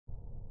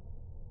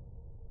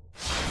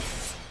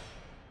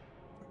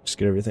Just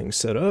get everything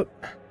set up.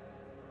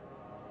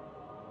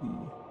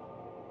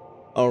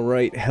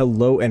 Alright,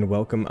 hello and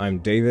welcome. I'm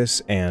Davis,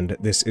 and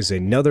this is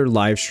another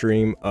live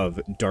stream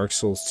of Dark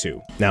Souls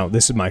 2. Now,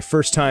 this is my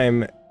first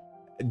time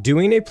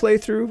doing a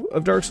playthrough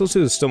of Dark Souls 2.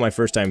 This is still my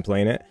first time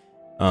playing it.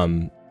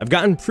 I've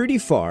gotten pretty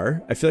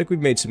far. I feel like we've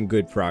made some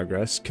good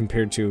progress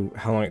compared to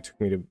how long it took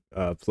me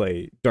to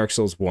play Dark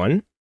Souls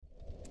 1.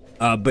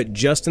 But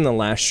just in the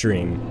last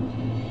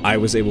stream, I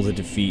was able to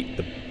defeat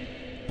the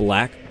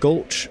Black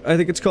Gulch, I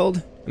think it's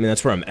called. I mean,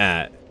 that's where I'm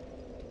at.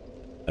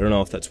 I don't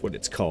know if that's what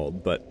it's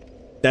called,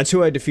 but that's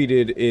who I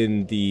defeated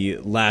in the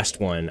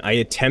last one. I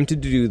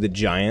attempted to do the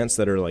giants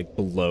that are, like,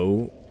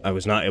 below. I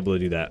was not able to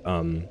do that.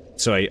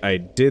 So I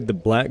did the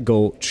Black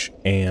Gulch,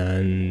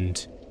 and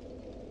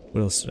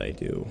what else did I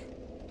do?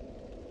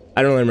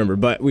 I don't really remember,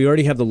 but we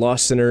already have the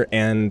Lost Sinner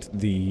and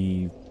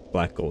the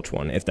Black Gulch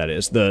one, if that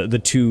is.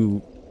 The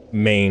two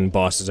main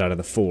bosses out of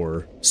the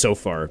 4 so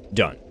far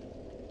done.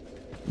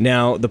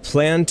 Now, the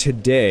plan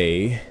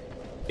today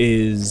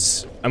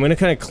is I'm gonna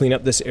kind of clean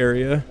up this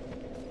area.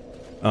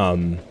 I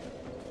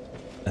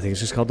think it's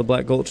just called the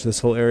Black Gulch, this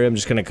whole area. I'm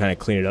just gonna kind of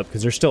clean it up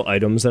because there's still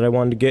items that I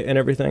wanted to get and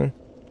everything.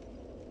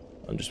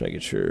 I'm just making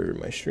sure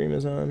my stream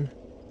is on.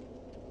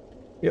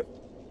 Yep.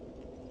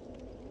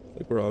 I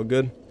think we're all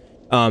good.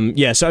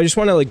 Yeah, so I just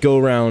want to, like, go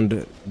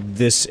around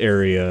this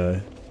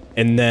area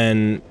and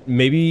then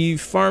maybe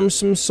farm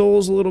some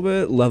souls a little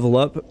bit, level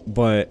up,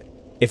 but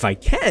if I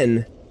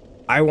can,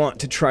 I want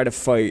to try to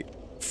fight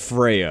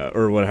Freja,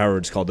 or whatever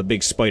it's called, the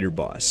big spider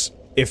boss.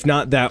 If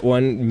not that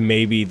one,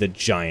 maybe the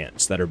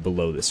giants that are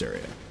below this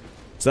area.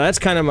 So that's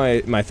kind of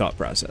my thought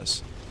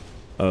process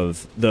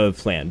of the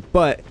plan.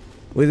 But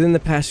within the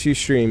past few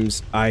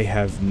streams, I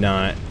have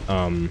not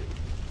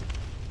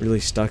really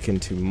stuck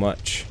into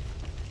much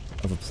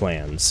of a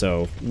plan.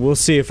 So we'll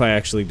see if I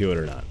actually do it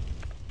or not.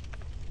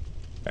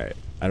 Alright,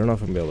 I don't know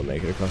if I'm gonna be able to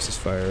make it across this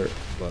fire,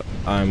 but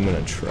I'm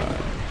gonna try.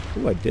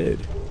 Oh, I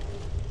did.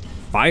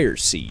 Fire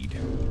seed.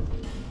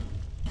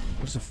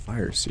 What's a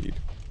fire seed?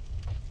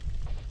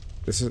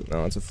 This is,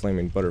 no, it's a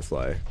flaming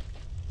butterfly.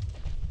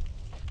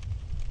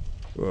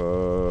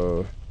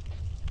 Whoa.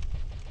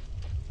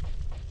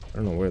 I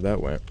don't know where that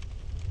went.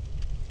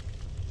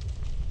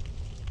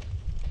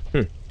 I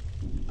don't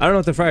know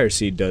what the fire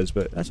seed does,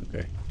 but that's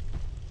okay.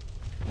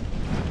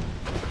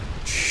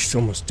 Jeez,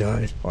 almost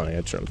died. Hold on, I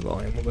gotta turn up the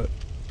volume a little bit.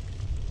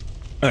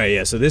 Alright,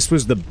 yeah, so this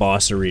was the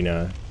boss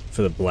arena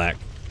for the Black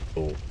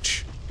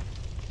Gulch.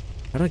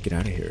 How do I get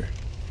out of here?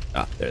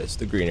 Ah, there's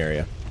the green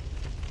area.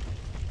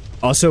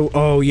 Also,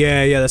 oh,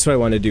 yeah, that's what I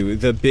want to do.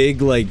 The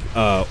big, like,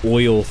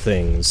 oil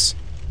things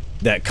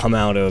that come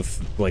out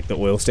of, like, the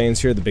oil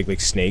stains here, the big, like,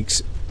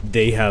 snakes,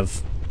 they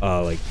have,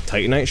 like,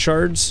 Titanite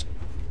shards.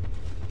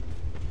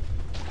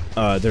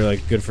 They're,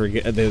 like, good for,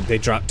 they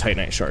drop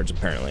Titanite shards,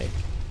 apparently.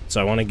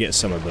 So I want to get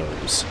some of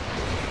those.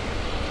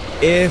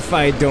 If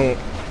I don't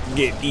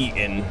get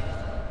eaten.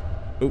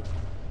 Oop.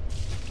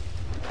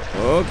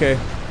 Okay.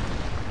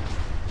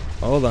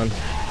 Hold on.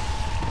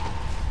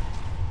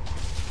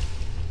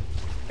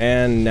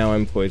 And now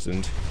I'm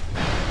poisoned.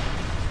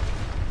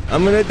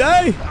 I'm gonna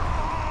die!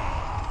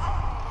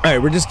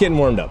 Alright, we're just getting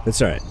warmed up.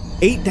 It's alright.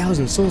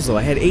 8,000 souls, though.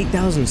 I had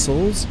 8,000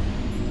 souls?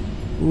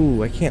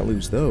 Ooh, I can't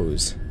lose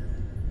those.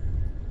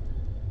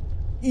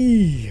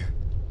 Eee.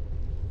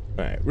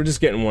 Alright, we're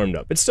just getting warmed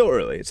up. It's still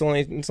early. It's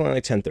only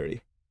like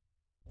 10:30.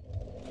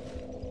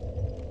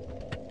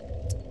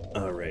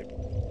 Alright.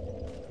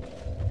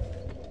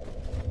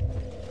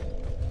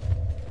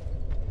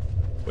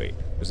 Wait,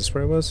 is this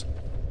where I was?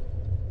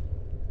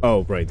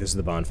 Oh, right, this is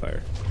the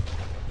bonfire.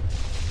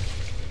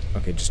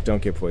 Okay, just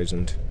don't get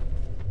poisoned.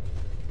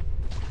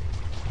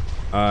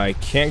 I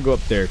can't go up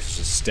there because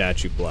there's a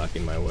statue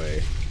blocking my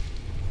way.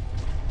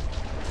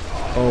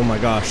 Oh my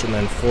gosh, and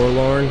then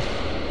Forlorn,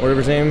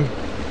 whatever his name.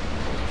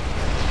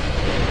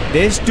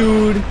 This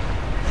dude!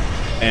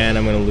 And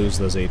I'm gonna lose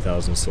those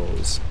 8,000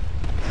 souls.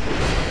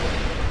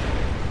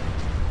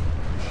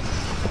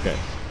 Okay.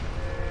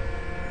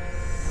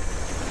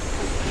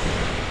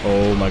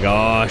 Oh my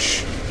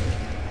gosh.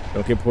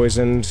 Don't get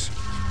poisoned.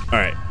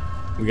 Alright.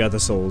 We got the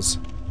souls.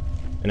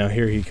 And now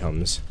here he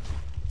comes.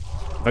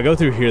 If I go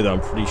through here, though,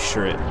 I'm pretty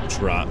sure it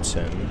drops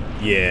him.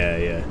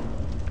 Yeah.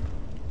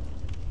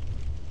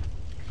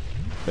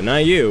 But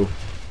not you.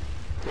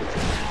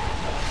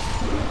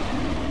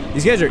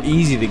 These guys are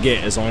easy to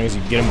get as long as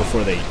you get them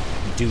before they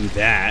do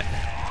that.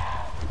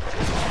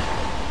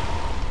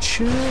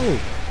 Chill.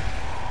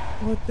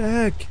 What the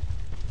heck?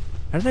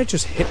 How did I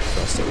just hip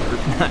thrust it? Or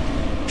not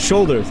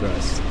shoulder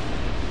thrust.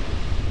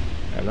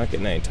 I'm not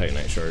getting any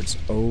Titanite shards.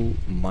 Oh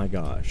my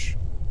gosh.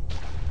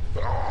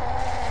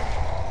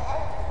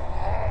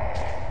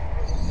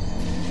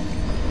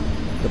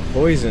 The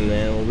poison,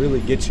 man, will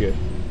really get you.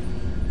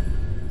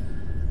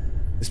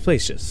 This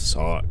place just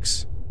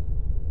sucks.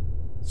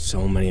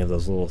 So many of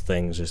those little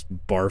things just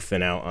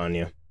barfing out on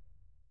you.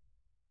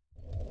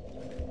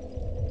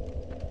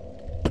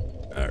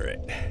 Alright.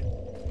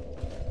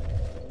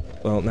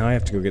 Well, now I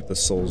have to go get the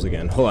souls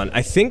again. Hold on,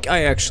 I think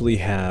I actually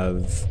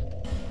have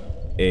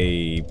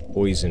a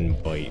poison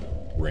bite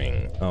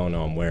ring. Oh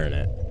no, I'm wearing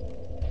it.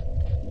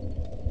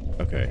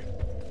 Okay.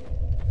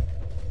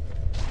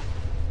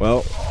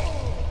 Well,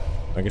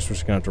 I guess we're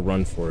just gonna have to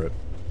run for it.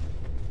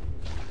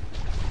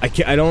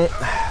 I don't...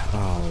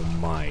 Oh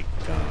my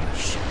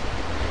gosh.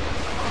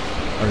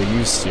 Are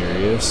you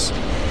serious?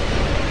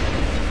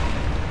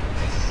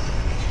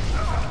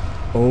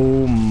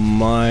 Oh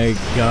my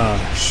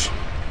gosh.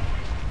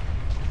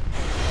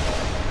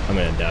 I'm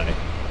gonna die.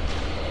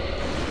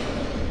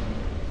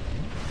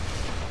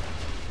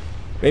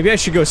 Maybe I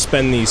should go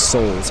spend these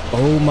souls.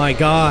 Oh my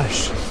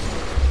gosh.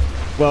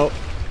 Well,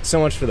 so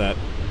much for that.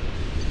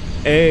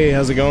 Hey,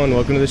 how's it going?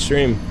 Welcome to the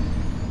stream.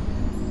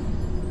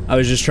 I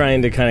was just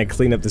trying to kind of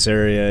clean up this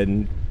area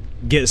and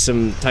get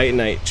some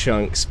Titanite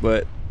chunks,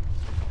 but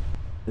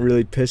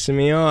really pissing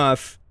me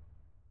off.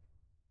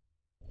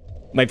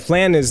 My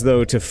plan is,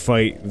 though, to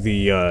fight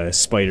the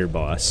spider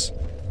boss.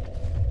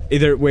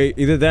 Either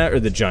that or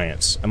the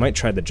giants. I might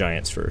try the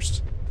giants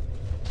first.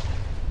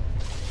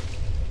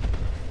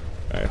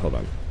 Alright, hold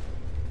on.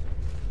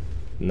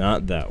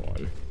 Not that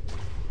one.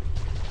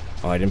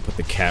 Oh, I didn't put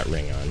the cat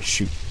ring on.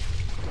 Shoot.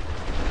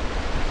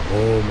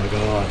 Oh my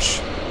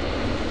gosh.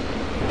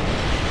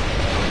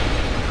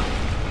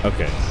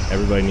 Okay,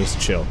 everybody needs to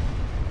chill.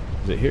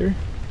 Is it here?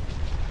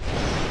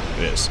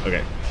 It is,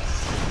 okay.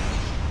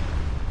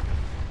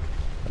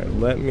 Alright,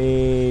 let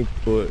me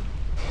put...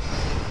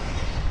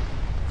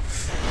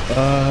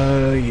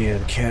 yeah,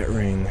 the cat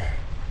ring.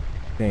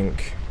 I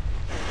think.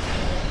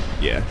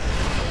 Yeah.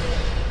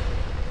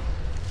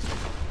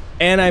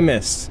 And I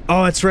missed.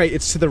 Oh, that's right,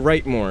 it's to the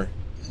right more.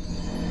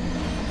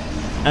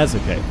 That's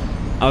okay.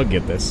 I'll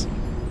get this.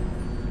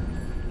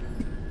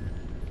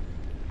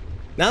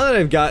 Now that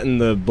I've gotten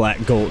the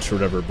Black Gulch or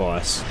whatever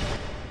boss,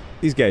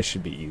 these guys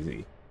should be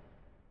easy.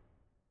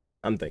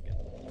 I'm thinking.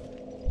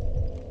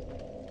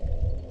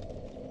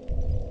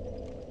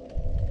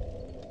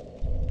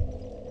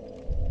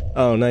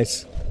 Oh,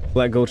 nice.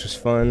 Black Gulch is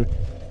fun.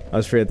 I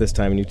was free at this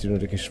time and YouTube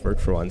notifications work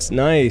for once.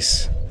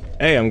 Nice!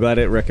 Hey, I'm glad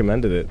it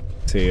recommended it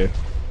to you.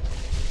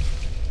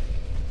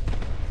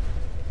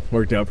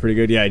 Worked out pretty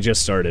good. Yeah, I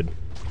just started.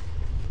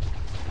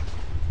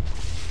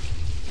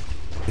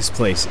 This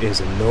place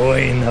is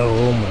annoying though,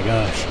 oh my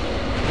gosh.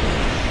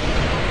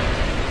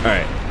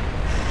 Alright.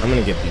 I'm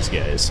gonna get these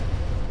guys.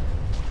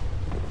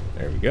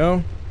 There we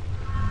go.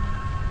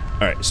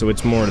 Alright, so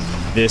it's more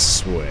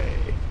this way,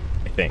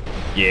 I think.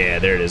 Yeah,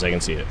 there it is, I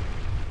can see it.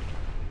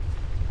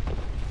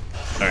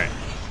 Alright.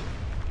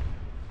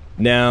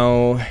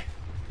 Now,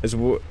 as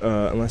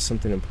unless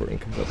something important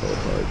comes up, I'll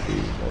probably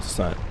be... Well, it's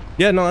not.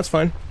 Yeah, no, that's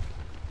fine.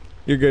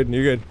 You're good,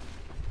 you're good.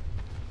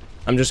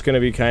 I'm just gonna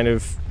be kind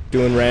of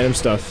doing random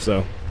stuff,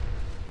 so...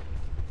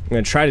 I'm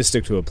gonna try to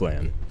stick to a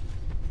plan.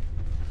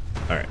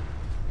 Alright.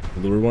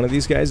 Lure one of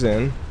these guys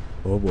in.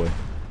 Oh boy.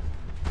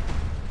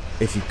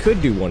 If you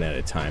could do one at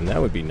a time, that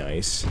would be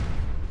nice.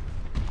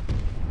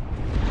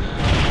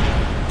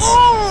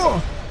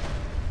 Oh!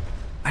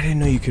 I didn't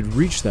know you could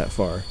reach that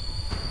far.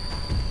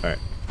 Alright.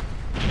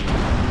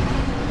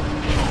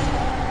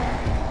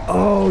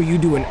 Oh, you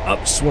do an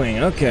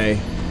upswing, okay.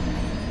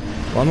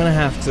 Well, I'm gonna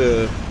have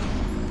to...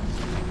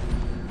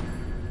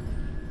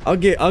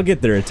 I'll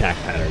get their attack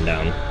pattern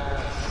down.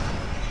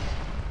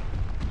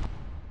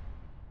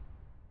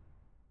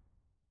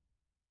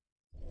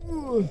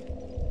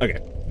 Okay.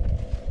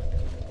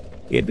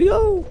 Here we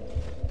go.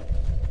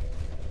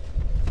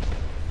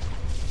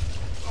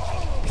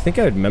 I think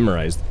I would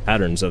memorize the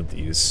patterns of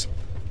these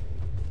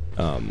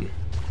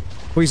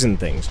poison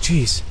things.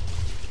 Jeez.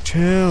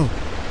 Chill.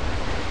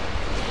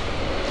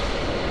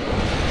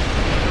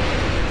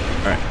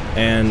 Alright,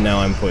 and now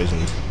I'm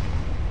poisoned.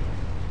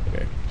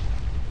 Okay.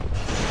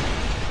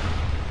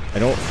 I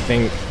don't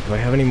think... Do I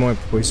have any more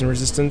poison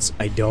resistance?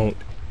 I don't.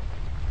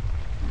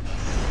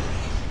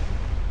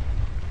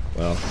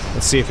 Well,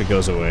 let's see if it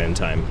goes away in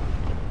time.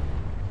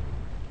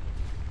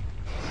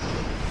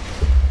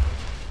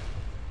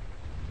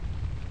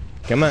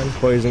 Come on,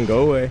 poison,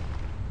 go away.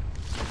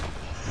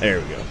 There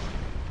we go.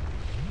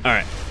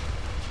 Alright.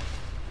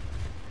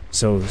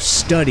 So,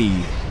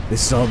 study.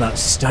 This is all about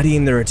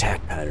studying their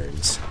attack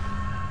patterns.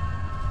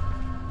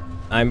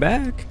 I'm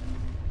back.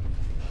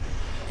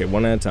 Okay,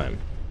 one at a time.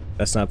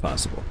 That's not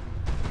possible.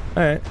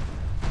 Alright.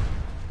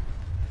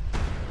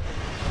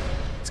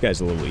 This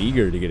guy's a little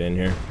eager to get in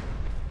here.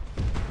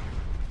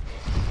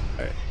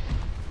 Alright.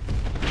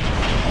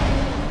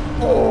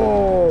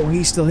 Oh,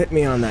 he still hit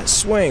me on that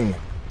swing.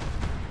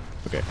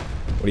 Okay,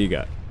 what do you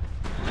got?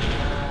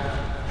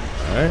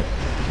 Alright.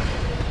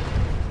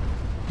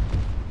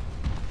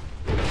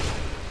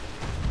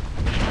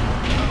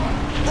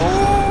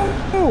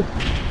 Oh!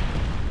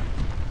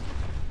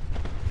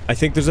 I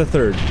think there's a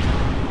third.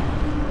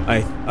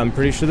 I'm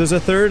pretty sure there's a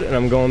third, and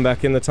I'm going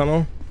back in the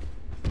tunnel.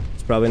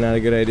 It's probably not a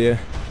good idea.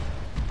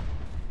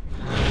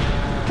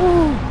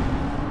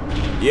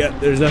 Yeah,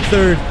 there's a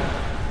third.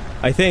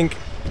 I think.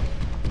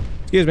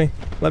 Excuse me.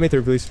 Let me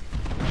through, please.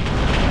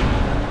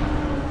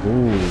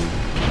 Ooh.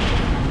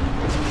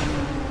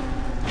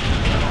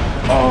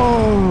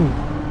 Oh!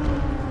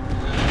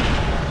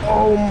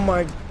 Oh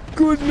my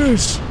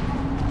goodness!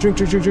 Drink,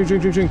 drink, drink, drink,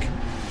 drink, drink, drink.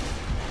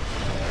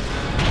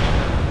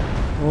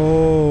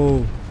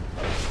 Oh.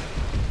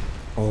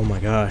 Oh my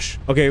gosh.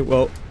 Okay,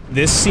 well,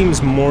 this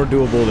seems more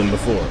doable than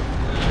before.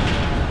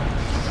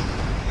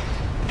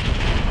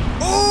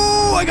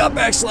 Oh, I got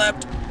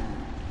backslapped.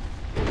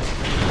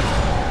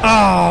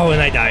 Oh,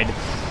 and I died.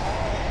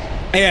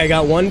 Hey, I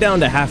got one down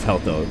to half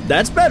health, though.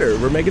 That's better.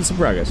 We're making some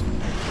progress.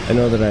 I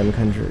know that I'm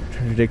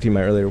contradicting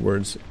my earlier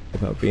words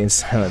about being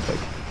silent, but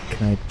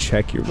can I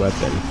check your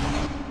weapon?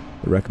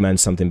 Recommend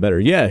something better.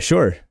 Yeah,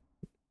 sure.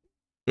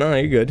 No,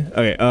 you're good.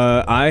 Okay,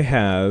 I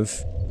have,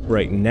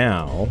 right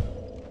now,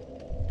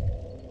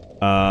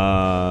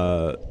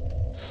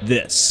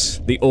 this.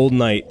 The Old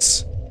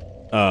Knight's,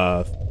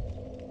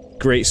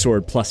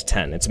 Greatsword plus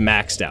 10. It's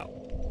maxed out.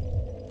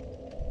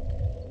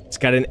 It's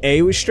got an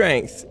A with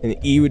strength and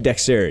an E with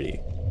dexterity.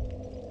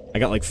 I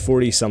got like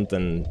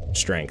 40-something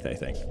strength, I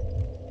think.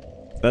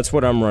 That's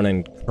what I'm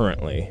running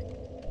currently.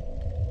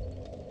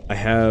 I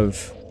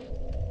have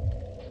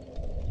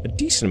a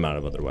decent amount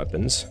of other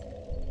weapons.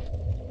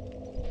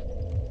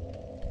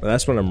 But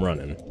that's what I'm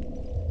running.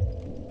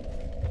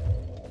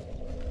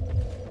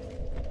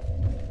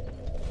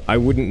 I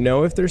wouldn't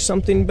know if there's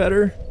something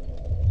better.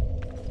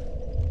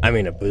 I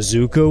mean, a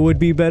bazooka would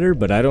be better,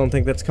 but I don't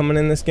think that's coming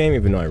in this game,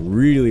 even though I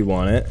really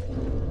want it.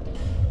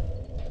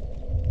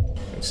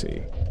 Let's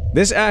see.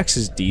 This axe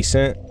is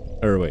decent.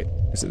 Or wait,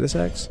 is it this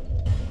axe?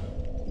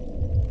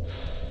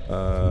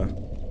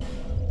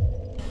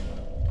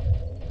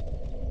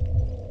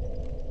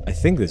 I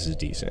think this is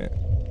decent.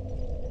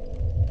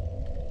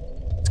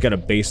 It's got a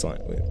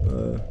baseline. Wait,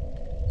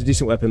 it's a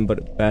decent weapon, but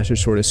a bastard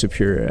sword is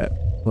superior at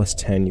plus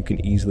 10. You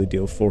can easily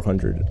deal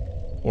 400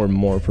 or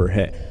more per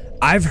hit.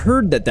 I've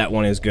heard that that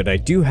one is good. I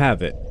do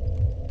have it.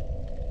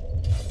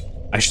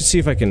 I should see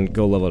if I can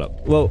go level it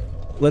up. Well,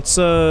 let's,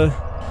 I'll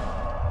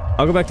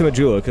go back to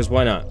Majula, because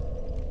why not?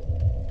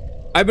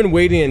 I've been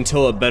waiting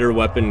until a better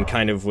weapon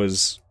kind of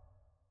was,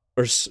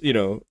 or, you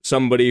know,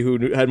 somebody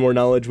who had more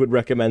knowledge would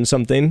recommend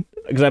something.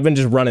 Because I've been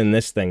just running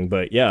this thing,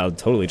 but yeah, I'll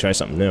totally try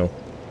something new.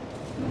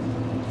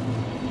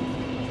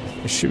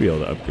 I should be able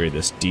to upgrade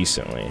this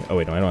decently. Oh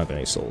wait, no, I don't have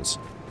any souls.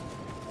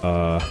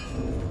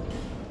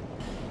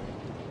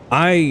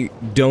 I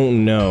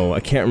don't know.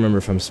 I can't remember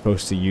if I'm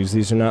supposed to use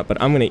these or not,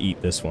 but I'm gonna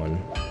eat this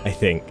one, I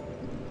think.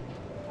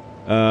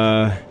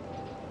 The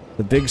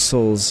big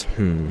souls,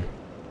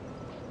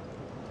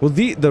 Well,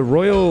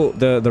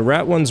 the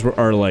rat ones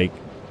are like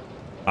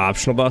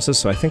optional bosses,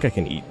 so I think I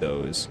can eat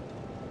those.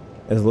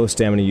 As low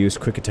stamina use,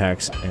 quick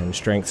attacks, and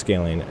strength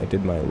scaling, I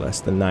did my less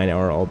than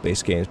 9-hour all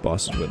base games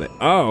bosses with it.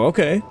 Oh,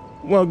 okay.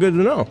 Well, good to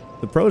know.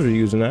 The pros are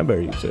using it, I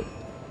better use it.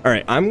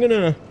 Alright, I'm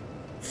gonna...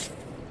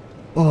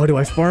 Oh, do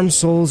I farm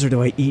souls or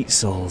do I eat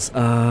souls?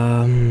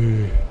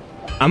 I'm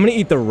gonna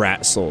eat the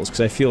rat souls, because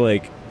I feel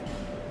like...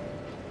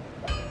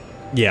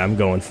 Yeah, I'm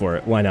going for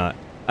it. Why not?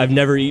 I've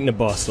never eaten a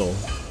boss soul.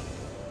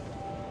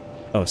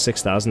 Oh,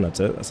 6,000, that's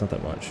it? That's not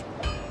that much.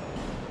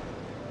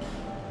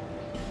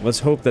 Let's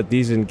hope that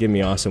these didn't give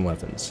me awesome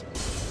weapons.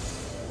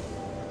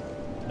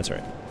 That's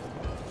right.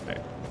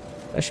 Alright.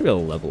 I should be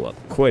able to level up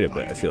quite a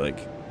bit, I feel like.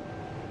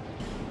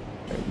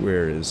 Right,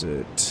 where is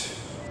it?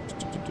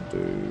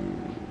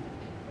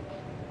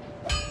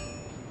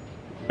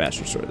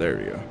 Bastard sword, there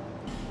we go.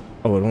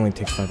 Oh, it only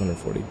takes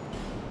 540.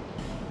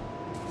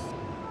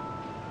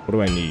 What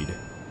do I need?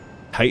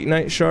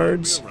 Titanite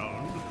shards?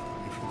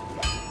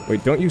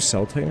 Wait, don't you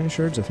sell Titanite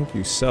shards? I think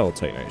you sell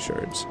Titanite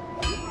shards.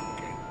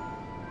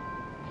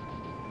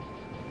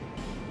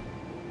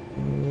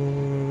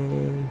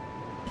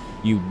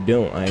 You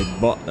don't. I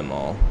bought them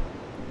all.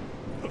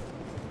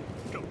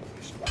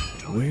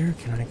 Where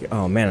can I get...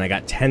 Oh man, I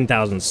got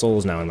 10,000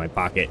 souls now in my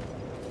pocket.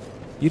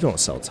 You don't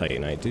sell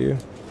Titanite, do you?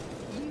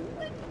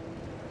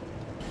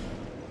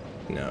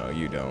 No,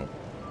 you don't.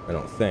 I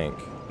don't think.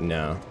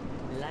 No.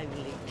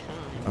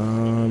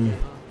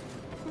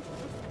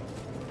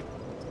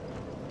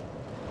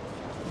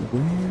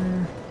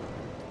 Where?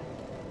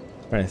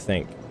 I'm trying to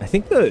think. I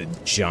think the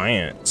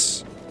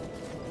giants.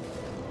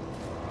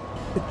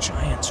 The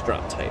giants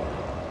drop Titan.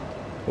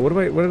 What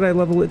did I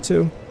level it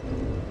to?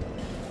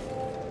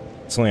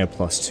 It's only a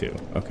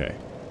 +2. Okay.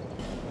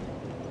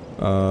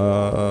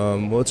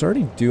 Well, it's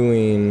already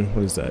doing,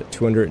 what is that?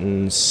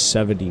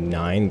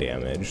 279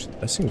 damage.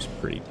 That seems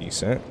pretty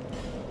decent.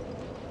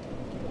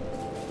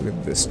 What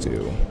did this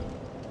do?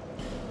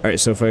 Alright,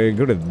 so if I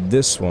go to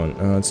this one,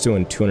 it's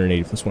doing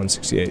 280 plus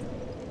 168.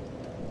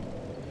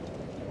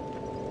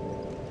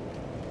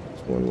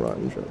 One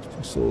rotten drops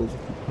 2 souls. If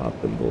you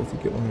pop them both, you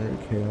get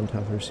 100k on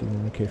top of receiving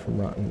 100k from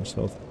rotten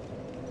himself.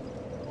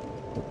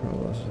 The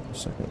problem losses the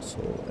second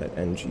soul at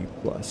NG+.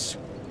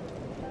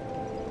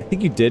 I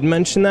think you did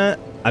mention that.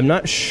 I'm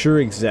not sure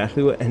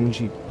exactly what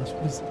NG+.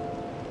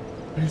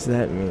 What does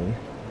that mean?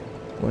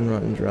 One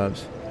rotten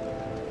drops.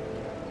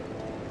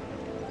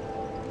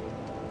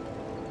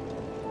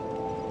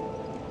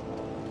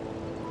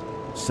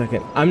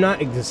 Second. I'm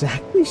not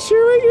exactly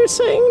sure what you're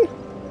saying.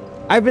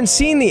 I've been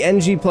seeing the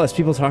NG+,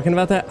 people talking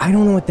about that. I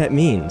don't know what that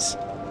means.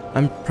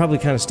 I'm probably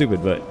kind of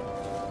stupid, but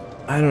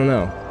I don't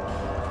know.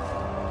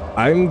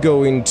 I'm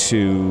going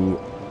to...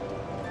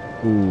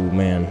 Ooh,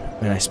 man.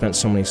 Man, I spent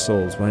so many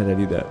souls. Why did I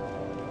do that?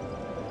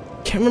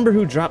 Can't remember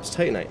who drops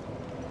Titanite.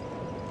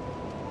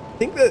 I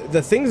think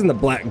the thing's in the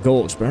Black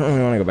Gulch, but I don't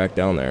really want to go back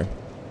down there.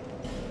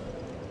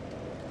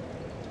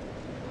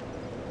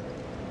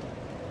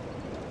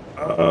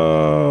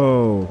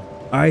 Oh,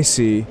 I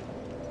see.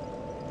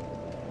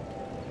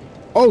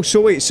 Oh,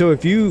 so wait, so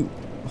if you...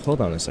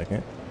 Hold on a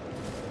second.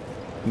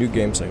 New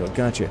game cycle,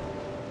 gotcha.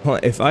 Hold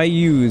on, if I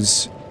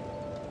use...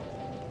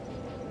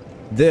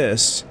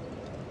 this...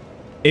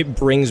 it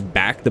brings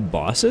back the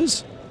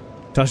bosses?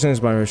 Tossing this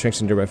bonfire shrinks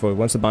and by forward.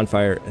 Once the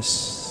bonfire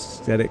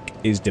aesthetic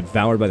is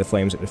devoured by the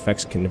flames, its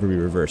effects can never be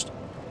reversed.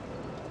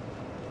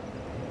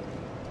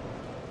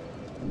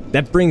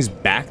 That brings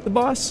back the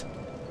boss?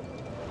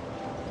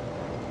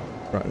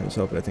 Rotten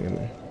himself, but I think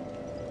I'm...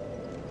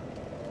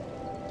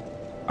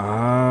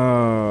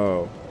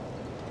 Oh.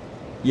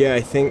 Yeah,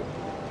 I think...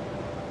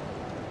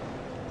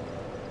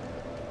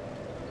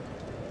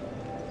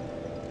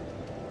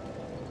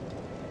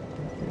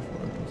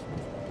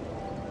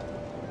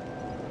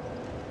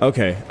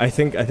 Okay, I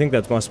think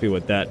that must be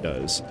what that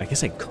does. I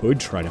guess I could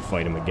try to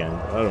fight him again,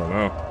 but I don't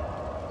know.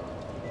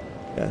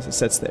 Yeah, so it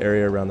sets the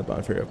area around the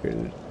bonfire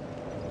upgraded.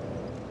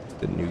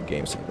 The new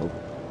game cycle.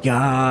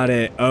 Got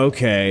it.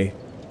 Okay.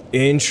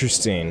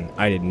 Interesting.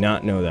 I did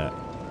not know that.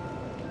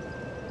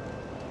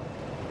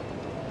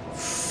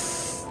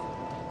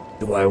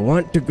 Do I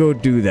want to go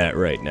do that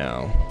right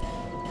now?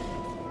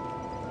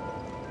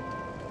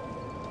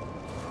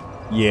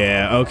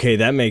 Yeah, okay,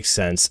 that makes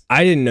sense.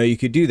 I didn't know you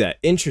could do that.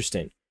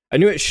 Interesting. I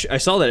knew it. I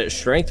saw that it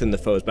strengthened the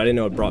foes, but I didn't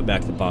know it brought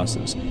back the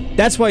bosses.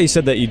 That's why you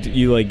said that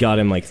you like got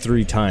him like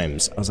 3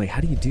 times. I was like, how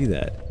do you do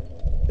that?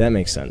 That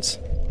makes sense.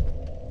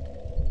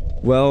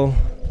 Well,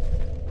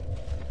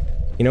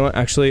 you know what?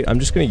 Actually, I'm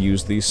just gonna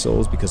use these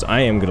souls because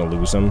I am gonna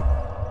lose them.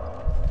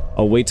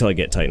 I'll wait till I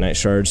get Titanite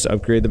shards to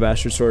upgrade the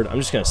bastard sword. I'm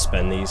just gonna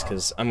spend these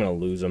because I'm gonna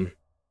lose them.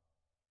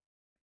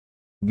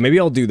 Maybe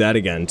I'll do that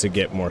again to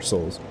get more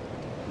souls.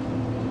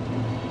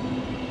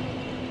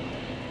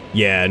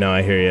 Yeah, no,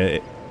 I hear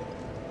you.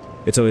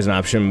 It's always an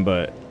option,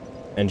 but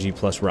NG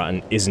plus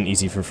Rotten isn't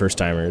easy for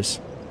first-timers.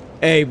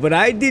 Hey, but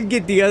I did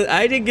get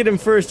I did get him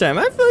first time.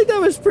 I feel like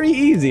that was pretty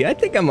easy. I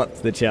think I'm up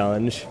to the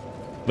challenge.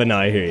 But no,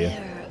 I hear you.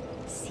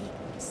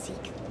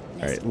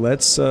 Alright,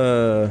 let's,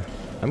 I'm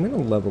gonna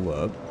level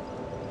up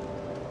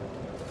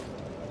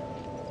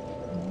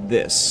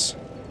this.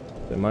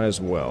 I might as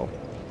well.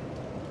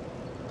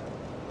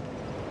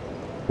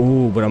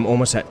 Ooh, but I'm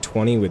almost at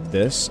 20 with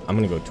this. I'm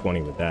gonna go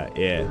 20 with that,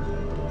 yeah.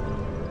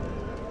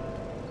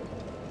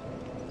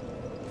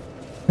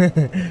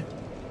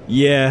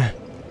 Yeah.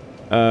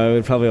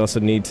 We'd probably also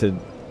need to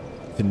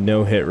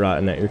no-hit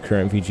Rotten at your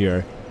current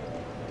VGR.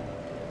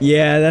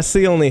 Yeah, that's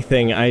the only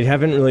thing. I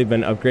haven't really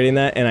been upgrading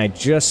that, and I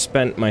just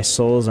spent my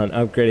souls on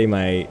upgrading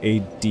my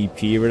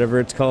ADP or whatever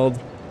it's called.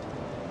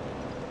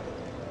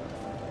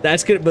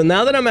 That's good, but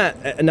now that I'm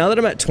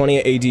at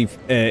 20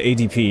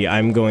 ADP,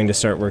 I'm going to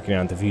start working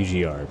on the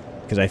VGR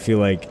because I feel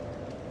like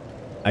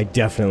I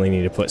definitely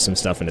need to put some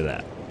stuff into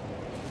that.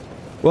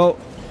 Well,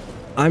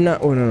 I'm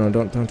not. Oh no,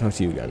 don't talk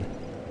to you again.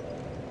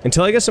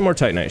 Until I get some more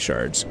Titanite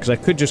shards, because I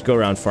could just go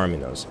around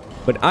farming those.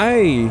 But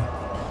I'm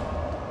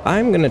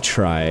gonna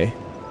try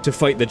to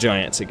fight the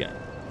giants again,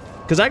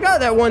 because I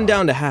got that one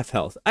down to half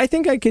health. I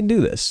think I can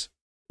do this,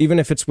 even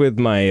if it's with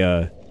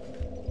my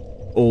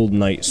old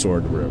knight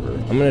sword or whatever.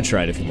 I'm gonna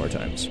try it a few more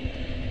times.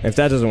 If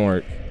that doesn't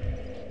work,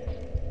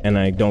 and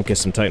I don't get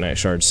some Titanite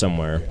shards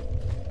somewhere,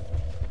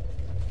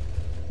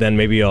 then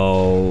maybe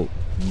I'll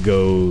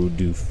go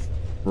do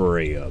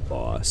Freja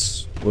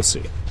boss. We'll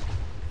see.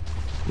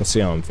 We'll see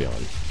how I'm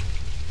feeling.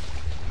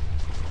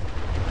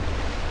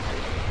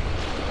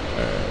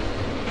 Alright.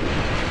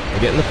 I'm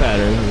getting the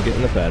pattern. I'm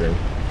getting the pattern.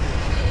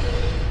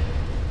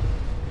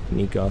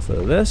 Sneak off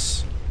of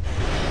this.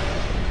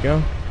 There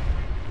we go.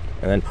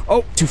 And then,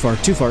 oh, too far,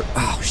 too far.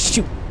 Oh,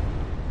 shoot.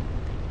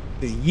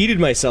 Yeeted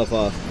myself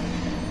off.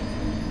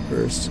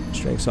 First,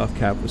 strength soft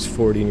cap was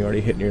 40, and you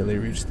already hit nearly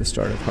reached the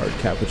start of hard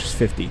cap, which is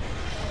 50.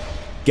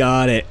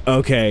 Got it.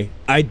 Okay.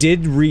 I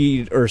did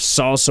read or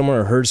saw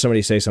somewhere or heard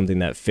somebody say something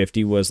that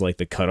 50 was like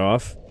the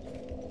cutoff.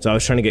 So I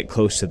was trying to get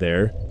close to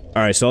there.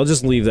 Alright, so I'll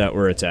just leave that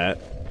where it's at.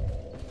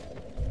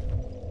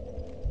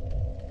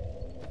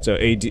 So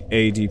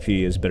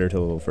ADP is better to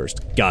level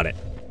first. Got it.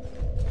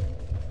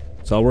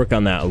 So I'll work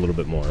on that a little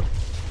bit more.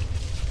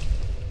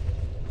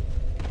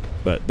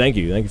 But thank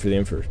you for the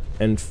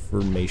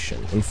information.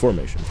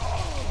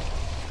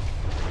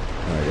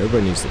 Alright,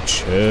 everybody needs to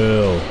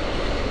chill.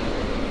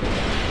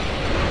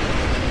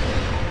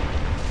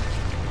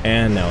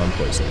 And now I'm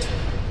poisoned.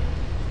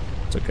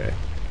 It's okay.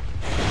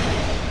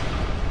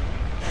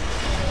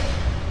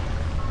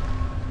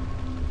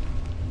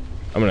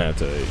 I'm gonna have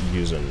to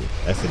use an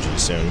effigy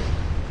soon.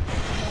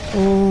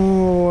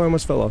 Oh, I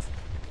almost fell off.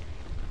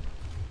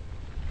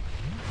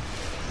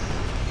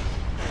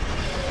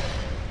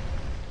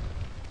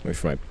 Wait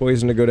for my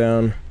poison to go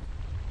down.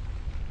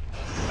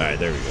 Alright,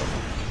 there we go.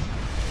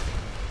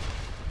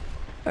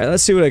 Alright,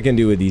 let's see what I can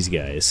do with these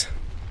guys.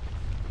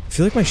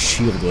 feel like my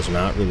shield was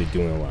not really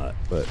doing a lot,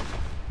 but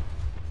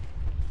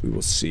we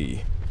will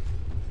see.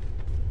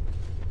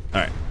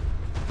 Alright.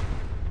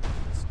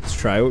 Let's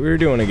try what we were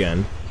doing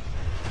again.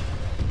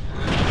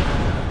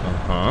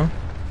 Uh-huh.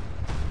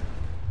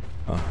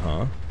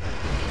 Uh-huh.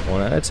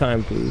 One at a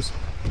time, please.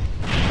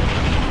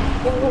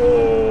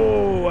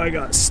 Oh, I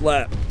got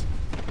slapped.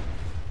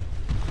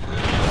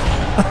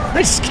 I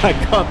just got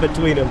caught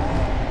between them.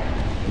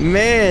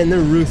 Man, they're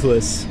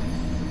ruthless.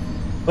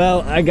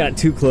 Well, I got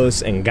too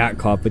close and got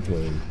caught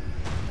between.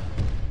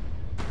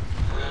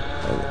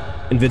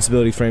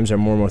 Invincibility frames are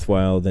more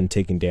worthwhile than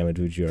taking damage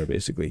with GR,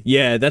 basically.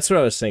 Yeah, that's what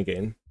I was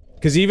thinking.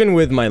 Because even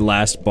with my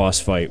last boss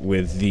fight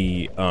with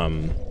the,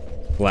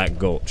 Black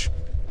Gulch,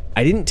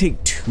 I didn't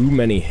take too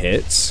many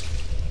hits.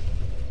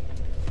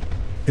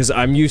 Because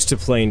I'm used to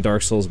playing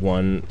Dark Souls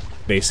 1,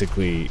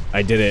 basically.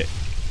 I did it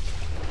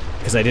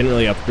because I didn't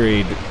really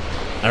upgrade.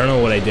 I don't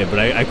know what I did, but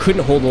I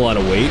couldn't hold a lot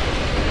of weight.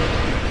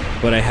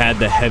 But I had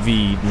the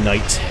heavy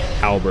knight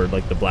halberd,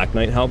 like the Black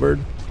Knight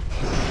halberd.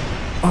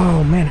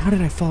 Oh man, how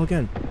did I fall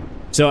again?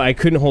 So I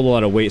couldn't hold a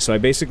lot of weight, so I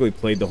basically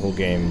played the whole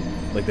game,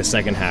 like the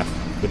second half,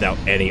 without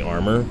any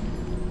armor.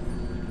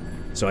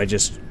 So I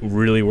just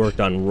really worked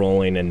on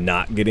rolling and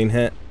not getting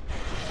hit.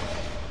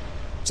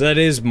 So that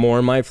is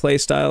more my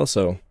playstyle,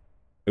 so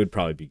it would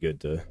probably be good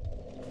to...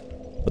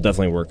 I'll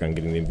definitely work on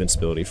getting the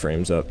invincibility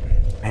frames up.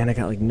 Man, I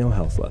got like no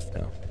health left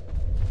now.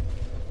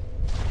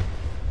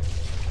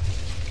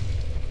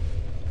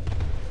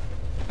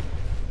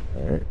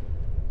 Alright.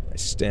 My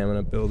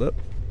stamina build up.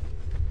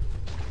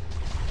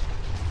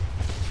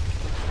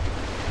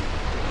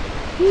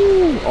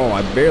 Woo! Oh,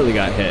 I barely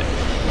got hit.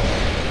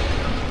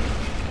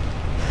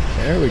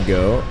 There we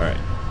go. Alright.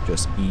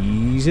 Just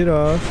ease it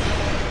off.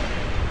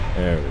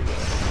 There we go.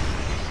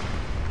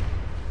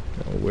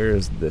 Now, where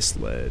is this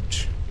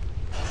ledge?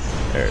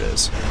 There it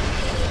is.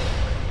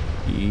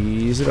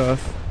 Ease it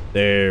off.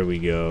 There we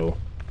go.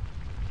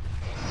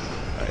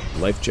 Alright,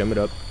 life gem it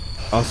up.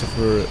 Also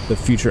for the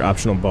future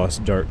optional boss,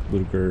 Dark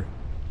Lucre,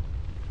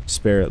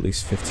 spare at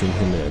least 15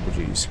 human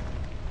effigies.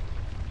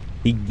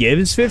 He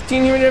gives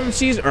 15 human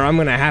effigies, or I'm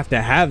gonna have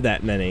to have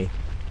that many.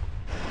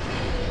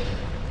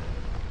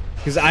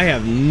 Because I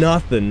have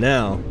nothing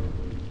now.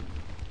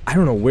 I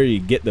don't know where you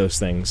get those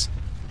things.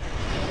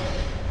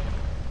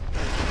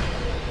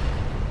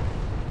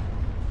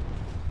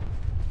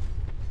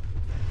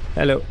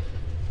 Hello.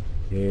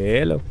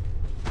 Hello.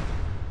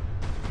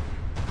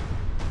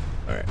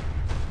 Alright.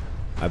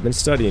 I've been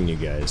studying you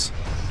guys.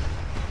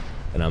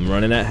 And I'm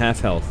running at half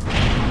health.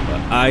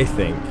 But I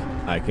think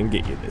I can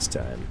get you this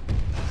time.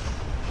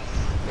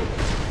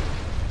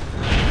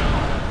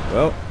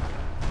 Well.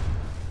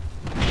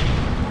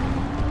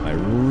 I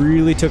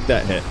really took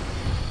that hit.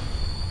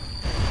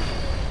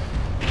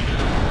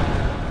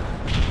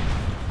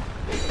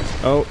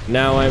 Oh,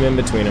 now I'm in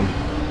between them.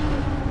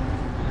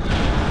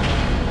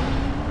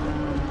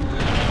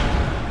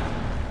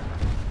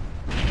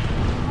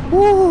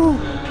 Whoa!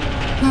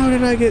 How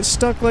did I get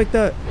stuck like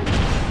that?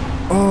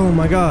 Oh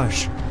my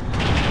gosh.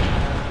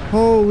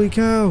 Holy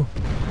cow.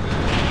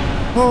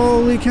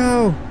 Holy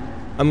cow.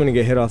 I'm gonna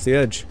get hit off the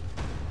edge.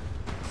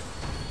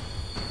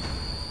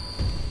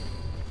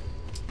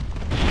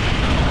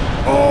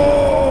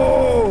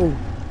 Oh!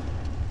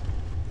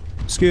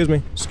 Excuse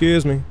me.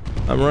 Excuse me.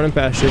 I'm running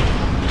past you.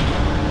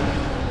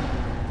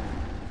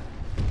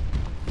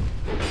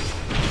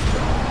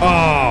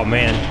 Oh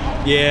man.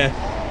 Yeah.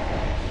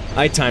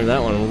 I timed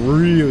that one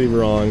really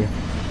wrong.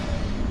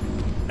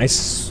 I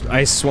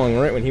swung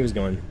right when he was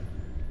going.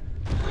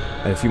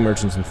 At a few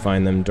merchants and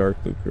find them. Dark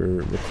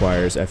Lucre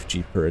requires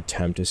effigy per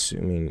attempt,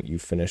 assuming you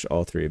finish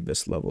all 3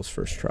 Abyss levels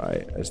first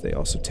try, as they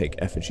also take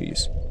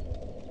effigies.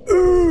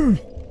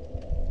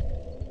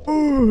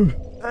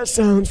 That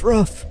sounds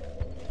rough.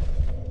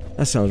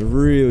 That sounds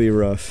really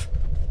rough.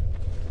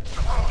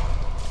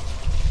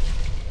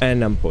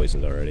 And I'm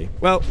poisoned already.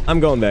 Well, I'm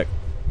going back.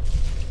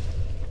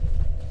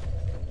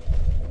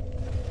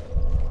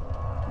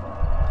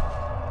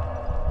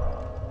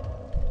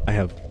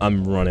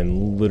 I'm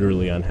running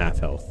literally on half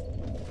health.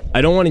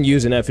 I don't want to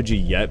use an effigy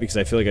yet because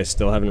I feel like I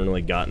still haven't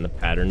really gotten the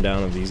pattern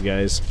down of these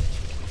guys.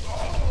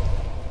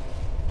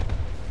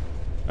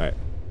 Alright.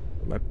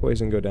 Let my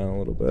poison go down a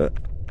little bit.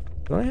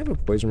 Don't I have a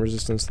poison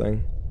resistance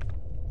thing?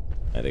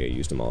 I think I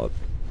used them all up.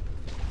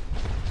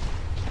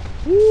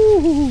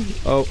 Woo!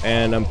 Oh,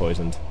 and I'm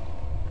poisoned.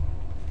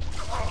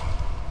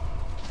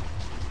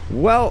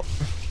 Well...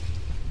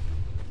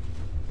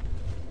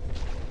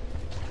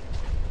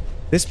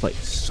 this place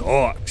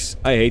sucks.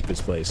 I hate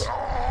this place.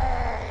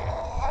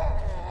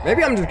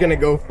 Maybe I'm just gonna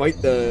go fight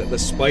the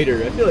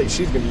spider. I feel like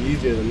she's gonna be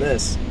easier than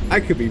this. I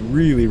could be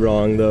really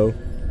wrong, though.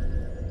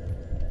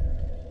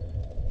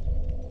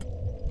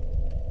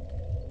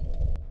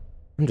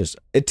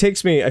 It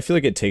takes me, I feel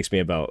like it takes me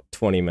about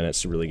 20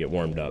 minutes to really get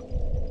warmed up.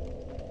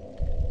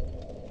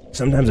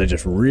 Sometimes I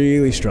just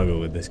really struggle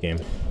with this game.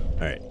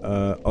 Alright,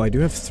 oh, I do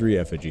have 3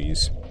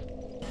 effigies.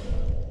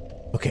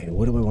 Okay,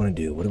 what do I want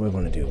to do? What do I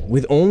want to do?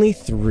 With only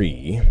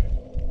 3...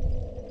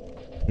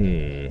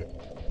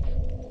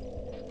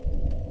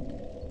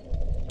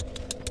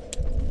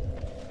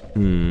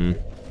 You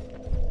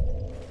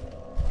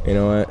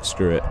know what?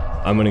 Screw it.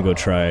 I'm gonna go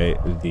try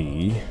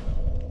the...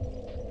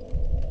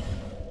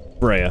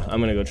 Freja. I'm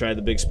gonna go try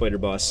the big spider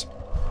boss.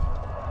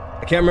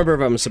 I can't remember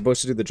if I'm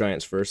supposed to do the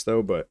giants first,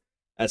 though, but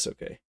that's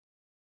okay.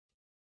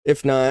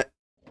 If not,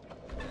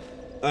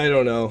 I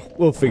don't know.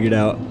 We'll figure it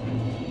out.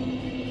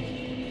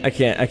 I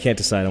can't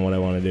decide on what I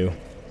want to do.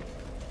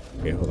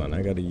 Okay, hold on.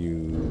 I gotta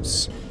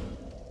use...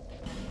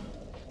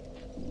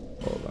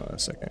 Hold on a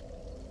second.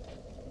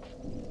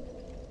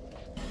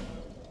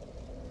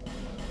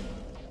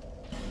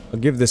 I'll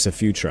give this a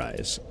few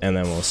tries, and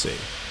then we'll see.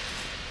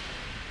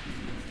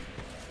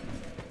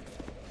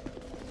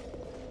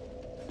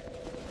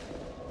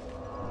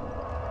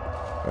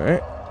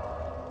 Alright.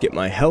 Get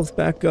my health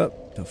back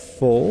up to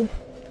full.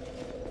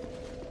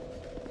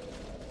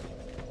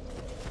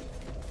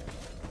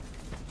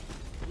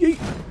 Yeet.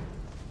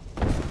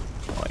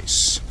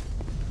 Nice.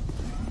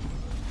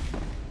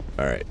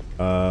 Alright,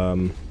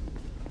 if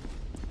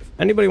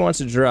anybody wants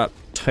to drop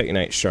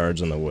Titanite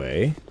shards on the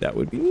way, that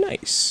would be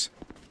nice.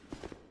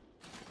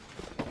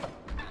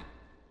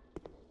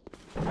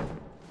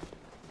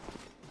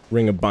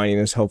 Ring of Binding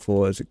is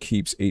helpful as it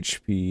keeps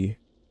HP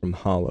from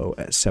hollow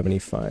at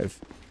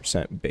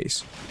 75%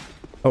 base.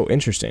 Oh,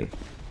 interesting.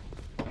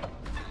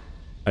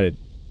 I did...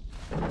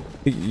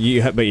 but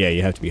yeah,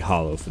 you have to be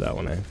hollow for that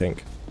one, I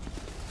think.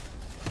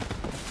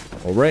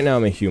 Well, right now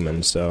I'm a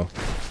human, so...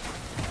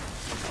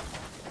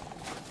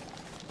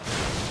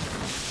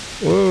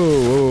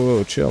 Whoa, whoa,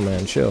 whoa, chill,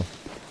 man, chill.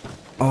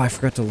 Oh, I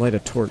forgot to light a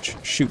torch.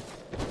 Shoot.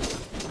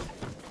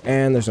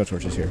 And there's no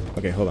torches here.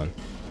 Okay, hold on.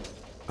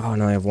 Oh,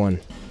 now I have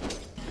one.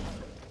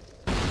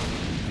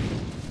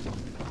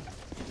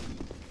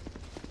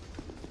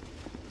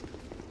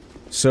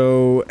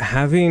 So,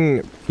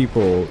 having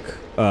people,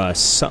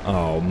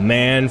 oh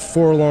man,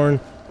 Forlorn.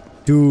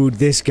 Dude,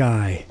 this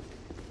guy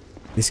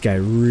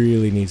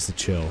really needs to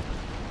chill.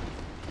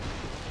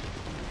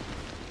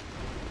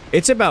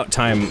 It's about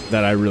time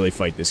that I really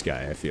fight this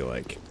guy, I feel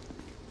like.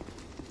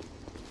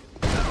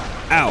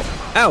 Ow!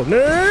 Ow! No,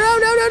 no, no, no,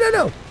 no, no, no,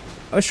 no!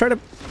 I was trying to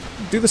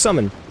do the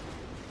summon.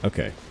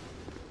 Okay.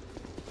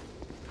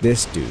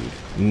 This dude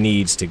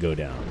needs to go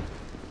down.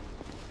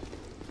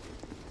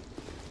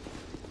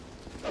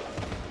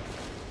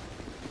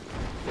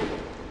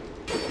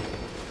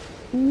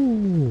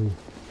 Ooh.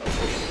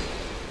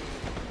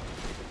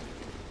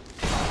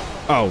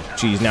 Oh,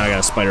 jeez, now I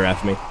got a spider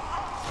after me.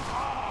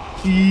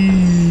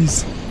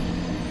 Jeez.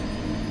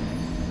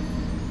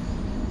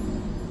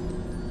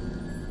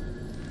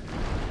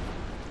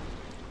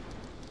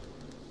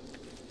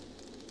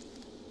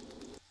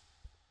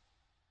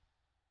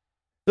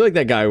 I feel like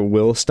that guy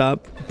will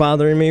stop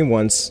bothering me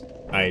once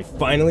I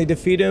finally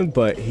defeat him,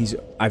 but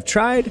I've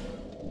tried,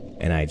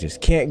 and I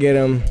just can't get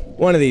him.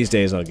 One of these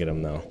days I'll get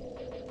him, though.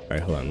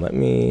 Alright, hold on, let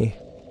me...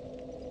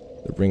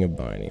 The Ring of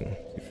Binding.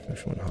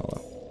 Which one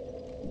hollow?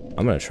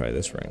 I'm gonna try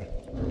this ring.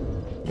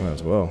 Might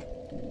as well.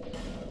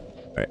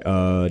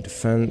 Alright,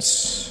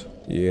 defense...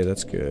 Yeah,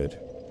 that's good.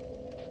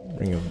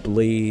 Ring of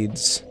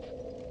Blades...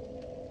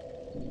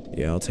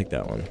 Yeah, I'll take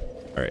that one.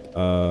 Alright,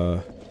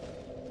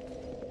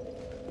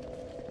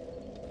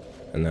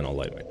 and then I'll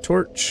light my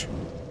torch.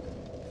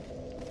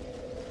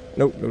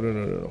 Nope, no, no,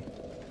 no, no, no.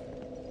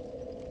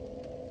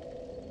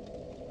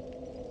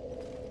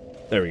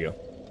 There we go.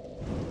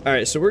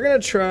 Alright, so we're gonna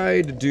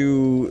try to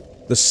do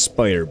the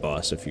spider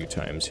boss a few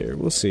times here.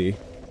 We'll see.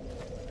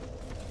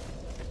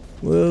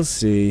 We'll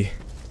see.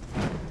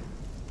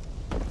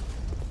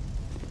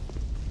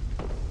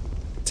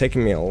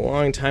 Taking me a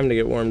long time to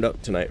get warmed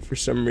up tonight for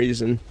some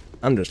reason.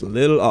 I'm just a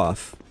little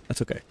off.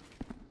 That's okay.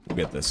 We'll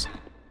get this.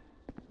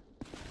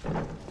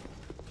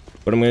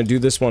 But I'm gonna do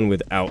this one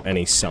without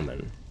any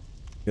summon.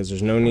 Because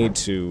there's no need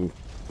to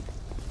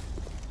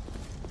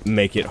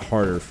make it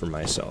harder for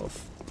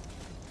myself.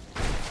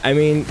 I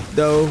mean,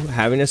 though,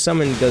 having a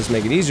summon does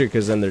make it easier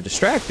because then they're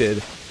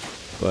distracted,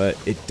 but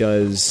it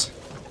does...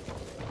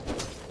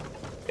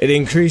 It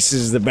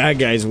increases the bad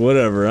guys,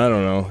 whatever, I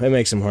don't know. It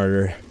makes them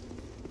harder.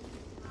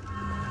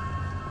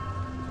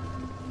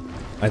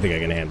 I think I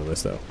can handle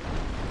this, though.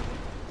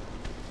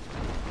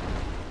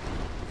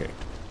 Okay.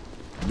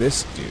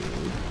 This dude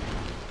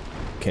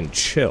can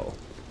chill.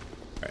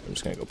 Alright, I'm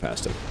just gonna go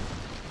past him.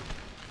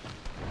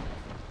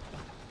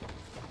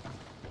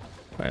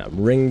 Alright, I'm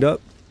ringed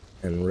up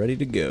and ready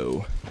to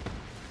go.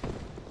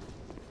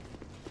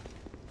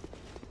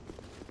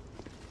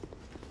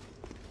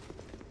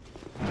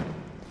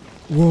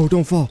 Whoa,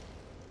 don't fall.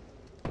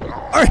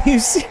 Are you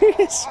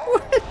serious?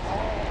 What?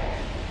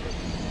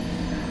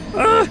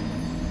 Ah!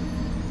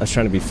 I was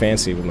trying to be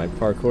fancy with my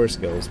parkour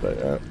skills,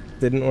 but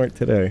didn't work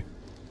today.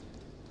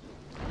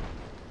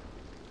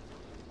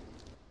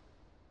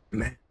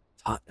 Man,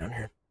 it's hot down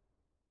here.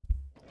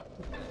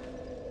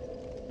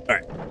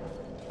 Alright.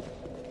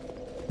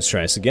 Let's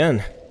try this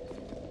again.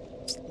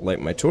 Let's light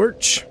my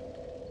torch.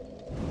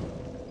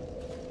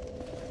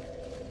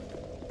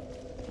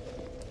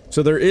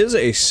 So there is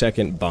a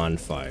second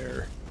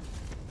bonfire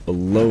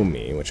below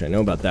me, which I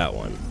know about that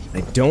one.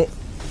 I don't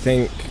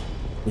think...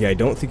 Yeah, I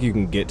don't think you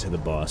can get to the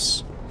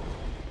boss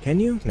Can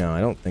you? No,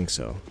 I don't think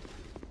so.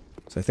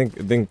 So I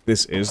think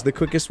this is the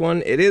quickest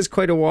one. It is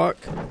quite a walk.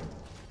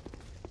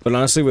 But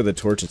honestly, with a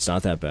torch, it's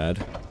not that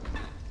bad.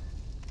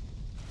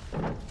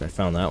 I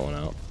found that one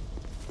out.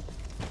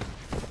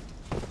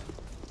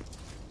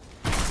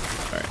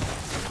 Alright.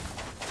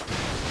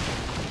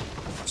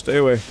 Stay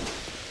away.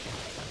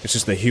 It's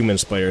just the human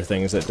spider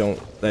things that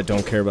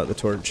don't care about the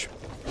torch.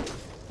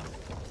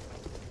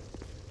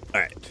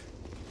 Alright.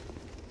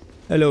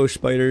 Hello,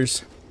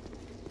 spiders.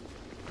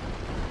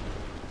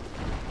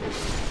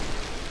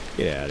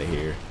 Get out of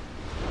here.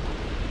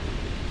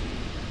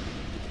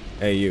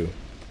 Hey, you.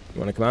 You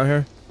wanna come out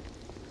here?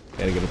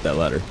 Gotta get up that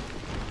ladder.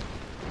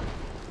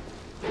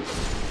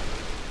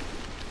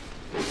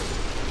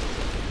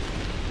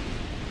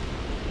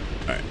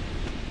 Alright.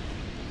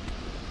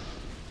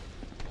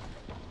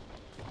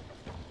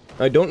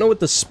 I don't know what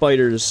the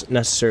spider's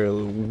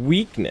necessarily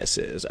weakness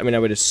is. I mean, I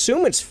would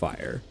assume it's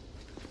fire.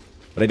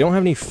 But I don't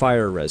have any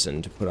fire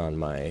resin to put on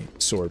my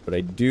sword, but I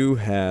do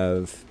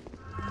have...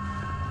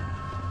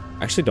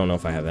 I actually don't know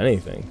if I have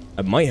anything.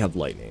 I might have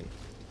lightning.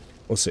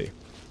 We'll see.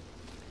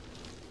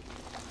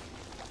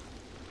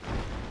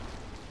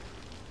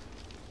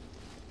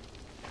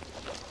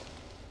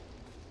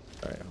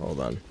 Alright,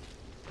 hold on.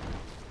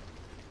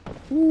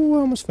 Ooh, I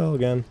almost fell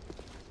again.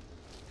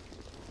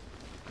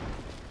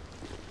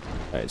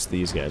 Alright, it's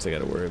these guys I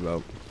gotta worry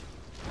about.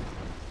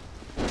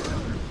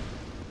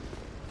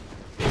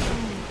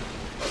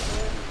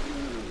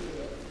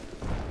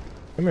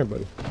 Come here,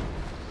 buddy.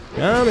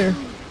 Come here.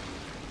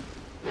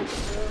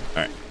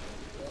 Alright.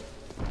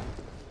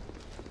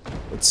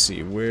 Let's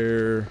see,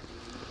 where's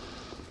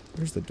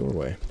the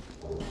doorway?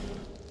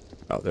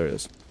 Oh, there it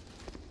is.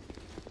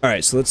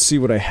 Alright, so let's see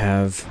what I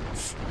have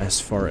as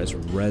far as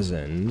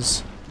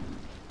resins.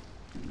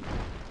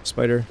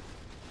 Spider.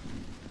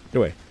 Get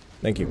away.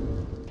 Thank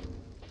you.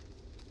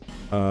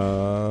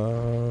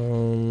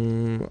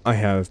 I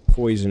have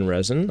poison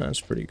resin.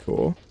 That's pretty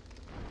cool.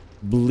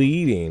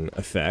 Bleeding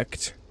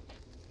effect.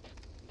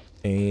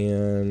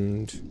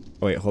 And...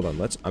 oh, wait, hold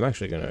on. I'm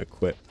actually gonna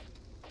equip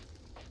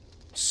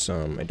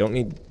some... I don't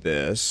need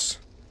this.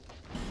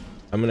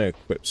 I'm gonna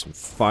equip some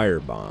fire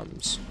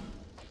bombs.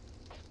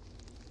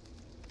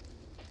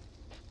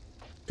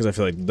 Because I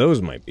feel like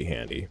those might be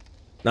handy.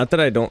 Not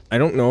that I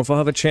don't know if I'll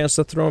have a chance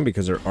to throw them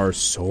because there are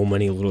so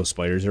many little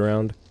spiders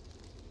around.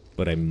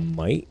 But I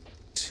might.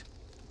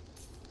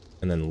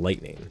 And then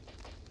lightning.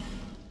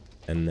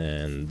 And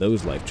then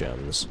those life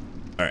gems.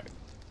 Alright.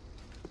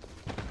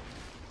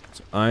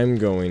 So I'm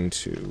going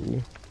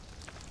to...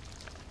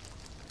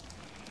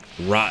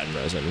 rotten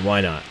resin.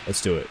 Why not?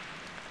 Let's do it.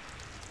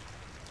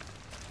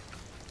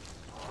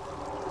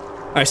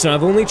 Alright, so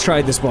I've only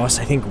tried this boss,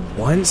 I think,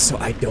 once, so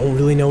I don't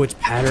really know its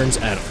patterns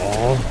at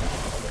all.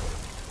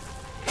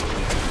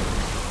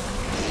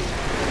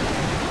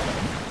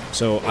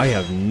 So I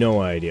have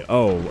no idea.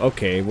 Oh,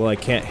 okay, well I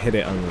can't hit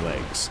it on the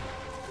legs.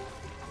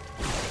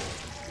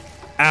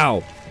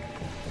 Ow!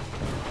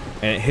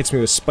 And it hits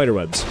me with spider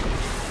webs.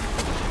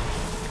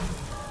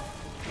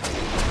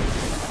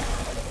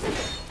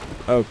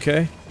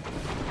 Okay.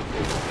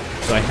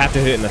 So I have to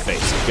hit it in the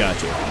face.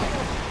 Gotcha.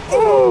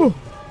 Oh!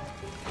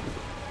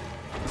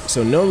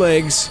 So no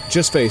legs,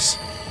 just face.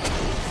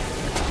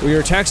 Well,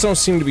 your attacks don't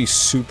seem to be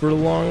super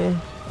long,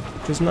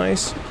 which is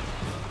nice.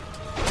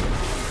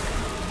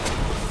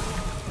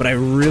 But I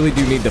really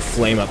do need the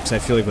flame up, because I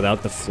feel like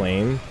without the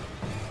flame...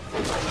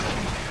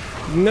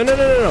 No, no, no,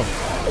 no, no!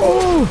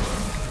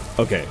 Oh!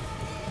 Okay.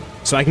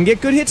 So I can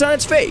get good hits on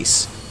its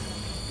face.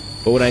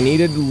 But what I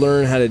needed to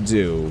learn how to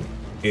do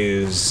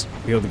is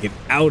be able to get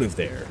out of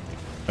there.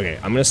 Okay,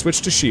 I'm gonna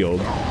switch to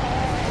shield.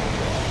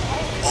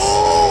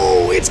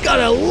 Oh! It's got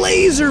a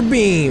laser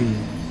beam!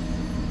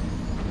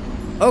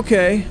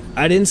 Okay.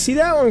 I didn't see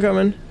that one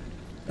coming.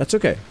 That's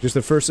okay. Just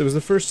the first, it was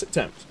the first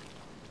attempt.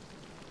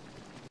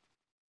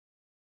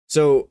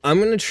 So, I'm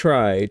gonna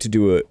try to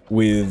do it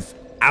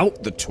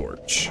without the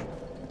torch.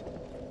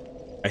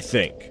 I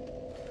think.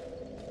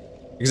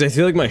 Because I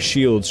feel like my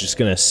shield's just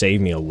gonna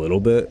save me a little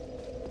bit.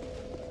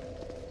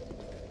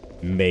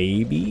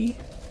 Maybe?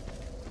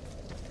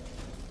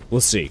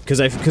 We'll see.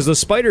 Because the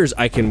spiders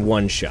I can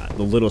one-shot,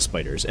 the little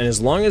spiders. And as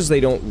long as they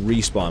don't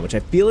respawn, which I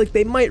feel like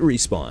they might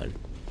respawn.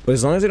 But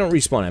as long as they don't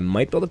respawn, I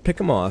might be able to pick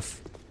them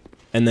off.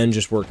 And then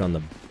just work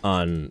on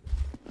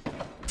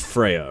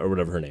Freja, or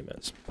whatever her name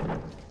is.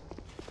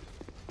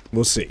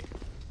 We'll see.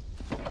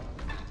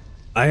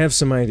 I have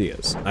some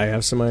ideas.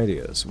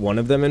 One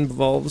of them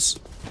involves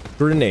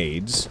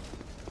grenades.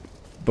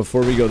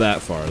 Before we go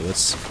that far, I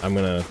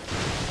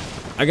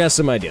got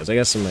some ideas.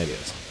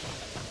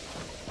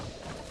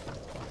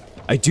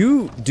 I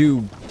do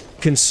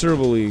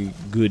considerably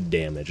good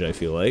damage, I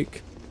feel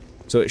like.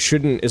 So it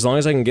shouldn't, as long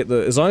as I can get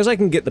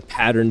the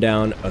pattern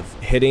down of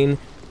hitting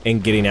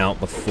and getting out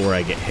before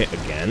I get hit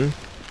again,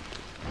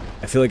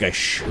 I feel like I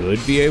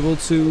should be able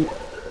to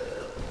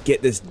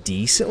get this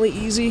decently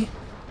easy.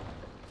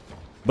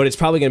 But it's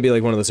probably gonna be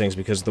like one of those things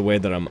because the way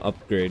that I'm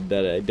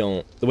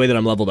upgraded the way that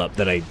I'm leveled up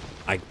that I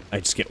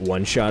just get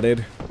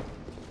one-shotted.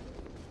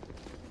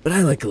 But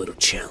I like a little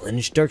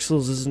challenge. Dark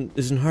Souls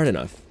isn't hard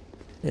enough.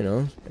 You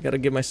know, I gotta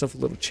give myself a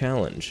little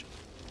challenge.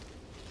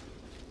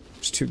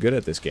 I'm just too good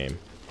at this game.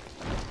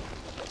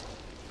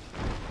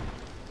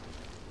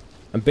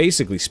 I'm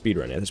basically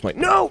speedrunning at this point.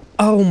 No!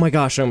 Oh my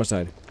gosh, I almost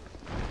died.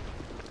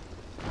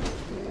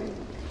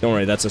 Don't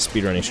worry, that's a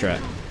speedrunning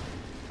strat.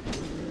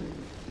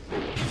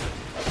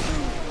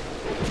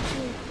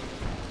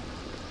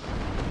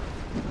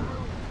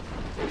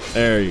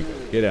 There you go.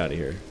 Get out of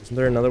here. Isn't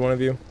there another one of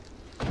you?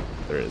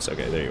 There is.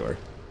 Okay, there you are.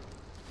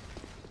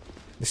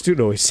 This dude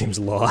always seems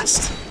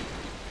lost.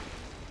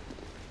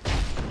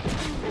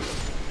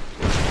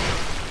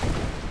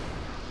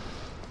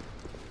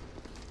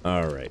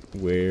 Alright,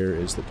 where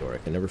is the door? I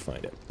can never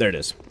find it. There it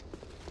is.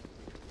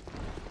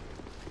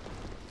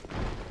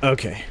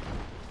 Okay.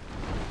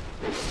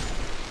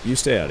 You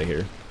stay out of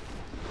here.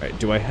 Alright,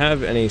 do I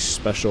have any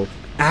special...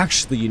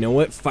 Actually, you know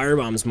what?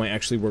 Firebombs might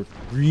actually work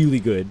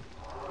really good.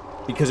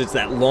 Because it's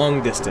that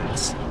long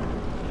distance.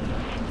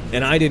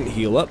 And I didn't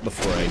heal up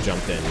before I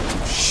jumped in.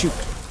 Shoot.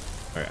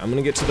 Alright, I'm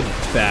gonna get to the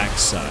back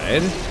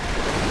side.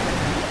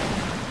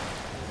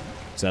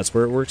 So that's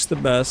where it works the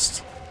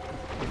best.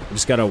 I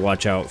just gotta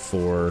watch out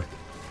for...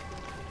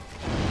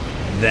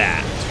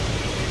 that.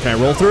 Can I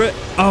roll through it?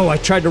 Oh, I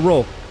tried to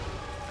roll.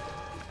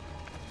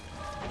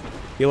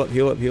 Heal up,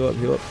 heal up, heal up,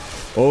 heal up.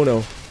 Oh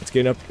no. It's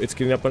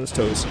getting up on its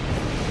toes.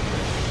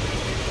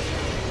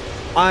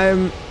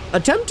 I'm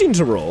attempting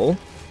to roll.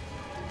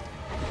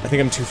 I think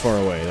I'm too far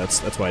away.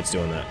 That's why it's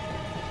doing that.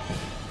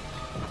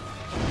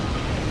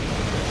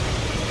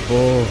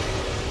 Oh.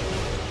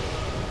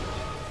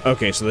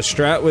 Okay, so the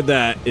strat with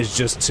that is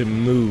just to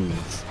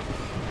move.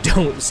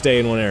 Don't stay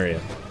in one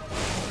area.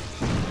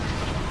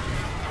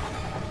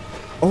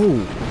 Oh.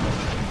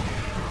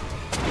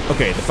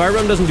 Okay, the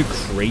firebomb doesn't do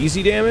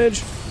crazy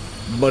damage,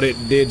 but it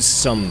did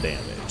some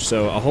damage.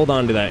 So I'll hold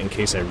on to that in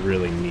case I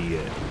really need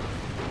it.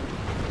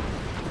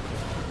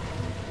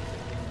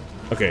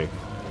 Okay.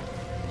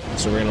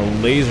 So we're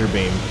gonna laser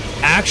beam.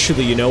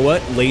 Actually, you know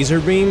what?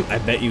 Laser beam, I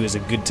bet you is a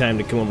good time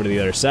to come over to the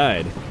other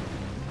side.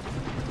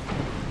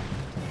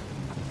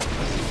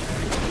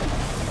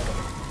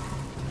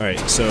 Alright,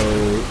 so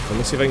let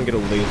me see if I can get a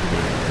laser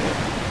beam.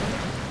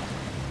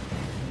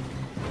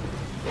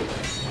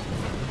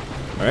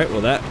 Alright,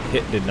 well that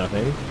hit did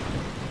nothing.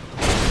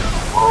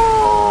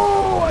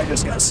 Oh, I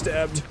just got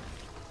stabbed.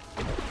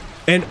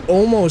 And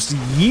almost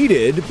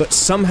yeeted, but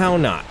somehow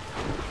not.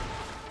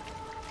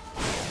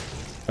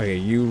 Okay,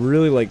 you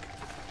really like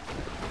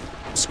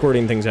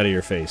squirting things out of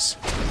your face.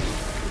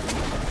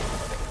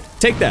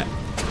 Take that.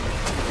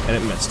 And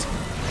it missed.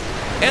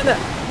 And that.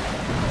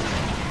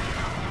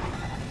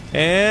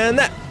 And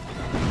that.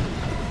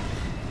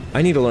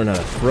 I need to learn how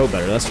to throw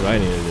better. That's what I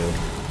need to do.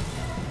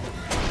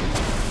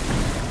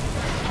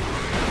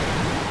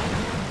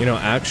 You know,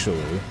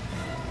 actually,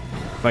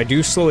 if I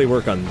do slowly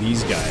work on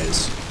these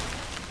guys...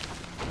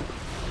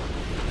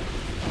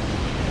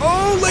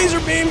 Oh, laser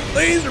beam!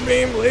 Laser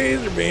beam!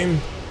 Laser beam!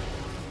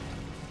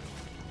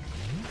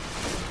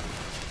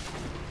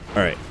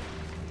 Alright.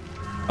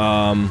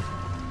 I'm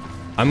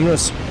gonna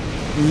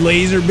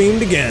laser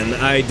beamed again.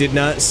 I did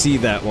not see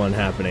that one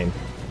happening.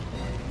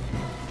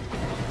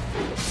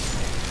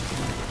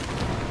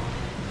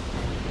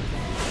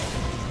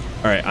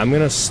 Alright, I'm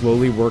gonna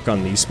slowly work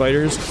on these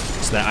spiders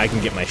so that I can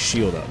get my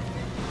shield up.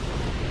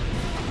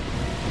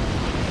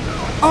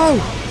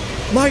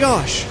 Oh! My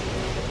gosh!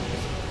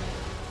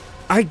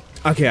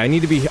 Okay, I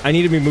need to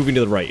be moving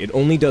to the right. It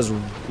only does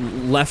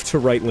left to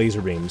right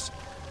laser beams.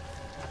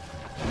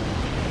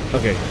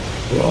 Okay.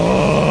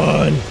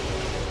 Run!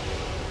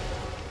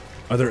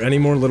 Are there any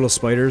more little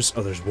spiders?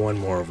 Oh, there's one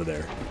more over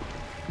there.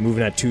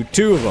 Moving at two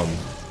of them.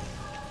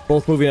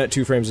 Both moving at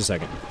 2 frames a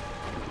second.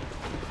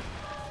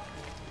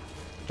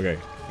 Okay,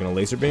 gonna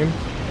laser beam.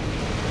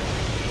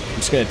 I'm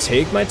just gonna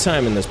take my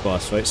time in this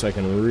boss fight so I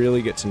can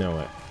really get to know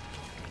it.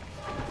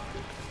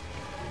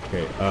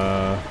 Okay,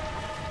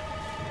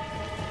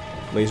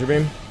 laser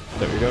beam? Is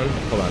that what you're doing?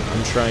 Hold on,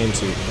 I'm trying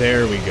to...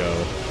 There we go.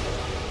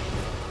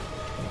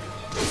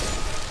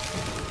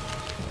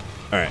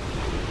 Alright.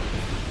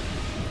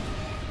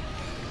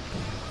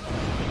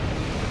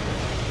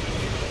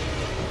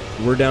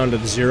 We're down to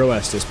 0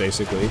 Estus,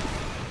 basically.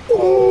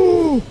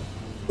 Oh!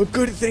 A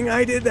good thing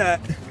I did that!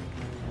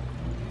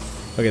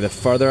 Okay, the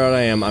farther out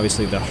I am,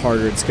 obviously, the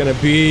harder it's gonna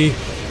be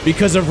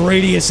because of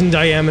radius and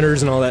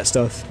diameters and all that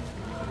stuff.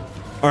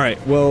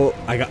 Alright, well,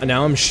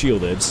 now I'm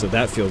shielded, so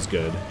that feels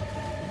good.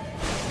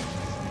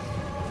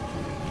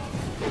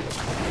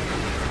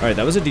 Alright,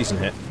 that was a decent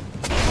hit.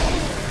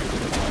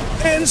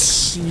 And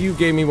you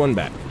gave me one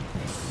back.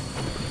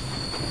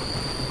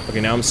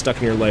 Okay, now I'm stuck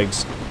in your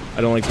legs.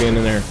 I don't like being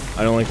in there.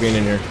 I don't like being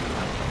in here.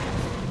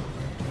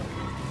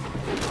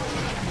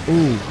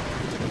 Ooh.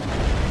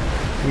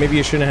 Maybe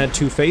you shouldn't have had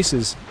 2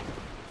 faces.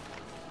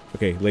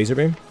 Okay, laser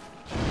beam.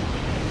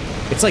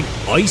 It's like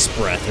ice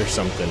breath or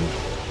something.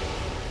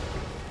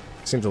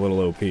 Seems a little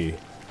OP.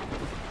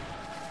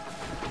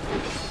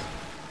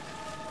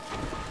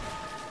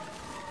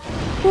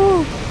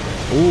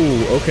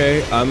 Ooh,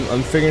 okay.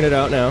 I'm figuring it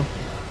out now.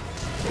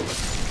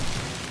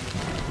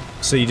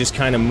 So you just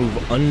kind of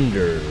move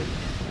under.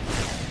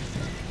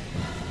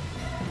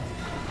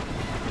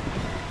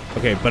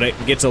 Okay, but it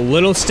gets a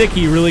little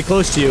sticky really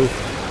close to you.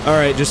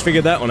 Alright, just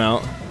figured that one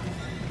out.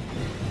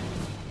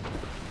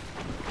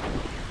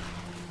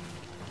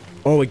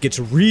 Oh, it gets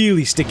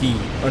really sticky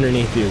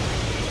underneath you.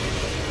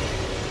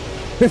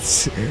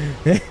 It's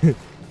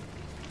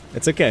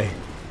okay.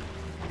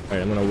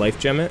 Alright, I'm gonna life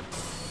gem it.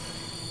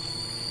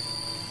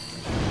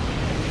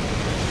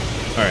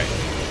 Alright.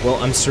 Well,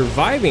 I'm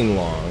surviving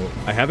long.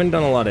 I haven't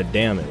done a lot of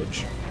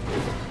damage.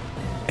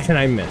 And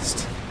I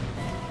missed.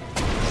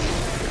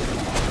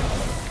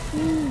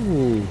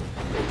 Ooh.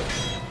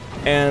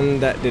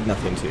 And that did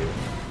nothing to you.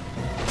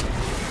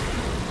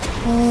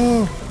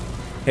 Oh.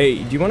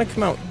 Hey, do you want to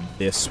come out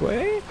this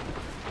way?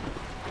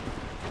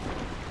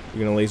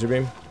 You gonna laser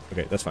beam?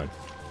 Okay, that's fine.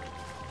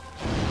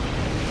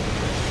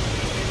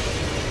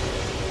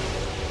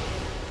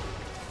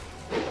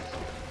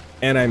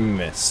 And I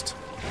missed.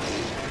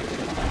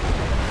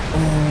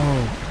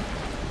 Oh.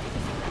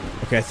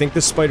 Okay, I think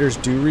the spiders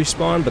do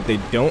respawn, but they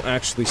don't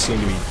actually seem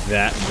to be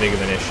that big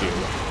of an issue.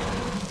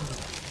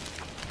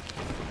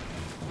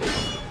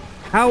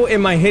 How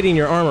am I hitting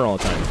your armor all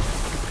the time?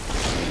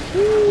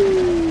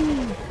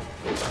 Ooh.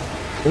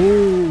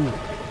 Ooh.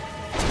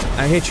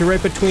 I hit you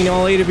right between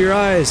all 8 of your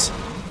eyes.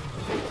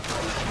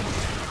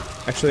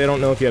 Actually, I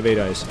don't know if you have 8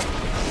 eyes.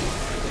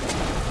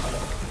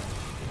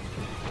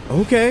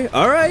 Okay,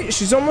 alright,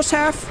 she's almost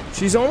half.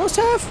 She's almost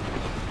half.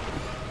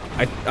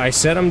 I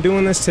said I'm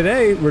doing this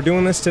today. We're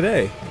doing this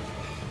today.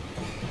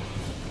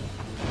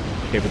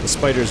 Okay, but the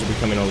spiders are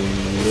becoming a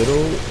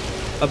little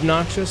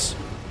obnoxious.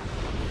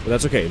 But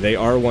that's okay, they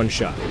are one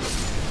shot. Okay,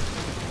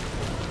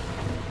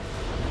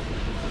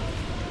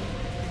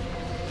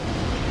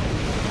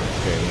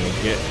 I'm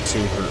gonna get to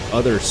her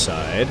other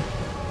side.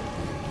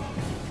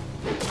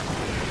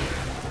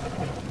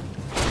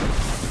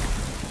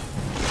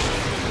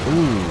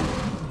 Ooh.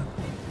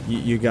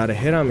 You got a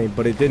hit on me,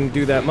 but it didn't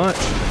do that much.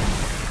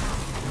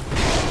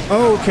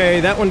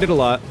 Okay, that one did a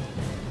lot.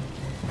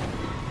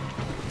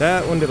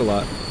 That one did a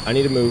lot. I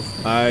need to move.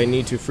 I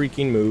need to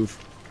freaking move.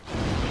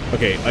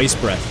 Okay, ice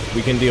breath.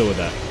 We can deal with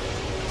that.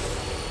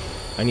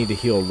 I need to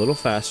heal a little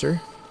faster.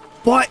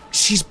 But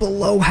she's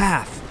below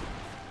half.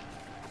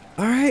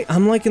 Alright,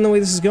 I'm liking the way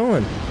this is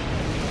going.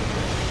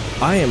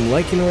 I am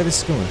liking the way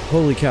this is going.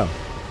 Holy cow.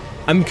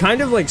 I'm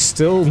kind of like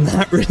still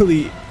not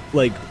really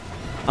like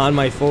on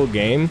my full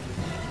game.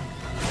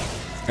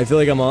 I feel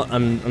like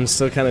I'm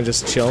still kind of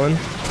just chilling.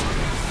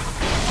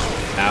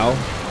 Ow.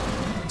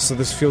 So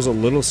this feels a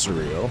little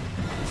surreal.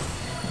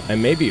 I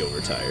may be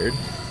overtired.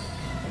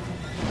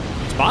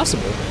 It's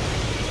possible.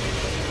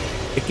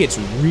 It gets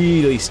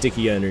really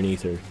sticky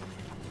underneath her.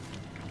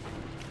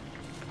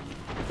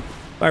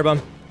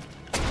 Firebomb.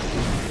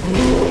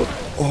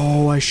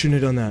 Oh, I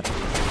shouldn't have done that.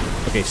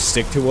 Okay,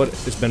 stick to what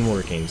has been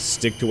working.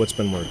 Stick to what's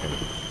been working.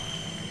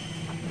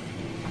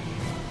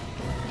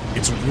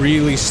 It's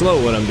really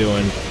slow what I'm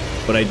doing,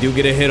 but I do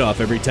get a hit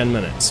off every 10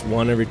 minutes.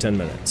 One every 10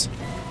 minutes.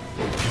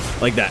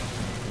 Like that.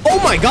 Oh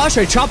my gosh,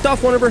 I chopped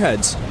off one of her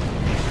heads.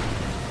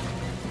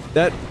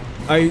 That...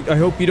 I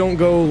hope you don't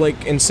go, like,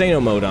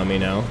 insano mode on me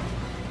now.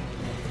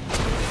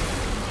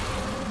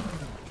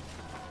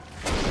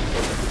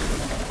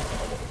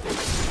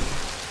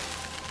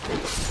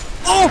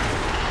 Oh!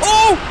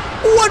 Oh!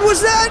 What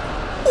was that?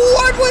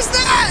 What was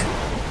that?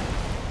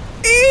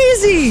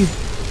 Easy!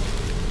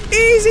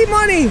 Easy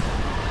money!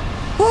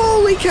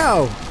 Holy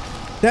cow!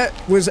 That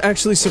was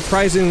actually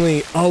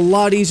surprisingly a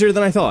lot easier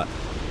than I thought.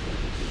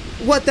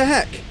 What the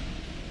heck?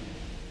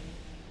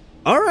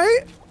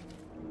 Alright.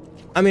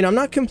 I mean, I'm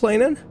not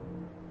complaining.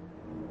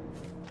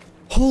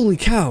 Holy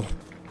cow.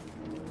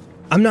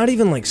 I'm not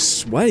even, like,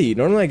 sweaty.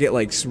 Normally I get,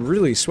 like,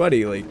 really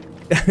sweaty. Like,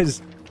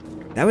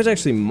 that was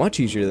actually much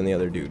easier than the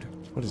other dude.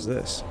 What is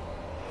this?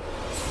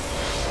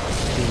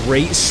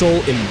 Great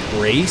Soul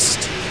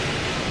Embraced?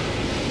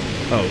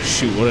 Oh,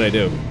 shoot. What did I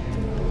do?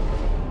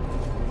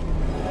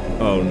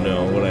 Oh,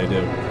 no. What did I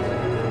do?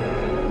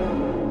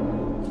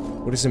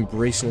 What is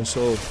Embracing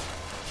Soul?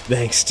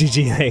 Thanks,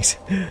 GG, thanks.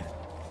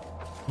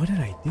 What did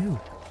I do?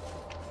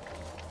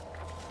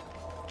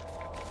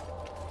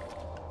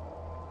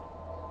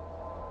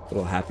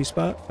 Little happy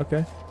spot?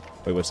 Okay.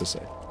 Wait, what's this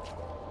say?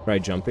 Try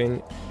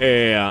jumping?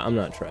 Yeah, I'm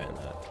not trying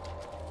that.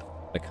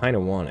 I kind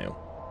of want to.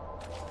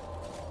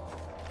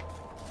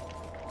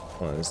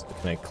 Hold on,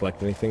 can I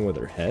collect anything with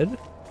her head?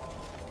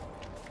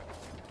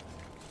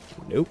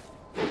 Nope.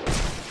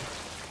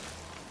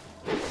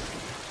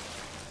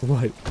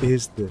 What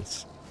is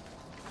this?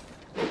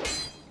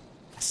 It's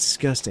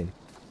disgusting.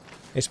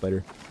 Hey,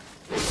 spider.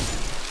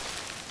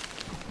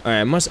 Alright,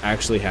 I must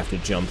actually have to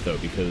jump, though,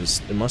 because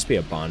there must be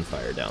a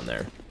bonfire down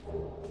there.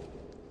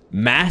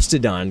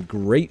 Mastodon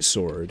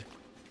Greatsword.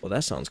 Well,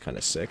 that sounds kind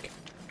of sick.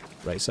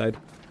 Right side?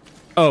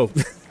 Oh.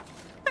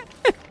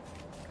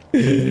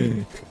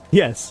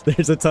 Yes,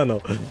 there's a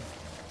tunnel.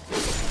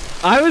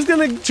 I was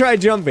gonna try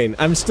jumping.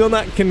 I'm still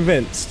not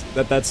convinced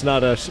that that's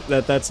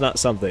not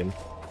something.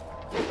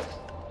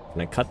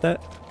 Can I cut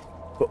that?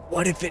 But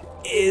what if it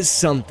is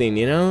something,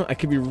 you know? I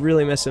could be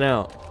really missing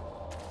out.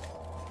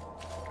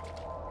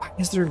 Why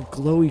is there a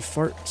glowy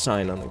fart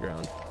sign on the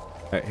ground?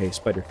 Alright, hey,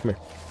 spider, come here.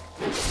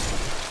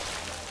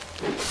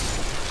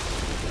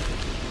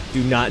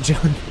 Do not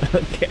jump.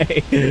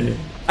 Okay.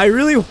 I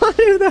really want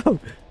to, though.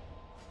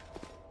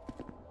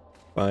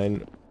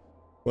 Fine.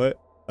 What?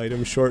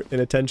 Item short in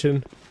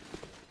attention?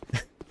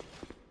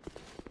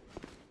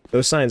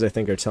 Those signs, I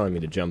think, are telling me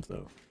to jump,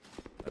 though.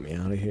 Let me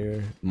out of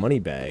here. Money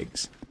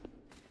bags.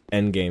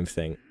 Endgame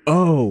thing.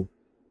 Oh!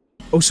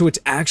 Oh, so it's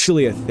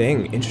actually a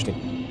thing.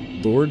 Interesting.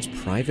 Lord's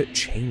private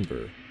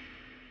chamber.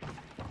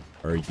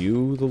 Are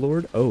you the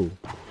Lord? Oh.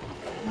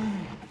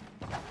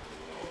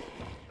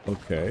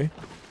 Okay.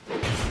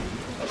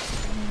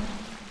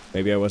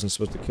 Maybe I wasn't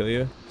supposed to kill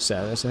you?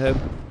 Sadness ahead.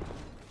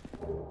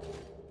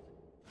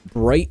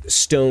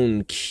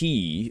 Brightstone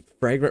key.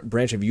 Fragrant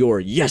branch of yore.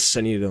 Yes,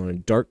 I need it on a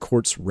dark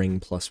quartz ring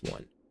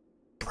 +1.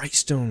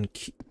 Brightstone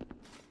key.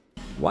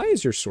 Why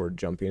is your sword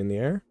jumping in the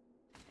air?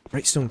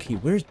 Brightstone key.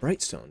 Where's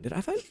Brightstone? Did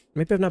I find?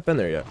 Maybe I've not been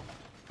there yet.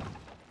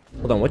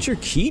 Hold on. What's your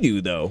key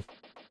do, though?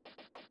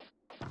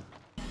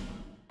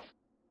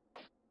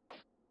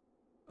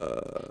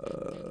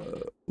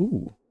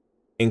 Ooh.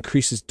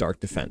 Increases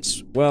dark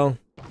defense. Well,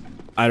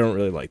 I don't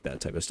really like that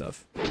type of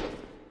stuff.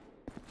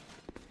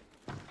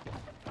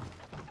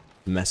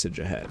 Message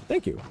ahead.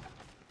 Thank you.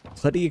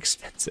 Plenty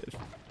expensive.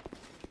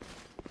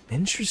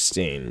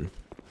 Interesting.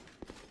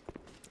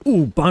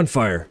 Ooh,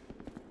 bonfire.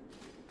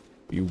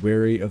 Be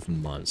wary of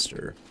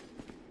monster.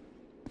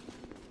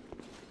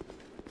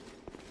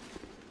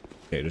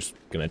 Okay, just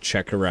gonna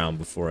check around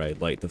before I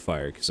light the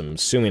fire, because I'm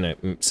assuming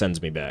it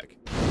sends me back.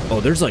 Oh,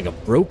 there's like a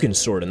broken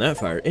sword in that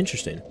fire.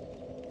 Interesting.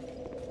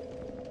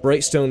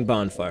 Brightstone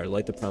bonfire.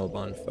 Light the primal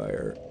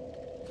bonfire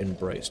in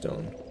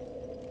Brightstone.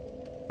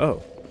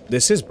 Oh,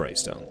 this is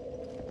Brightstone.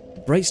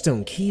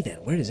 Brightstone key, then.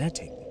 Where does that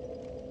take me?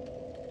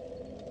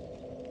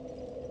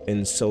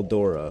 In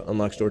Tseldora.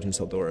 Unlocks doors in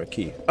Tseldora.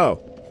 Key.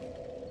 Oh.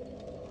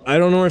 I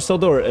don't know where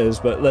Tseldora is,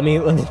 but let me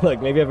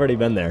look. Maybe I've already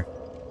been there.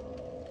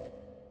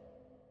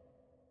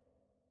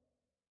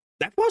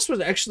 That boss was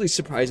actually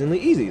surprisingly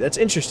easy. That's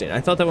interesting.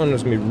 I thought that one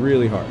was going to be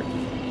really hard.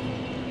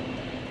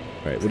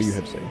 Alright, what do you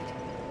have to say?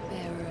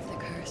 Bearer of the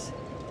curse.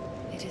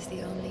 It is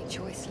the only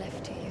choice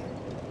left to you.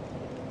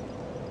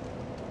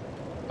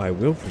 I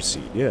will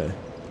proceed, yeah.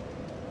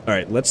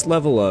 Alright, let's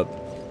level up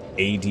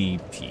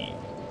ADP.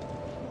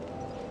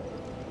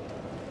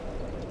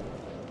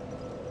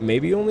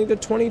 Maybe only the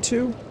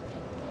 22?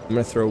 I'm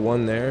gonna throw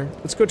one there.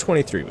 Let's go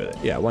 23 with it.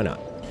 Yeah, why not?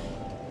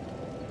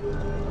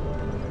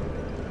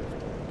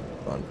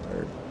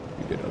 Bonfire.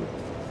 You did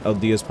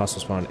Aldea's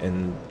possible spawn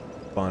in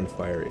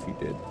bonfire if you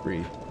did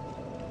 3.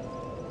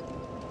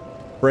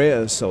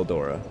 Freja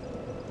Tseldora.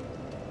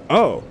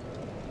 Oh!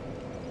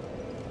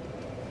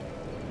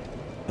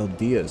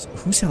 Aldea's.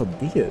 Who's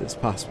Aldea's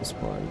possible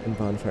spawn in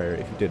bonfire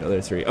if you did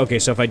other 3? Okay,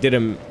 so if I did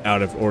them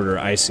out of order,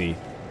 I see.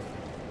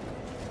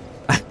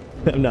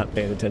 I'm not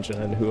paying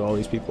attention on who all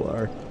these people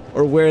are.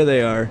 Or where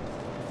they are.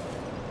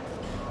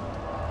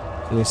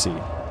 Let me see.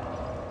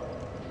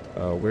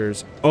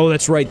 Where's... Oh,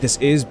 that's right, this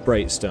is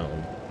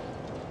Brightstone.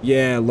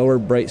 Yeah, Lower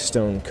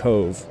Brightstone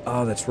Cove.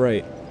 Oh, that's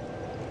right.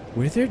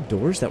 Were there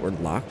doors that were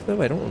locked,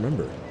 though? I don't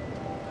remember.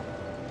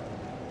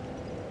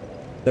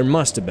 There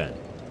must have been.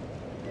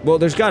 Well,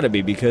 there's gotta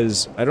be,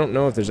 because I don't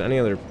know if there's any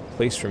other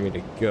place for me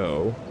to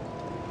go.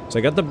 So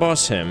I got the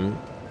boss hymn,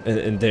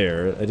 and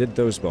there. I did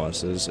those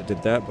bosses. I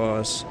did that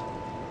boss.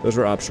 Those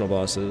were optional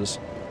bosses.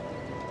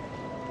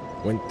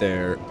 Went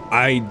there.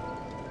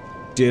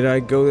 Did I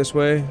go this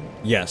way?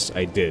 Yes,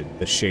 I did.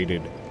 The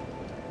shaded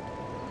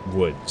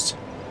woods.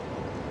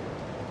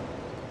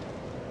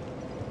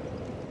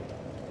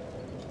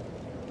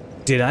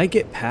 Did I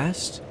get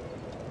past?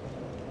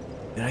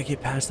 Did I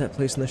get past that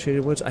place in the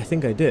shaded woods? I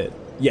think I did.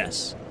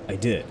 Yes, I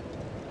did.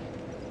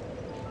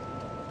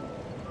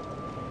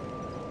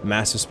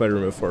 Massive spider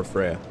remove for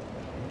Freja.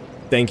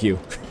 Thank you.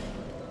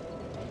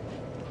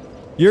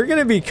 You're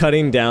gonna be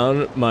cutting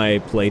down my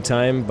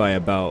playtime by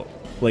about,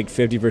 like,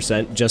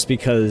 50% just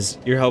because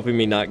you're helping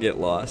me not get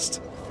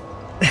lost.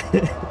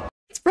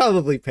 It's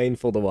probably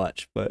painful to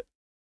watch, but...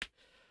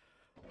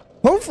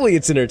 hopefully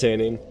it's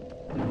entertaining.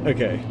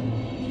 Okay.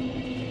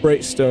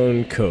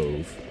 Brightstone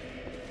Cove.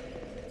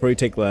 Before you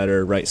take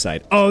ladder, right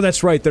side. Oh,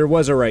 that's right, there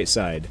was a right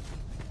side.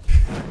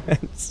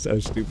 That's so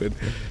stupid.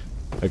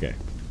 Okay.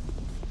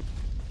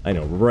 I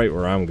know right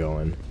where I'm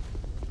going.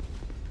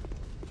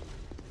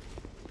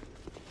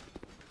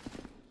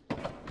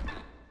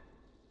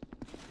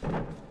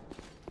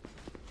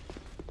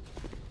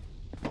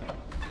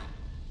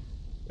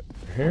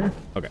 Here?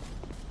 Okay.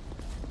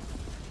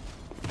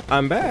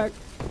 I'm back.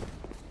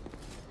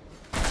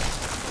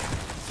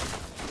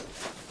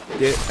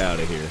 Get out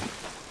of here.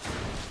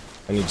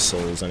 I need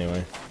souls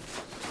anyway.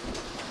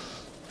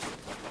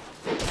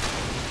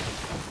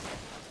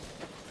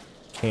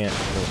 Can't.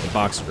 Oh, the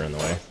boxes are in the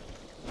way.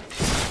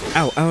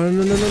 Ow! Ow! No!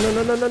 No! No!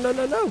 No! No! No! No!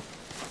 No! No!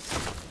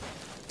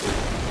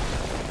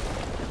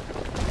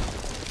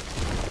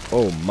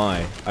 Oh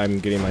my! I'm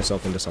getting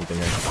myself into something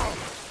here.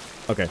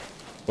 Okay.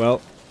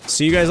 Well,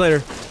 see you guys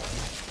later.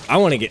 I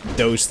want to get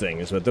those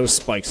things, but those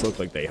spikes look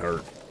like they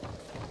hurt.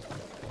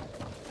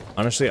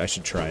 Honestly, I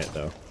should try it,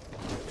 though.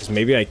 Because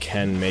maybe I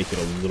can make it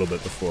a little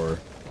bit before...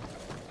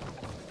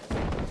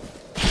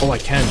 Oh, I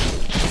can.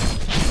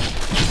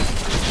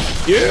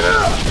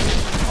 Yeah!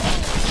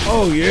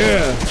 Oh,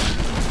 yeah!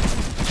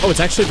 Oh, it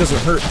actually doesn't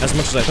hurt as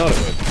much as I thought it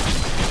would.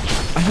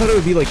 I thought it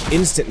would be, like,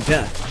 instant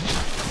death.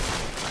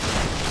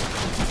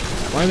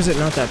 Why was it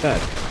not that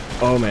bad?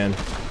 Oh, man.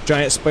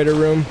 Giant spider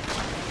room.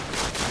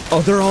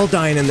 Oh, they're all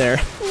dying in there.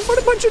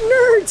 What a bunch of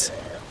nerds!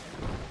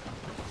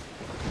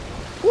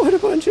 What a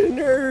bunch of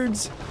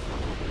nerds!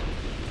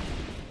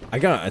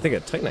 I think, a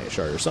Titanite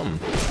shard or something.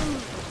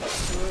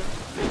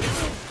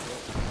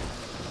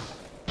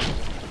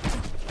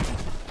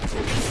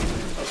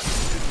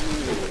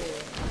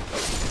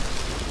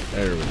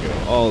 There we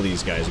go. All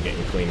these guys are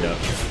getting cleaned up.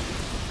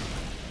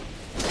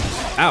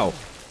 Ow!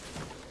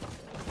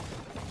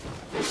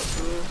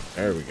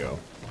 There we go.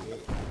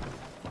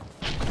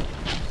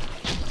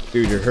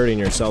 Dude, you're hurting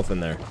yourself in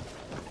there.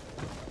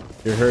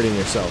 You're hurting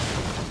yourself.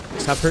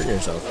 Stop hurting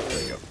yourself.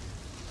 There you go.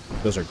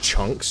 Those are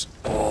chunks?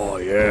 Oh,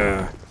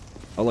 yeah.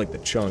 I like the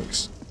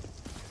chunks.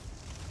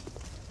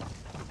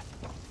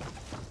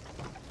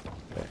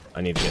 Okay,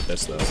 I need to get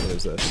this, though. What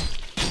is this?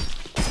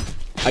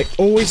 I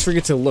always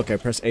forget to look. I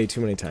press A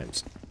too many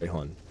times. Wait,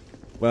 hold on.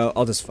 Well,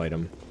 I'll just fight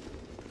them.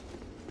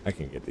 I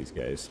can get these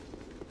guys.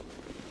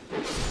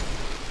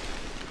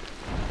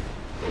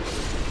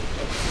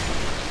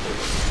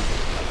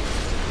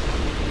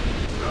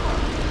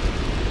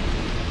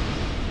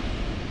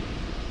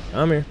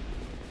 Come here.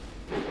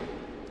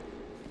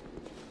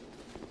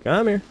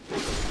 Come here.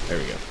 There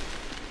we go.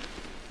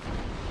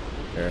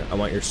 There, I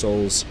want your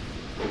souls.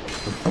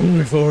 I'm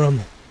hungry for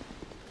them.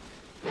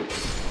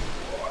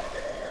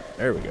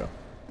 There we go.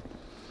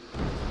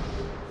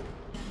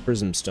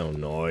 Prism stone,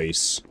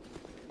 nice.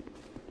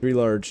 3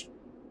 large,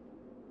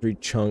 3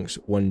 chunks,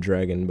 1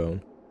 dragon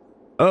bone.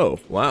 Oh,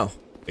 wow.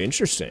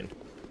 Interesting.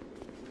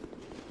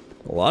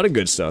 A lot of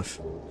good stuff.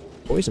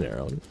 Poison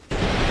arrow.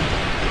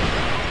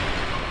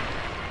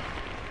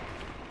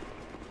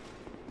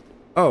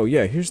 Oh,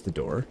 yeah, here's the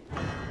door.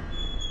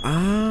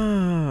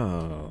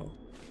 Oh.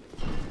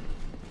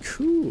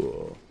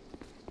 Cool.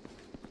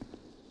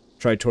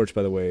 Try torch,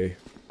 by the way.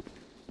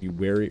 Be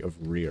wary of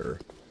rear.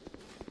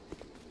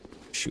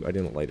 Shoot, I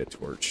didn't light a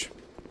torch.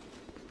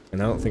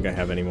 And I don't think I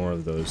have any more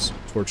of those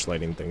torch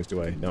lighting things,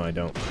 do I? No, I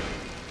don't.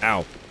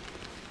 Ow.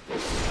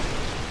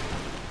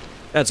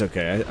 That's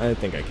okay, I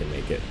think I can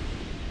make it.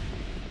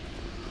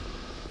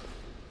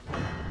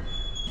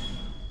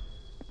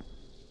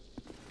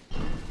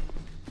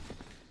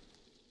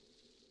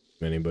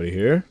 Anybody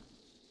here?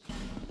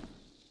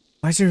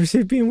 Why is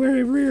everybody being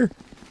wary of rear?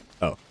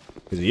 Oh,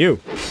 because of you.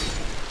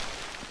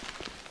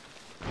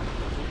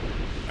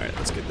 Alright,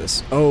 let's get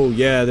this. Oh,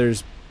 yeah,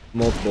 there's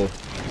multiple.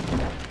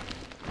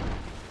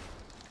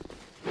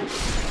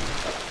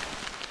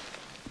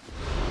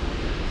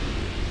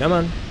 Come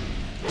on.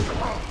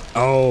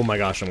 Oh my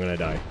gosh, I'm gonna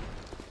die.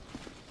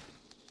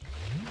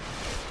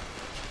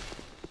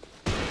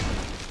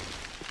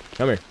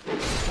 Come here.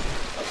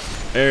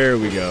 There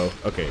we go.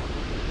 Okay.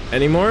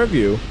 Any more of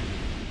you?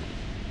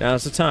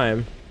 Now's the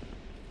time.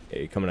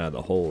 Hey, coming out of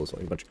the holes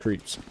like a bunch of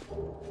creeps.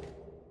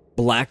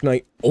 Black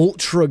Knight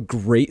Ultra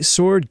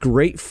Greatsword,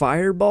 Great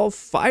Fireball,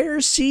 Fire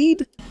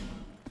Seed?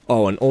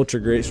 Oh, an Ultra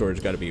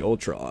Greatsword's gotta be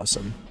ultra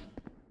awesome.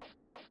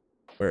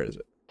 Where is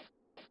it?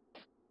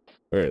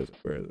 Where is it?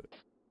 Where is it?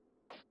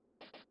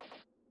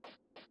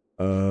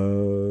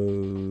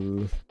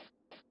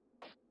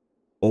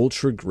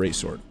 Ultra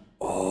Greatsword.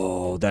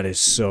 Oh, that is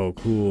so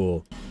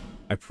cool.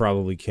 I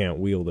probably can't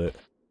wield it.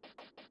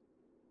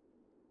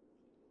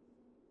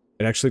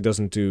 It actually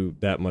doesn't do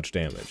that much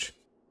damage.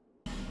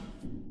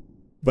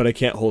 But I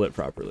can't hold it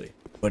properly.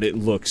 But it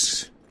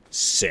looks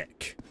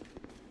sick.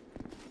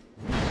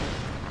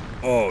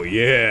 Oh,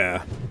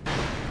 yeah.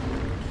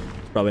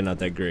 Probably not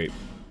that great.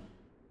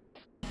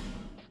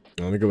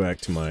 Let me go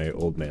back to my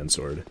old man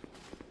sword.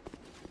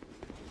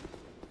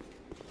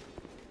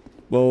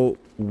 Well,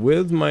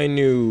 with my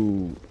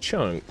new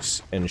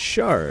chunks and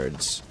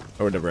shards,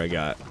 or whatever I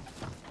got,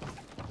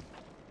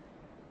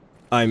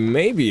 I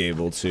may be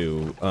able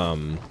to,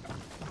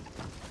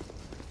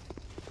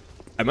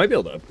 I might be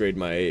able to upgrade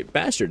my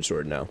bastard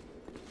sword now.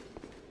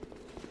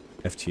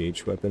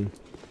 FTH weapon?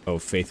 Oh,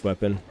 faith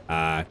weapon?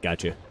 Ah,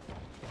 gotcha.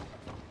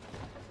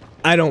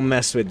 I don't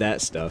mess with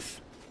that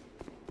stuff.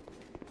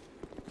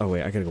 Oh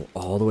wait, I gotta go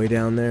all the way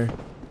down there?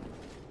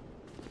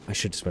 I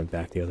should just went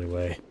back the other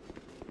way.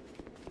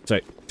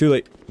 Sorry, too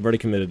late. I've already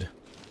committed.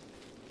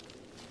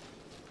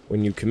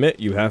 When you commit,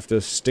 you have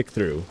to stick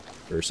through,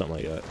 or something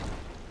like that.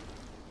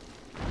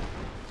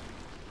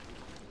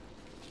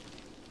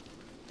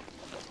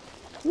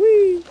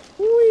 Whee!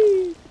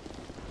 Whee!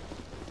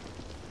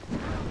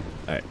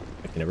 Alright,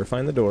 I can never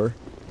find the door.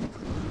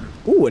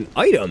 Ooh, an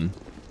item!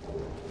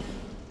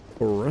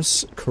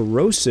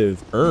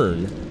 Corrosive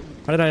urn.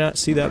 How did I not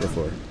see that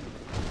before?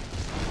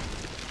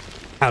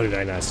 How did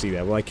I not see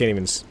that? Well, I can't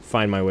even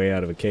find my way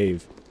out of a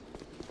cave.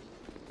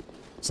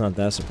 It's not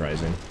that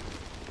surprising.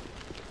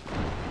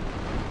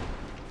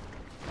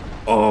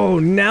 Oh,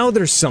 now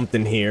there's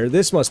something here.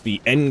 This must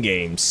be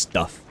endgame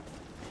stuff.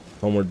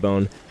 Homeward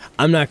bone.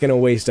 I'm not gonna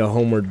waste a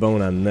homeward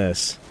bone on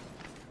this.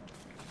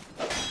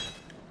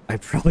 I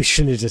probably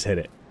shouldn't have just hit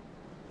it.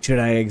 Should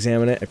I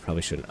examine it? I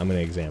probably shouldn't. I'm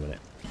gonna examine it.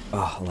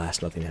 Oh,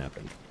 alas, nothing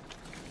happened.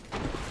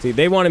 See,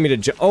 they wanted me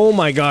to oh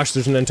my gosh,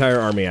 there's an entire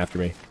army after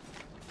me.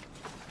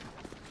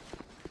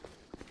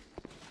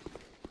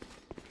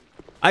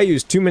 I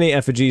used too many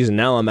effigies and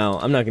now I'm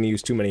out. I'm not gonna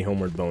use too many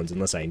homeward bones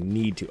unless I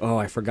need to. Oh,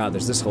 I forgot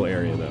there's this whole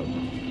area though.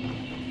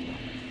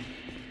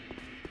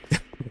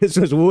 This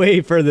was way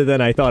further than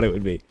I thought it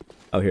would be.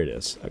 Oh, here it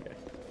is. Okay.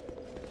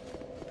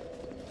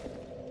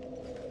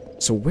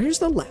 So where's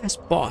the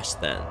last boss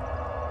then?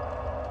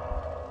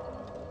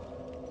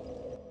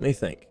 Let me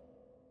think.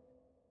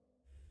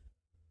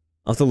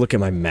 I'll have to look at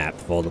my map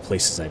of all the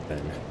places I've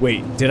been.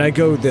 Wait, did I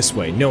go this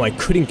way? No, I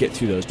couldn't get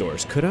through those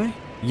doors. Could I?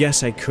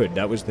 Yes, I could.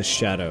 That was the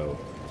shadow.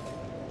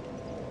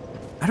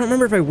 I don't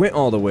remember if I went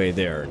all the way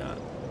there or not.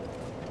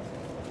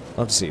 I'll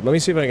have to see. Let me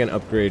see if I can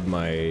upgrade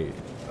my,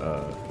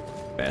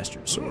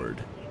 bastard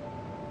sword.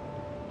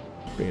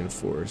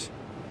 Reinforce.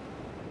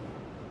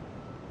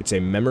 It's a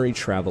memory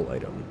travel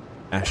item.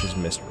 Ashes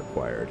Mist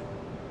required.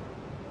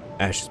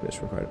 Ashes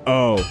Mist required.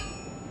 Oh!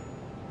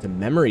 It's a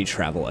memory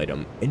travel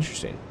item.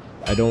 Interesting.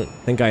 I don't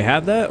think I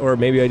have that, or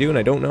maybe I do and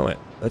I don't know it.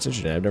 That's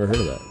interesting. I've never heard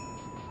of that.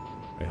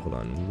 Alright, hold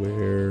on.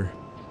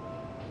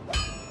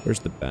 Where's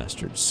the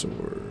bastard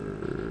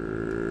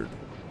sword?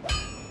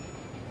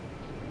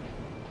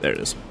 There it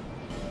is.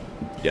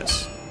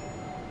 Yes.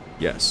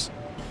 Yes.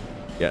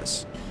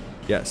 Yes.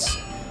 Yes.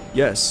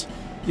 Yes.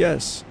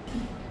 Yes.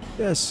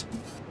 Yes.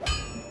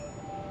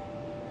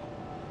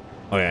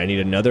 Okay, I need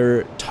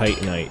another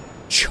Titanite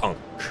chunk.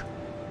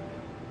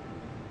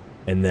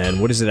 And then,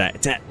 what is it at?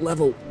 It's at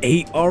level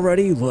 8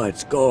 already?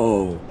 Let's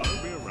go!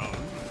 I'll be around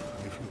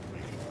if you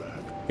make it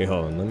back. Okay,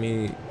 hold on, let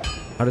me...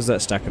 How does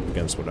that stack up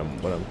against what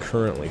I'm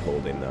currently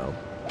holding, though?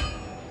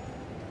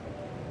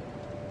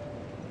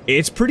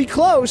 It's pretty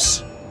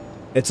close!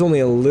 It's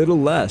only a little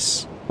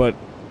less, but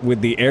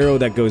with the arrow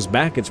that goes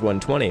back, it's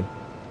 120.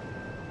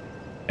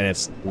 And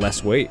it's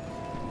less weight.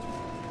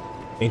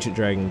 Ancient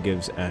Dragon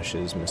gives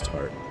Ashes Mist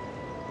Heart.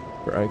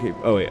 For Iron Keep.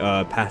 Oh wait,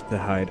 Path to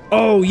Hide.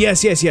 Oh,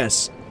 yes, yes,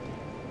 yes!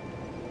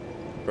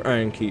 For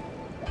Iron Keep.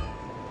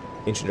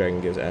 Ancient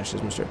Dragon gives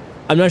Ashes Mist Heart.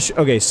 I'm not sure.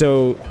 Okay,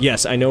 so,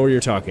 yes, I know where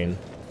you're talking.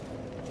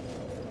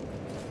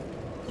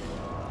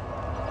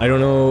 I don't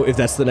know if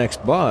that's the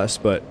next boss,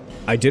 but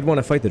I did want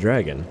to fight the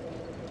dragon.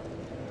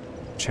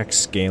 Check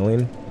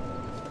scaling.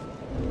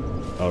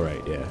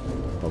 Alright, yeah.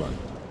 Hold on.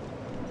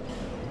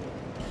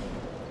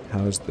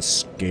 How's the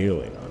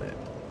scaling on it?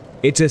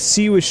 It's a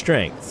C with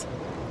strength.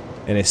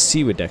 And a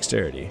C with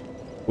dexterity.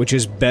 Which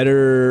is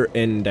better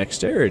in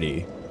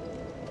dexterity.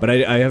 But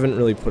I haven't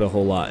really put a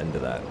whole lot into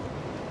that.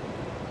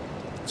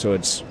 So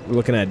it's... we're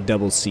looking at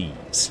double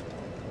C's.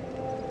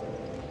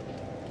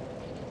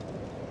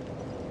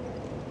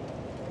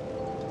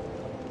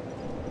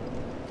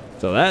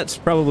 So that's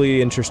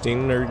probably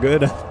interesting or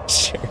good.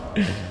 Sure.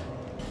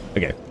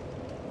 Okay.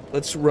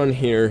 Let's run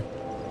here.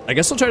 I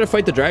guess I'll try to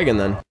fight the dragon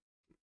then.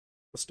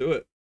 Let's do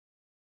it.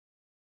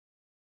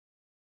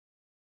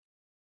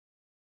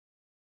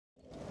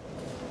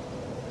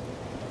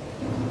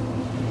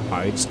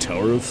 Heide's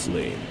Tower of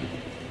Flame.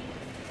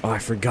 Oh, I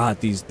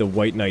forgot the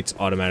white knights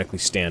automatically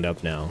stand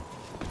up now.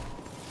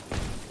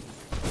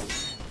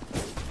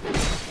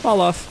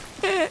 Fall off.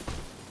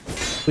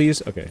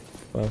 Please? Okay.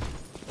 Well.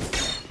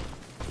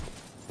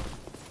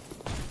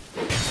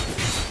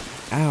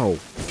 Ow.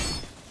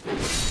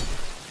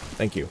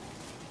 Thank you.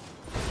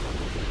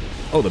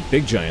 Oh, the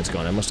big giant's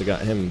gone. I must have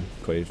got him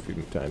quite a few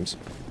times.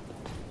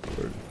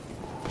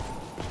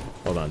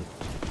 Hold on.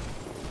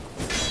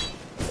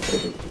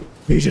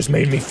 He just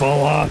made me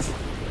fall off!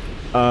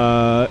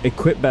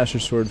 Equip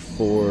Bastard Sword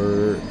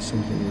for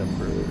something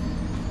number...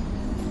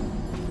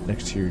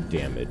 next to your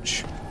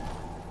damage.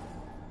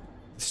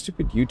 The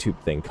stupid YouTube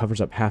thing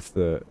covers up half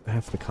the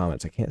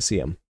comments. I can't see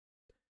them.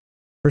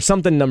 For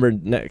something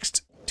numbered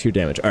next to your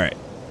damage. Alright.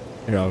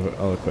 Here,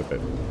 I'll equip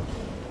it.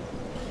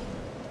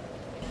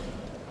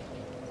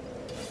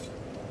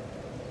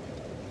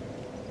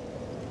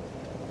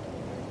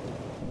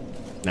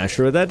 Not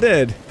sure what that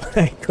did, but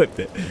I equipped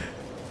it.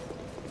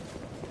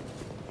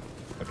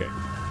 Okay.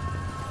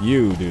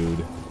 You,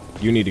 dude.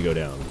 You need to go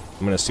down.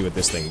 I'm gonna see what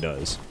this thing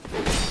does.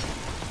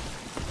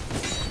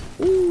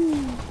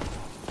 Ooh.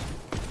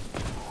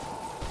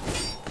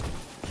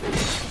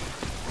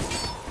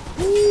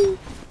 Ooh.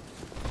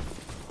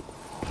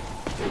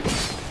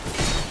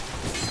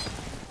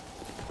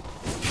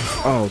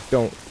 Oh,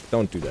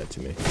 don't do that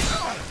to me.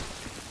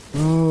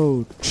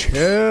 Oh,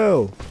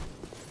 chill.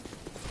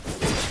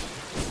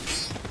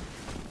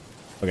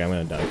 Okay, I'm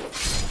gonna die.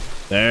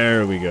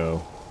 There we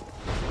go.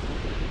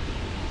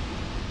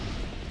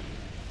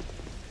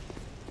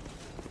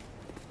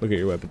 Look at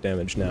your weapon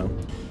damage now.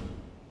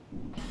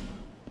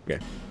 Okay.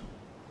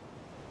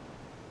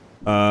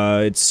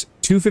 It's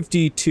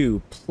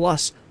 252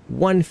 plus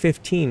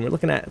 115. We're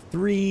looking at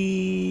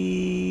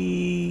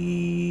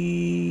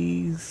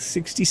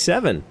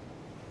 367.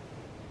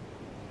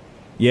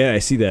 Yeah, I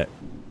see that.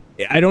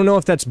 I don't know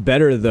if that's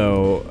better,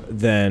 though,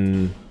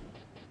 than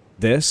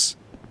this.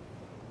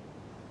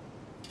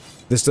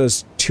 This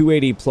does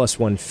 280 plus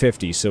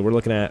 150, so we're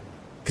looking at...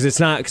 Because it's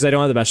not... Because I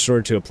don't have the best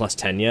sword to a plus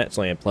 10 yet. It's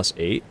only a plus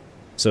 8.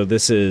 So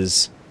this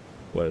is...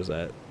 What is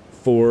that?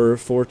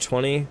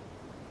 420?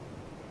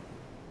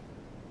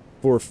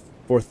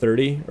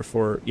 430? Or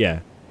 4... Yeah.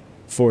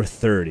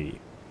 430.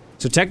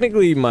 So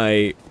technically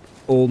my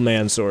old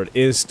man sword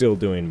is still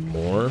doing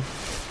more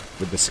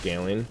with the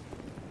scaling.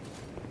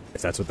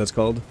 If that's what that's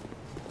called.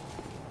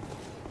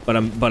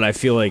 But I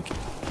feel like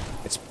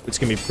it's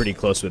gonna be pretty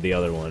close with the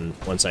other one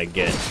once I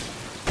get...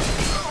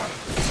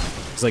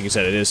 It's like you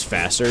said, it is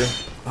faster.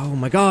 Oh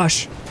my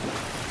gosh!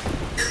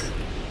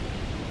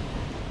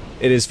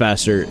 It is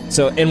faster.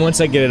 So, and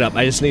once I get it up,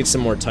 I just need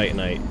some more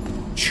Titanite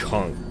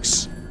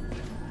chunks.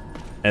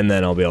 And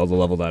then I'll be able to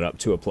level that up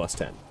to a plus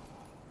 10.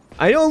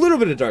 I know a little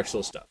bit of Dark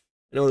Souls stuff.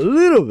 I know a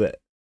little bit.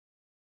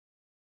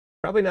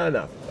 Probably not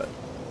enough, but...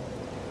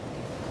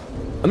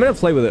 I'm gonna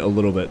play with it a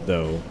little bit,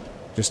 though.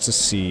 Just to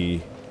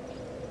see...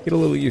 Get a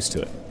little used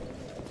to it.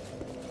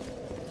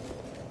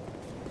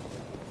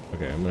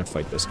 Okay, I'm gonna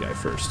fight this guy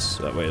first,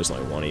 so that way there's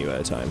only one of you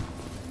at a time.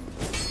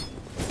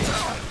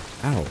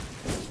 Ow.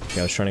 Okay,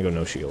 I was trying to go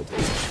no shield.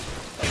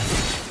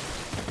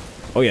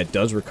 Oh yeah, it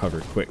does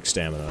recover quick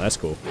stamina. That's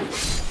cool.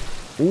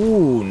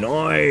 Ooh,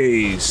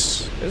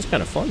 nice! It's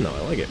kind of fun, though. I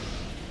like it.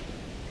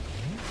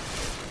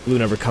 Blue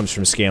number comes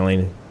from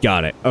scaling.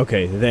 Got it.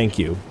 Okay, thank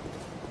you.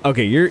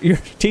 Okay, you're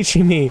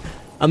teaching me.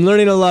 I'm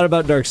learning a lot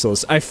about Dark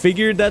Souls. I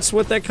figured that's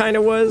what that kind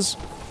of was.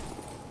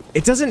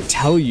 It doesn't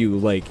tell you,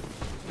 like,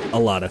 a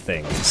lot of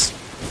things.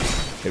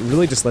 It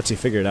really just lets you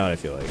figure it out, I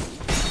feel like.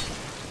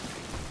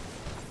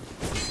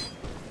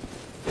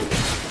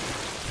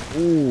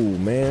 Ooh,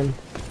 man.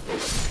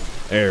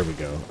 There we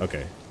go.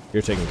 Okay,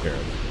 you're taken care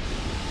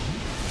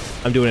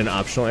of. I'm doing an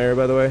optional error,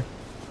 by the way.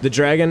 The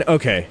dragon?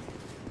 Okay.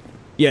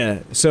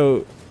 Yeah,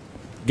 so...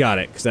 Got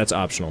it, because that's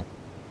optional.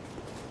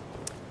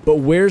 But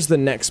where's the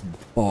next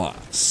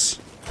boss?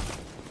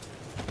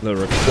 The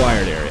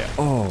required area.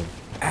 Oh,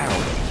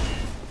 ow.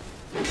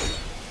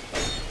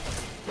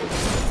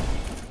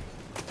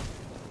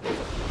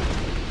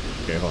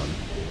 Okay, hold on.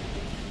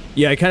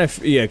 Yeah, I kind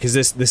of... Yeah, because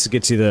this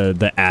gets you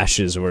the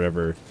ashes or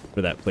whatever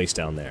for that place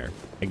down there.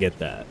 I get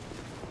that.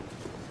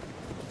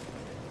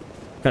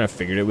 Kind of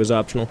figured it was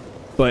optional.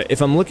 But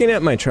if I'm looking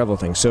at my travel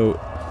thing, so...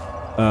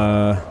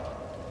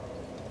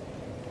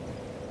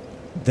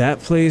 That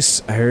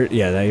place, I heard...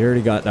 Yeah, I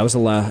already got... That was the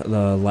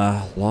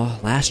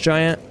last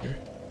giant.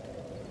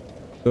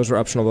 Those were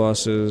optional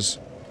bosses.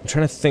 I'm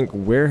trying to think,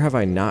 where have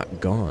I not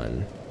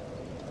gone?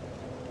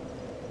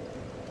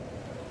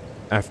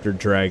 After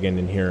Dragon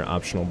and here,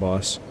 optional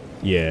boss.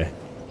 Yeah.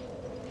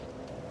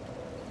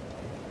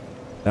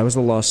 That was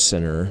the Lost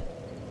Sinner.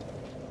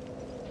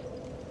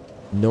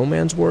 No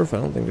Man's Wharf? I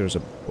don't think there's a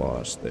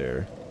boss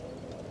there.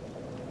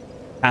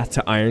 Path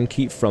to Iron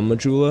Keep from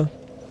Majula?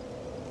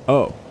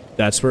 Oh,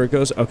 that's where it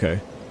goes?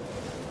 Okay.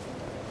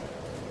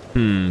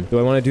 Do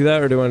I want to do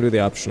that, or do I want to do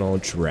the optional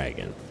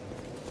dragon?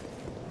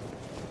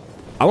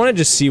 I want to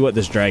just see what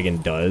this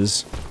dragon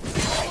does.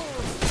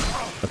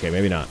 Okay,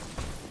 maybe not.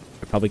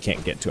 I probably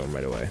can't get to him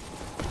right away.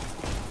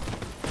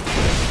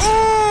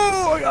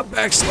 Oh, I got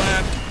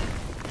backslapped!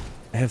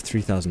 I have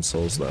 3,000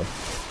 souls, though.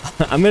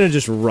 I'm gonna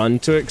just run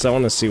to it, because I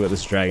want to see what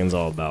this dragon's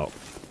all about.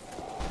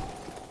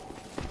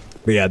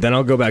 But yeah, then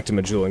I'll go back to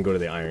Majula and go to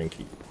the Iron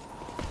Keep.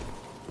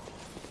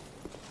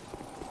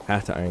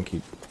 Path to Iron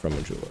Keep from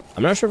Majula.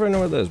 I'm not sure if I know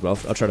where that is,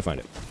 but I'll try to find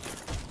it.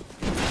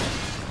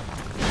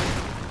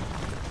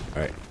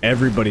 Alright,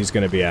 everybody's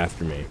gonna be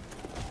after me.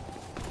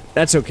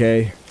 That's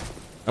okay.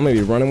 I'm gonna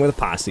be running with a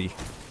posse.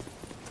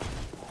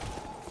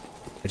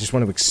 I just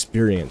want to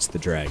experience the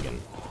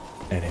dragon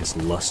and his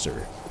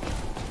luster.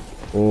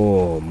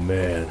 Oh,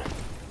 man.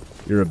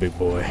 You're a big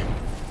boy.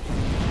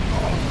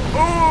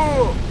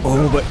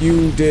 Oh, but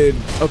you did...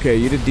 Okay,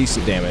 you did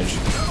decent damage.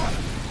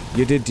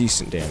 You did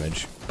decent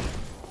damage.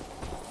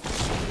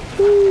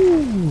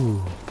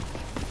 Ooh.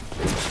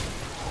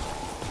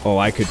 Oh,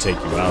 I could take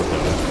you out,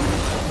 though.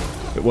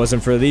 If it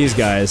wasn't for these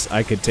guys,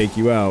 I could take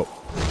you out.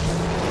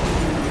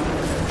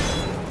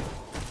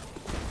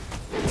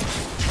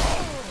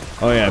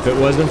 Oh yeah, if it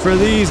wasn't for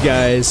these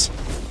guys...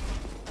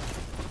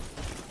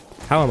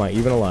 How am I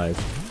even alive?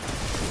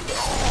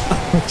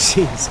 Oh,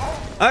 jeez.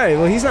 Alright,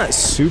 well, he's not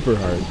super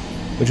hard.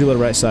 Would you let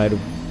right side?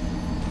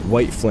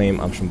 White flame,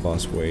 option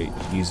boss weight,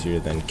 easier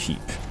than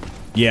keep.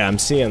 Yeah, I'm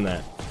seeing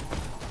that.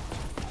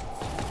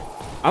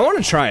 I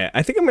want to try it.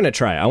 I think I'm going to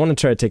try it. I want to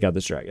try to take out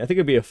this dragon. I think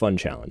it'd be a fun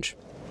challenge.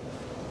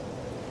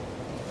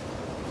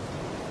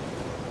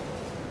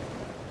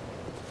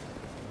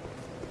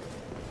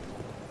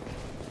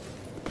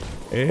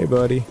 Hey,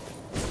 buddy.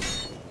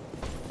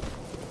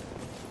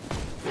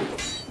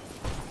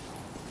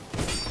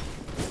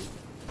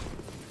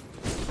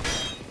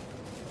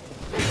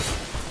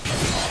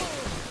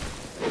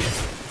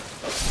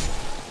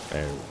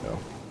 There we go.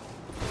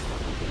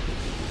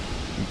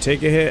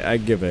 take a hit, I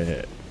give a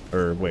hit.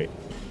 Or, wait.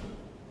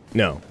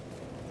 No.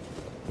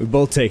 We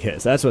both take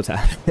hits. That's what's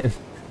happening.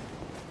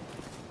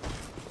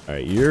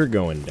 Alright, you're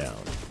going down.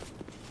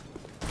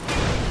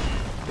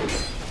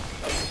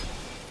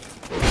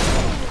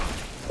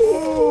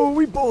 Oh,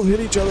 we both hit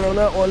each other on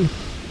that one.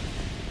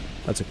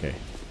 That's okay.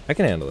 I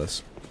can handle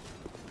this.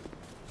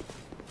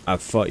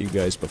 I've fought you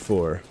guys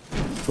before,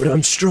 but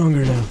I'm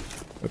stronger now.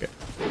 Okay.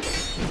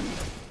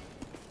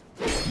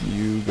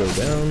 You go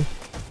down.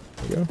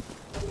 There you go.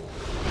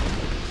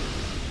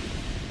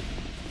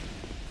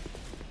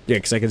 Yeah,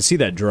 because I can see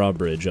that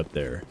drawbridge up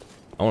there.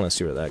 I want to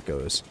see where that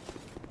goes.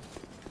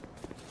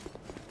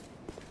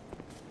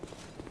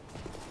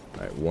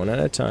 Alright, one at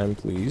a time,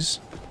 please.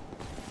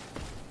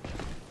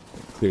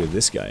 Clear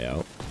this guy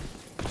out.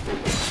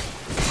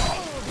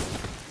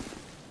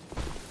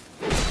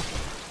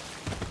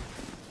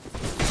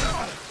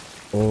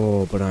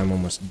 Oh, but I'm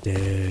almost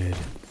dead.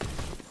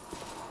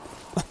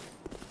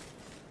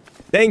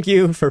 Thank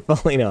you for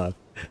falling off.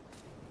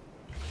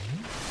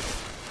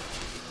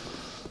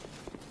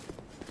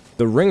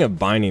 The Ring of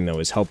Binding, though,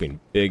 is helping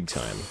big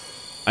time.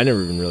 I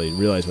never even really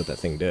realized what that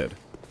thing did.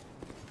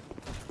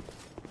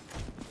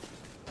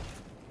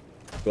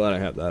 Glad I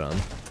have that on.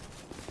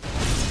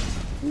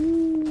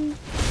 Ooh.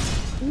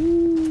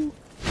 Ooh.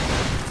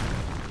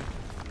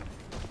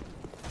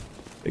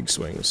 Big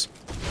swings.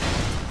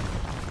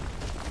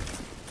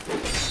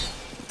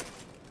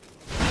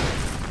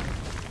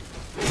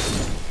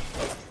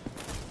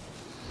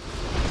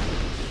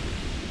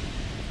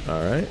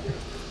 Alright.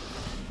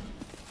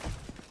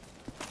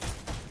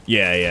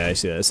 Yeah, I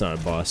see that. It's not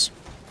a boss.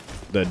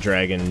 The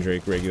Dragon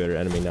Drake regular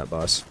enemy, not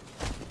boss.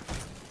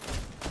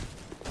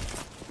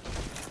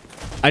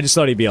 I just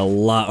thought he'd be a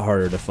lot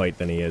harder to fight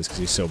than he is, because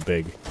he's so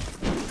big.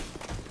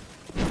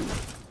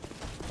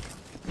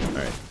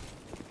 Alright.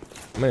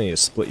 I'm gonna need to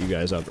split you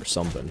guys up or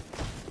something.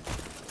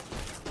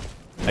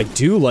 I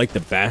do like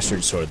the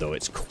Bastard Sword, though.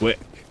 It's quick.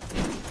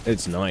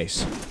 It's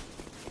nice.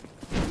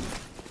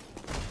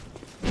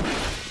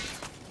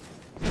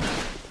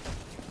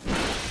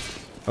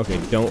 Okay,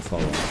 don't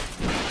fall off.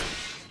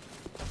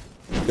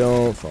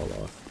 Don't fall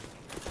off.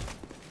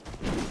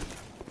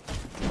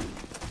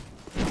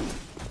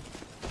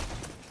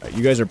 Alright,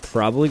 you guys are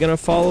probably gonna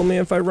follow me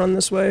if I run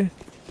this way.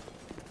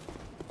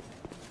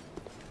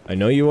 I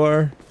know you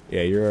are.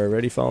 Yeah, you're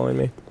already following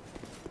me.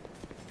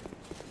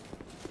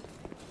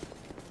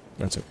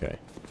 That's okay.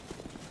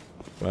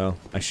 Well,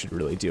 I should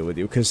really deal with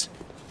you, because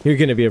you're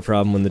gonna be a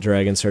problem when the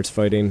dragon starts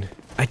fighting.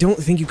 I don't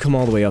think you come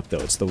all the way up, though.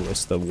 It's the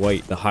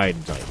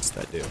Heide Knights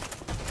that do.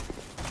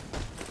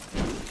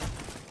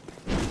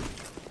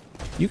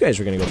 You guys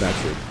were gonna go back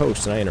to your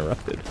post, and I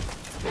interrupted.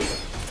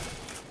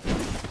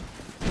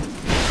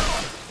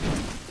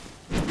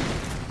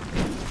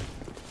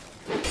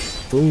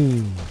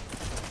 Boom.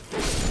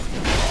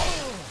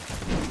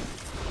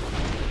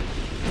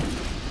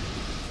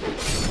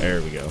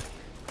 There we go.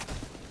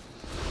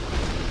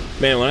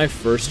 Man, when I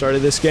first started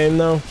this game,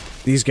 though,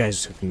 these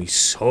guys took me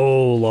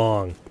so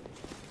long.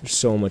 They're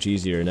so much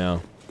easier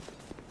now.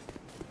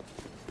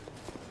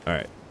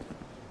 Alright.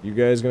 You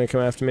guys gonna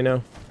come after me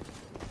now?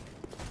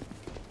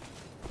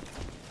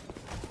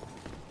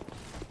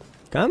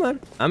 Come on.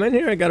 I'm in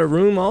here. I got a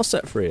room all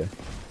set for you.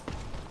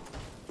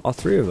 All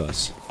three of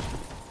us.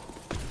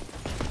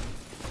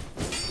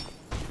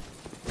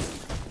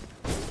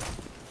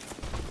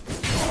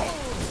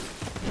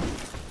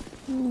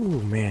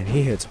 Ooh, man,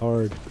 he hits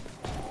hard.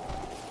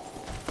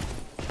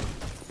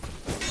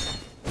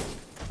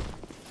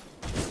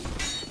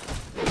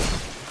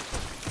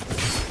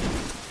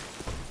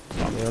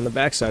 Got me on the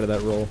backside of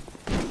that roll.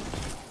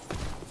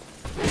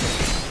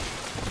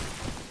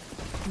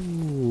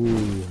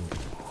 Ooh.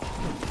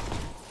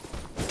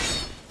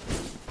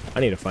 I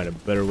need to find a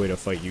better way to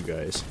fight you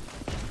guys.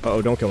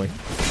 Uh-oh, don't kill me.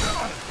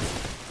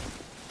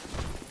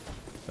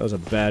 That was a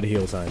bad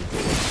heal time.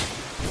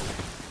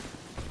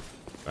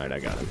 Alright, I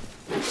got him.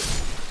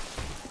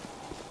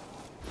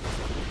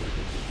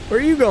 Where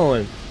are you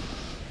going?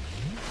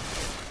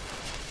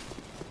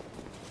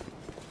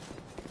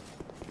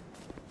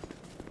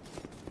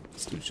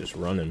 This dude's just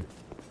running.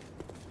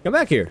 Come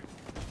back here.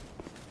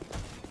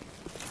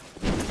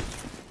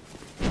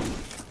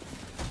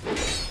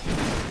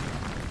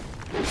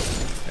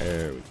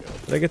 There we go.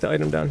 Did I get the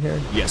item down here?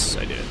 Yes,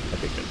 I did.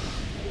 Okay, good.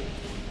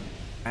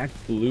 Black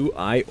blue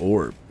eye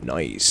orb.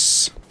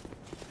 Nice.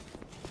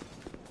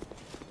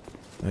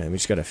 Alright, we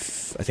just got I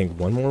think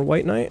one more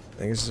white knight. I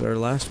think this is our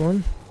last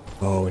one.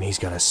 Oh, and he's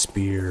got a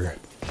spear.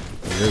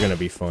 You're gonna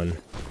be fun.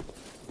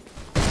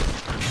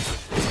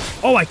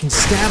 Oh, I can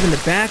stab in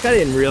the back? I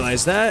didn't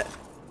realize that. Well,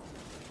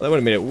 that would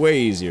have made it way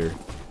easier.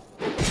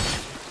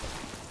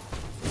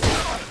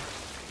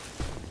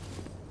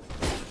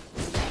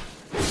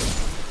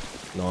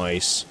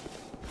 Nice.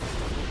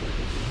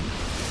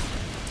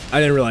 I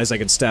didn't realize I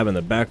could stab in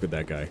the back with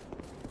that guy.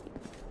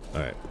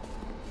 Alright.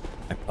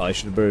 I probably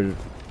should have put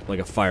like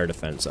a fire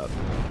defense up.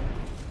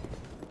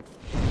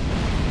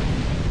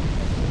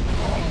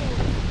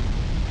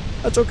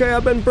 That's okay,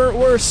 I've been burnt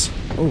worse.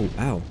 Oh,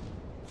 ow.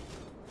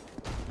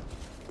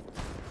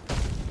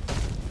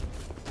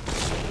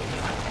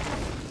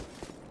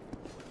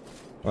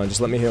 Come on,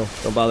 just let me heal.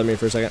 Don't bother me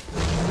for a second.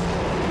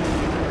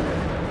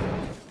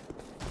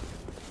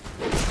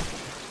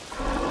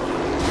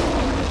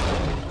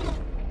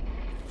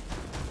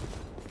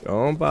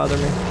 Don't bother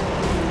me.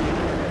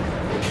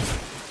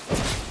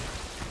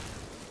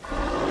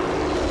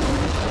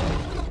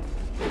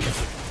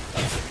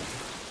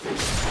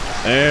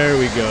 There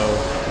we go.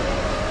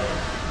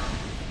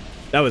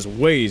 That was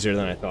way easier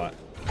than I thought.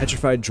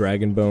 Petrified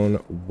Dragon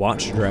Bone,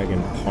 Watch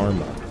Dragon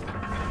Parma.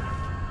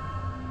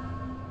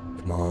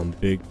 Come on,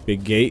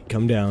 big gate,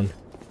 come down.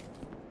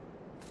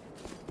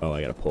 Oh,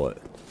 I gotta pull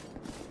it.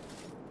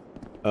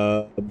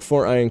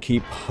 Before Iron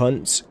Keep,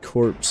 Hunt's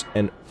Corpse,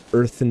 and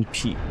Earthen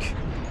Peak.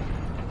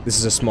 This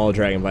is a small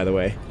dragon, by the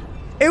way.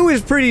 It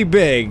was pretty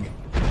big.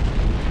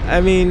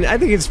 I mean, I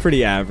think it's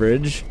pretty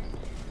average.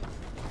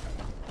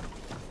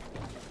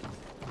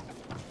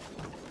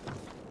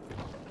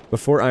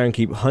 Before Iron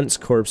Keep, Hunt's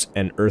Corpse,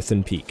 and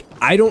Earthen Peak.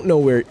 I don't know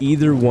where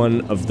either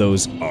one of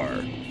those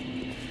are.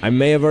 I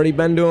may have already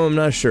been to them, I'm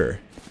not sure.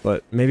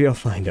 But maybe I'll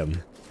find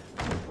them.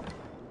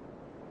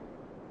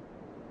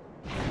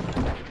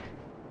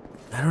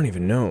 I don't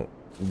even know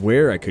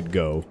where I could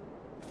go.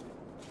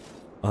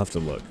 I'll have to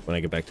look when I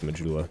get back to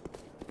Majula.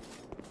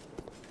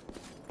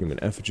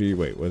 Human effigy.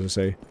 Wait, what does it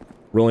say?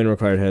 Rolling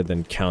required head,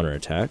 then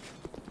counterattack.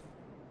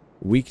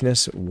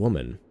 Weakness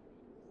woman.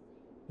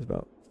 It's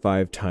about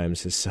 5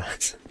 times his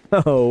size.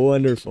 Oh,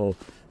 wonderful.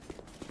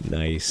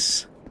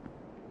 Nice.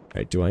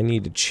 Alright, do I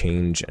need to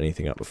change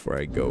anything up before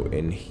I go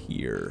in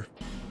here?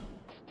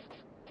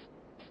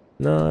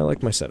 No, I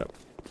like my setup.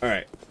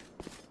 Alright.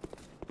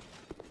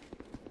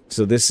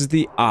 So this is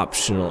the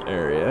optional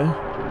area.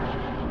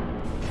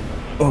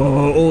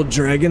 Oh, old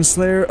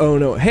Dragonslayer? Oh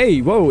no.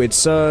 Hey, whoa,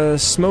 it's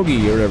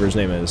Smoggy, or whatever his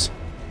name is.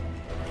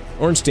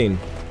 Ornstein.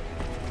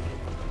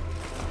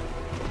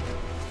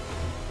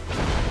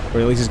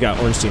 Or at least he's got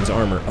Ornstein's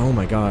armor. Oh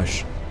my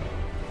gosh.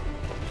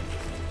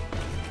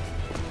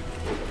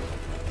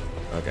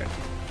 Okay.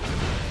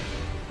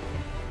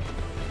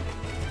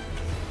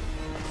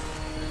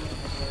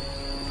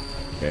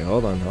 Okay,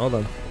 hold on, hold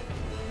on.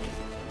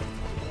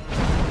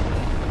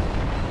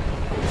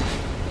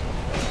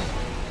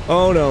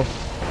 Oh no.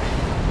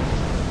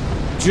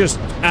 Just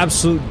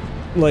absolute,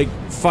 like,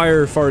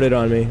 fire farted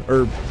on me.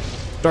 Or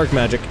dark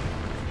magic.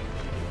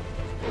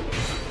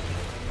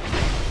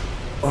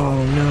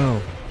 Oh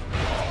no.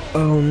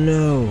 Oh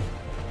no.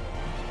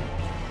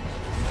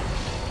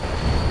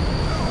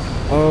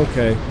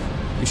 Okay.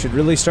 You should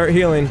really start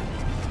healing.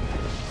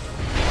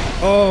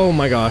 Oh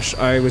my gosh,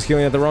 I was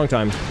healing at the wrong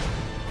time.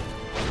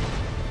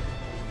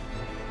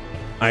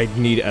 I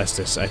need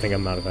Estus. I think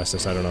I'm out of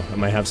Estus. I don't know. I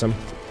might have some.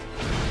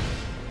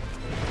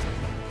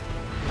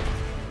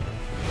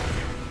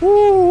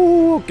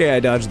 Woo! Okay,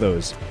 I dodged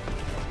those.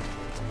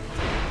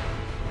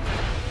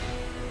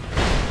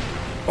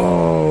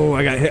 Oh,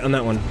 I got hit on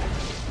that one.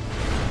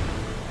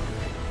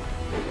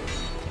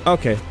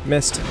 Okay,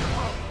 missed.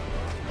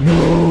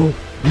 No!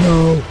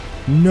 No!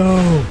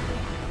 No!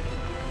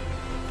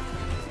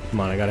 Come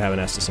on, I gotta have an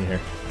Estus in here.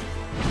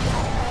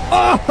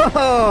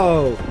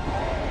 Oh!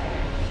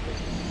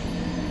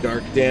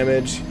 Dark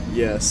damage,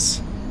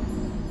 yes.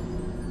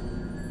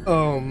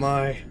 Oh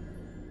my.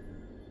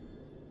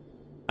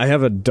 I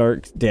have a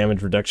dark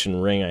damage reduction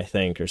ring, I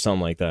think, or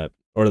something like that.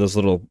 Or those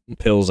little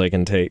pills I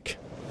can take.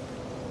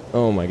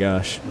 Oh my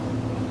gosh.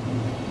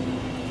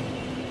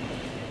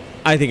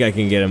 I think I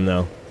can get him,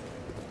 though.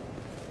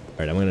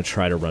 Alright, I'm gonna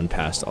try to run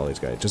past all these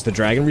guys. Does the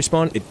dragon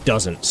respawn? It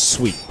doesn't.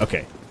 Sweet.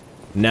 Okay.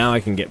 Now I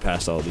can get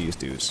past all these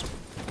dudes.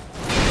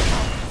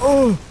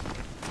 Oh!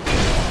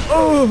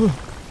 Oh!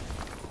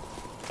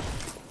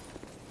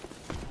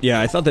 Yeah,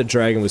 I thought that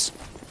dragon was...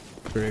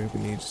 Dragon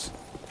needs...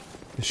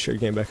 The sugar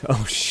came back.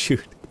 Oh,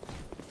 shoot.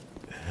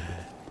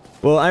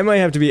 Well, I might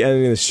have to be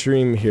ending the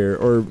stream here,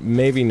 or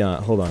maybe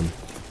not. Hold on.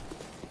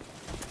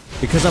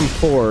 Because I'm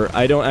poor,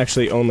 I don't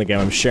actually own the game.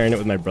 I'm sharing it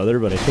with my brother,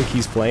 but I think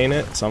he's playing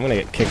it, so I'm gonna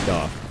get kicked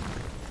off.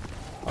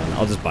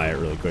 I'll just buy it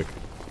really quick.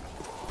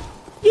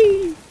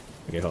 Yee!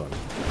 Okay, hold on.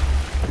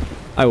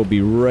 I will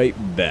be right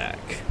back.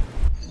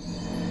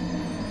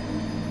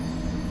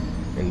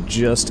 In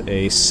just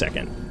a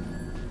second.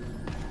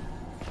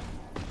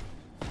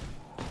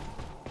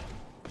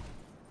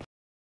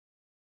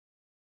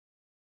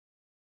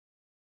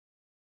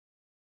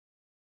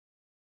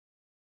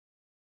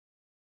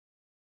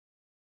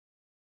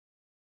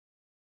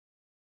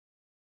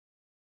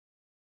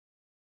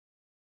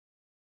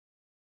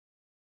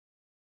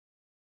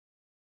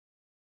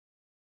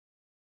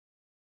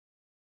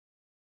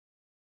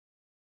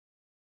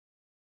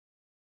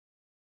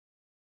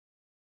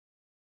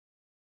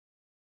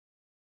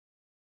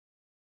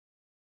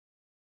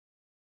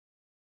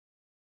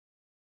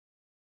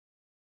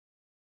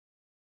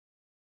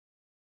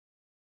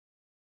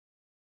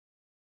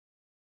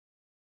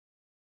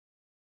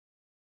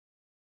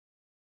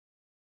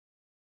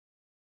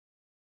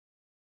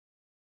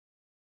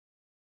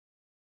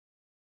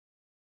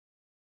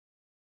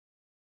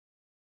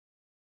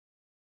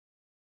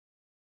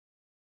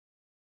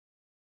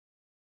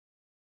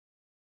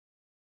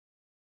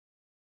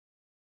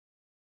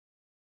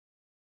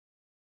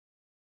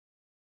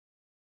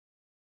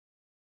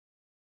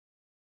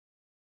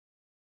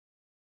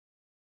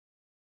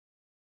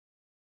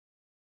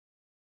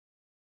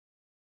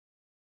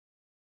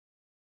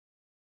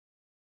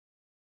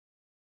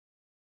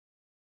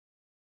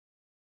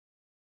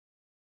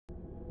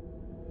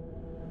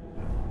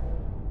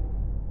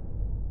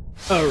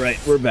 Alright,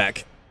 we're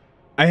back.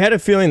 I had a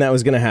feeling that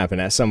was gonna happen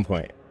at some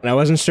point, and I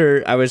wasn't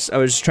sure. I was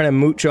trying to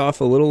mooch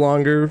off a little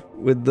longer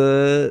with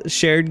the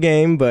shared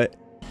game, but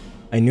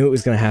I knew it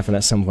was gonna happen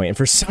at some point, and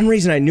for some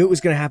reason I knew it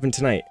was gonna happen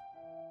tonight.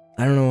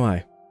 I don't know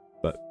why,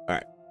 but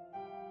alright.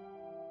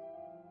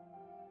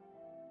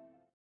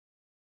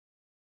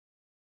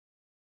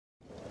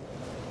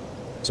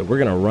 So we're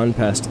gonna run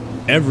past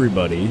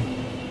everybody,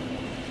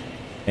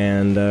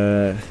 and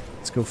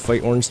let's go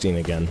fight Ornstein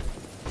again.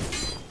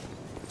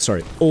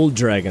 Sorry, old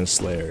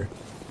Dragonslayer.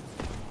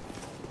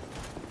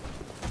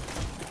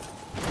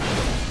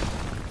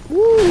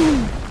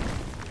 Woo!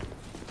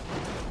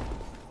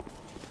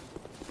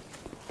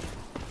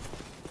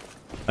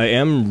 I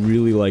am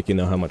really liking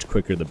though how much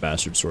quicker the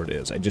Bastard Sword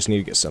is. I just need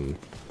to get some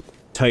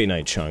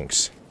Titanite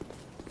chunks.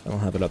 I'll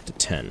have it up to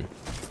 10.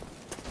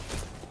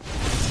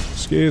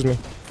 Excuse me.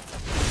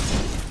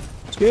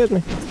 Excuse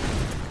me.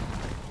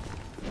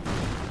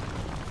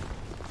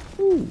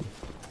 Ooh.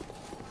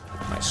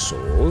 My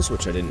souls,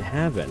 which I didn't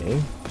have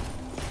any.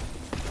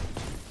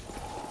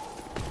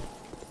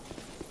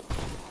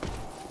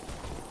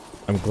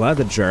 I'm glad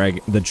the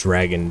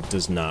dragon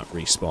does not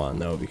respawn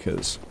though,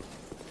 because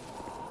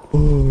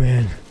oh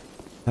man,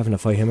 having to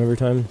fight him every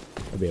time,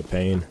 that'd be a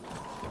pain.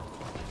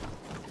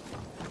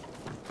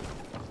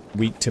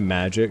 Weak to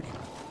magic,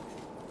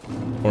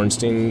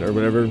 Ornstein or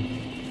whatever.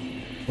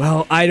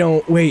 Well, I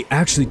don't. Wait,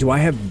 actually, do I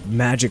have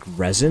magic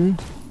resin?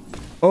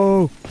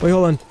 Oh, wait,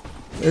 hold on.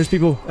 There's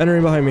people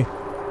entering behind me.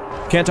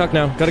 Can't talk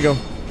now. Gotta go.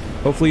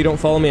 Hopefully you don't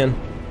follow me in.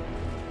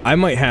 I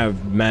might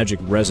have magic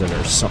resin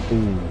or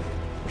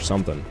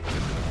something.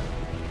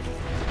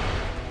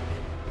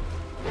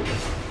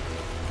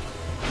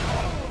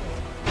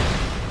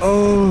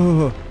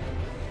 Oh!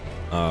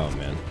 Oh,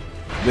 man.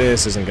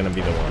 This isn't gonna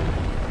be the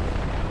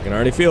one. I can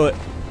already feel it.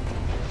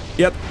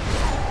 Yep.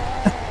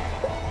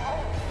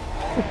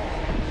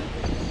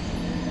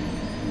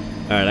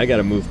 Alright, I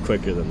gotta move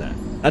quicker than that.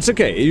 That's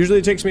okay. It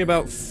usually takes me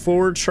about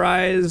 4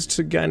 tries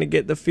to kind of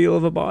get the feel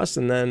of a boss,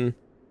 and then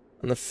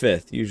on the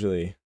 5th,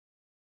 usually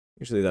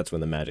that's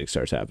when the magic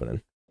starts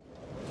happening.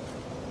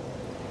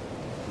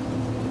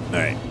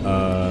 Alright,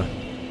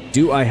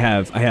 I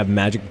have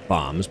magic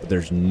bombs, but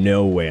there's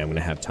no way I'm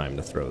gonna have time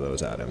to throw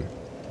those at him.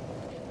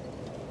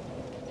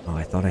 Oh,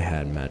 I thought I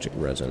had magic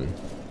resin.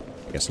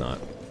 I guess not.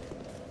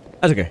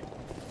 That's okay.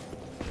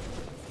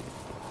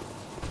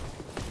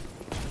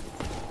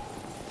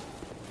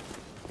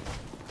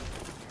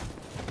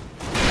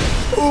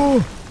 Oh!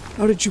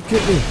 How did you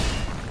get me?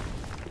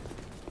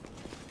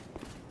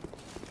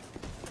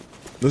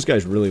 Those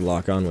guys really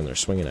lock on when they're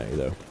swinging at you,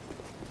 though.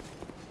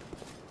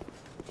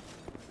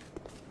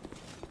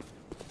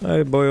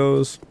 Hi,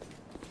 boyos.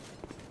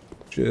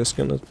 Just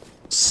gonna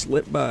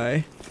slip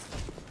by.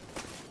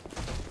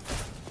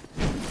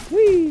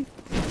 Whee!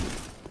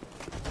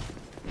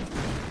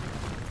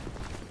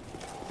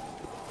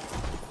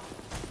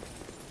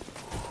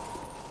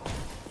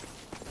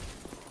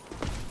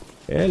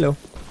 Hello.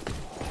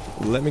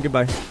 Let me get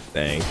by.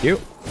 Thank you.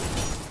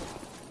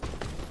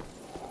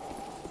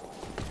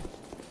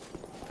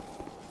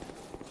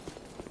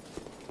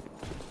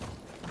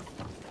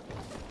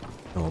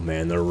 Oh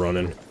man, they're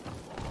running.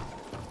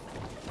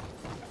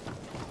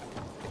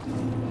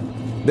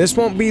 This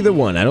won't be the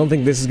one. I don't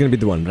think this is gonna be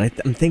the one, but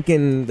I'm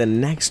thinking the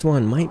next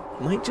one might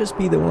just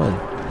be the one.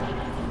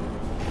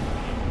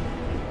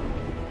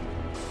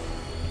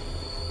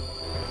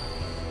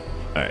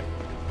 Alright.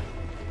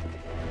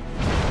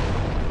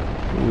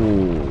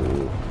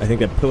 Ooh. I think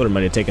that pillar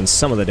might have taken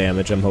some of the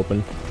damage, I'm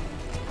hoping.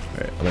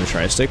 Alright, I'm gonna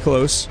try to stay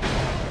close.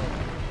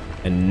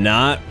 And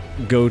not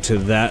go to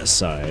that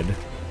side.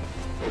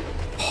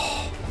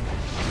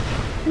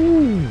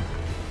 Ooh.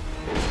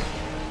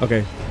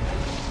 Okay.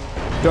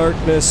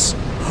 Darkness.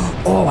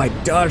 Oh, I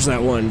dodged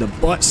that one. The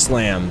butt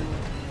slam.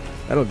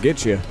 That'll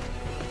get you.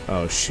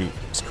 Oh, shoot.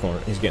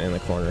 He's getting in the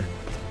corner.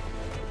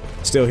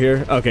 Still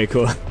here? Okay,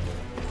 cool.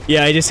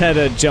 Yeah, I just had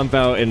to jump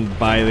out and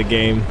buy the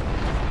game.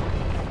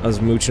 I was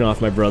mooching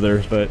off my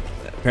brother, but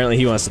apparently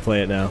he wants to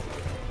play it now.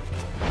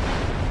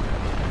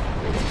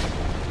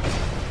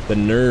 The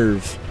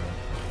nerve.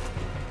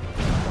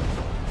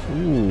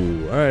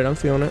 Ooh, alright, I'm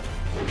feeling it.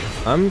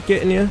 I'm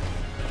getting you.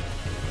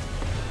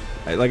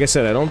 Like I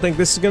said, I don't think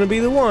this is gonna be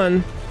the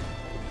one.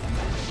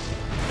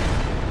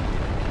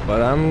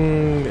 But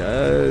I'm,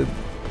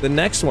 the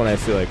next one I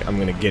feel like I'm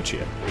gonna get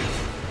you.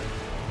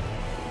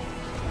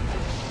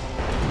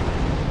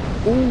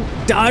 Ooh,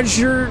 dodge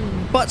your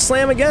butt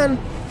slam again.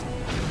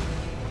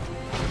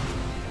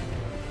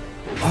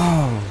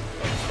 Oh.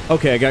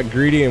 Okay, I got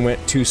greedy and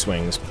went 2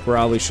 swings.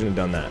 Probably shouldn't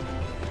have done that.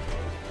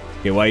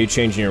 Okay, why are you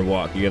changing your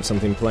walk? You have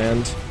something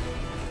planned?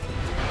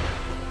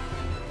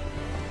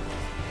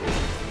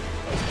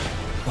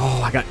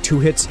 Oh, I got 2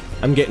 hits.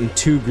 I'm getting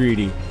too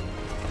greedy.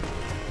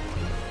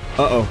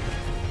 Uh-oh.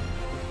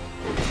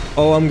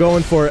 Oh, I'm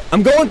going for it.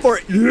 I'm going for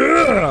it!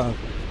 Yeah!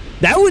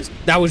 That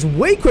was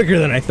way quicker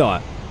than I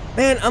thought.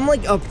 Man, I'm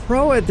like a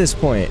pro at this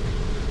point.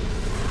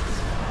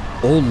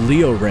 Old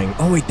Leo ring.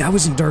 Oh wait, that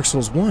was in Dark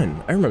Souls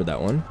 1. I remember that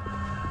one.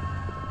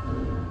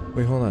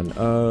 Wait, hold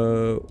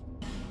on.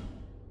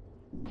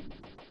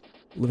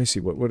 Let me see.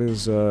 What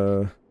is,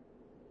 where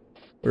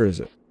is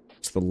it?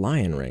 It's the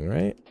lion ring,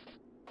 right?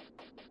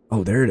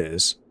 Oh, there it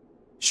is.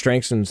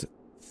 Strengthens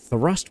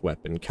thrust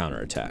weapon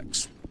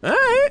counterattacks.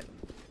 Alright!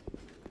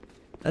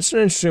 That's an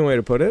interesting way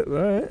to put it.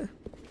 Alright.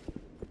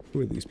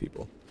 Who are these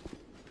people?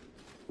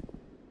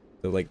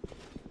 They're like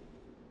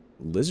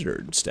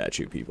lizard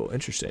statue people.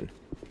 Interesting.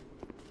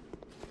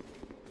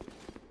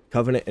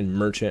 Covenant and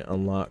Merchant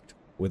unlocked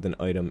with an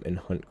item in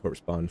Hunt Corpse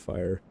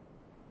Bonfire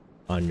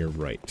on your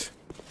right.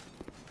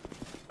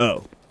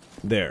 Oh,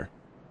 there.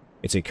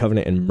 It's a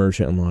Covenant and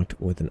Merchant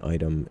unlocked with an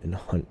item in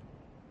Hunt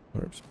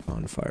Corpse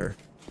Bonfire.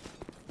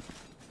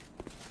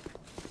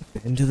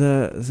 Into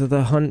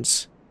the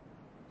Hunt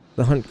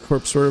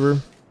Corpse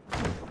River.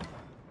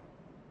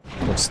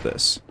 What's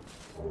this?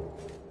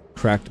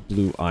 Cracked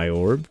blue eye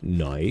orb.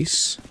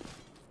 Nice.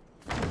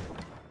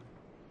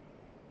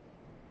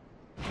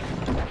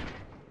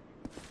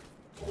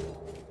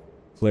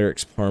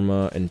 Cleric's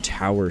Parma and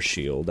Tower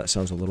Shield. That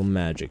sounds a little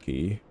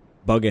magic-y.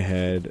 Bug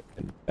ahead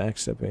and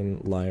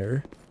backstepping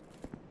liar.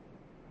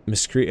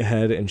 Miscreant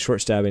ahead and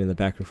short stabbing in the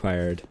back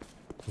required.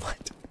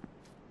 What?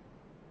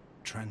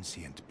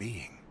 Transient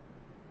being.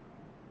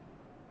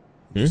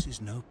 This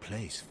is no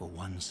place for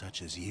one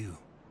such as you.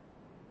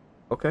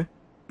 Okay.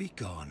 Be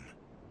gone.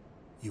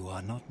 You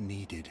are not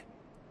needed.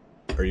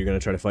 Are you gonna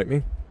try to fight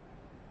me?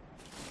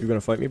 You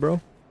gonna fight me,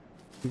 bro?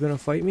 You gonna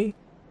fight me?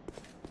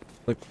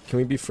 Like, can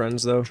we be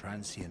friends, though?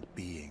 Transient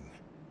being.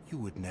 You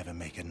would never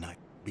make a knight.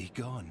 Be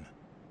gone.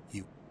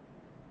 You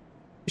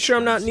sure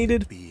I'm not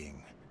needed?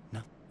 Being.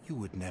 No, you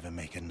would never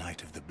make a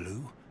knight of the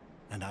blue,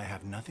 and I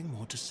have nothing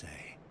more to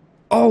say.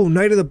 Oh,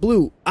 Knight of the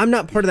Blue. I'm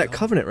not part of that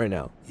covenant right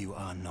now. You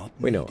are not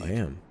Wait, no, needed. I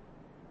am.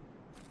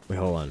 Wait,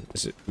 hold on.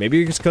 Is it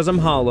maybe it's because I'm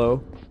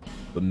hollow,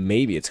 but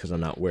maybe it's because I'm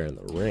not wearing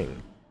the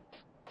ring.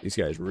 These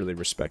guys really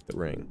respect the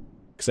ring.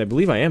 Because I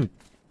believe I am.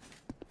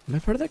 Am I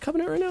part of that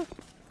covenant right now?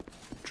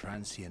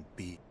 Transient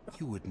be.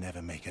 You would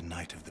never make a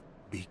knight of the.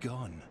 Be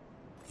gone.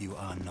 You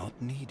are not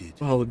needed.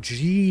 Oh,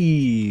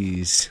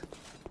 jeez.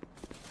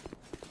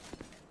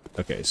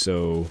 Okay,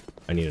 so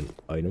I need an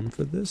item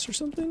for this or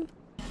something?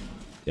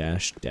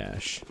 Dash,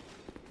 dash.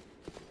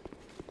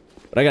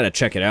 But I gotta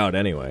check it out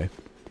anyway.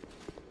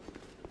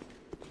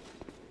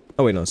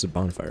 Oh wait, no, it's a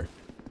bonfire.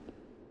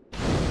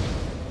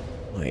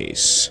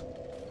 Nice.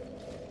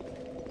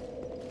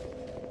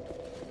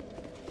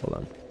 Hold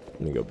on.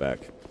 Let me go back.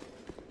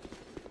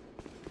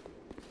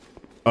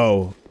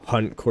 Oh,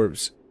 Hunt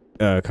Corpse,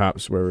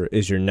 Copse, wherever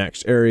is your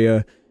next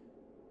area.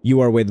 You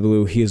are with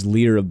Blue. He is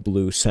leader of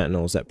Blue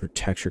Sentinels that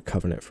protects your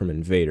covenant from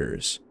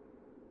invaders.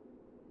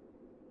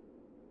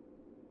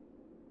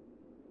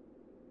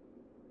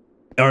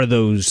 Are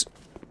those...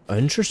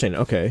 Interesting,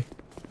 okay.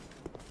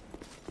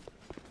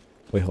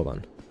 Wait, hold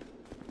on.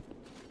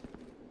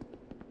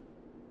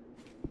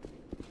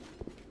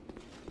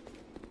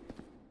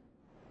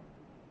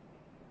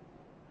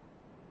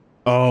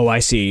 Oh, I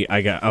see.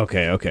 I got...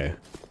 Okay, okay.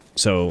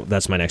 So,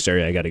 that's my next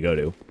area I gotta go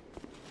to.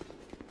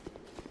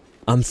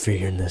 I'm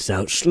figuring this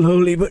out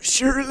slowly but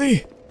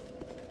surely.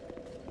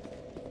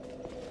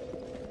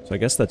 So I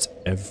guess that's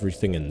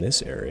everything in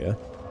this area.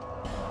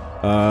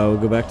 We'll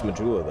go back to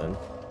Majula then.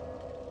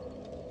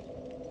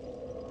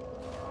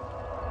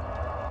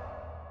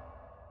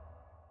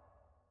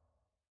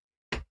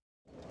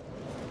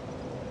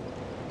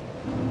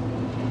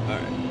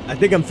 I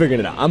think I'm figuring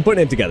it out. I'm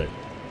putting it together.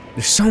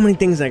 There's so many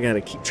things I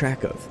gotta keep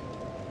track of.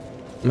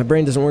 My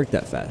brain doesn't work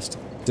that fast.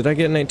 Did I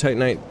get Night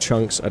Titanite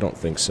chunks? I don't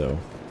think so.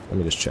 Let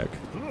me just check.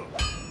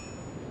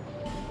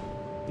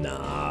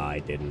 Nah, I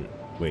didn't.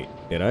 Wait,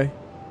 did I?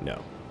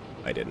 No,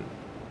 I didn't.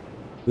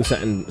 Blue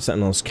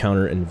Sentinels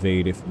counter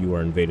invade if you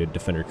are invaded.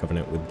 Defend your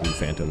covenant with Blue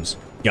Phantoms.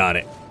 Got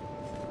it.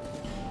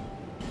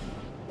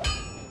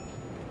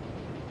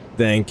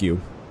 Thank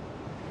you.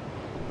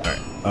 Alright,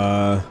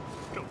 I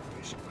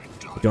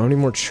don't have any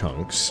more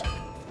chunks,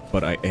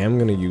 but I am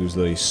gonna use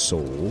these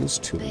souls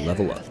to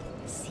level up.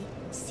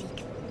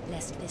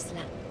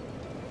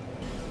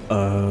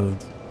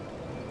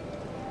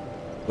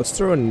 Let's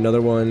throw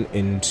another one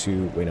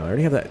into... Wait, no, I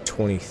already have that at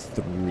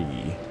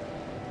 23.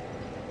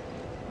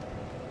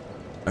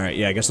 Alright,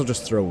 yeah, I guess I'll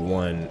just throw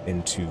one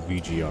into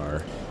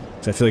VGR.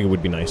 Because I feel like it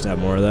would be nice to have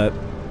more of that.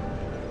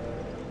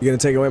 You gonna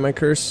take away my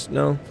curse?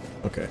 No?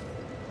 Okay.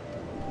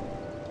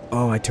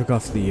 Oh, I took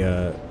off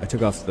the,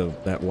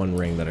 that one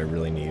ring that I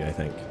really need, I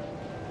think.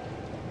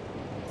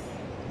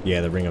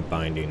 Yeah, the Ring of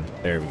Binding.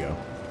 There we go.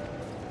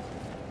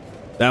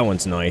 That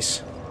one's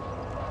nice.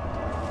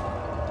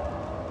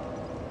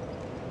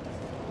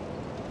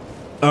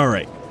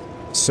 Alright,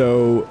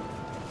 so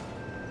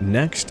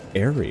next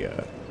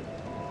area,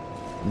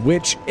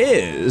 which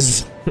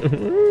is,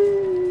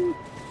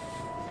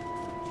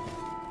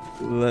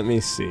 let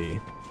me see,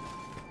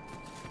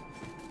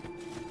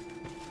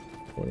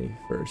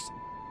 21st,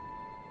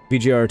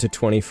 VGR to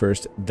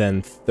 21st,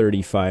 then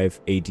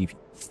 35 ADP,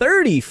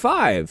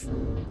 35?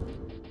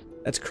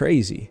 That's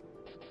crazy,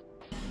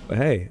 but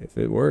hey, if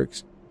it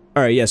works.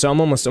 Alright, yeah, so I'm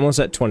almost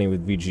at 20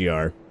 with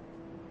VGR.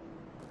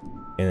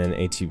 And then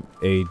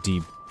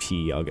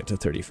ADP, I'll get to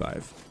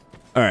 35.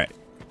 Alright.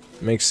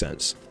 Makes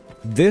sense.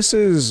 This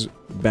is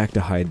back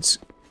to Heide's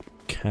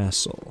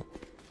castle.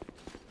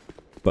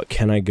 But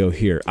can I go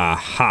here?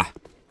 Aha!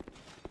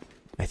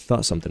 I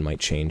thought something might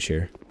change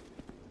here.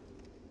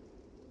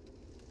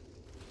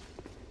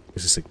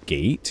 Is this a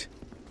gate?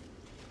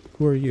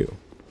 Who are you?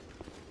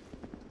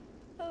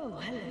 Oh,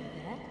 hello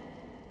there.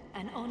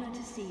 An honor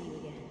to see you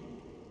again.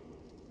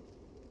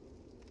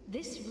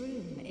 This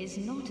room is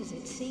not as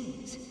it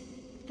seems.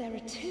 There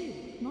are two,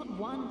 not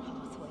one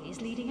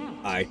pathways leading out.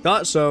 I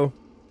thought so.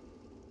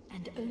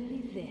 And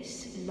only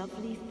this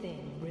lovely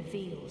thing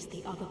reveals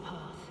the other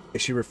path.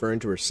 Is she referring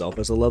to herself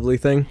as a lovely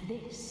thing?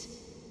 This,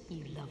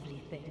 you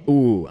lovely thing.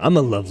 Ooh, I'm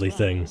a lovely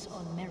thing. runs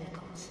on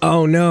miracles.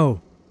 Oh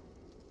no!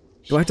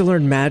 Do I have to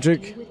learn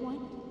magic? You with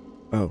one?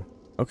 Oh,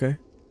 okay.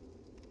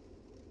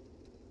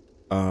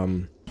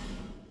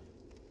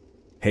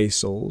 Pay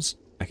souls.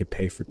 I could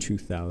pay for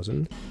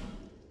 2,000.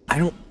 I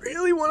don't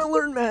really want to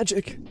learn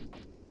magic.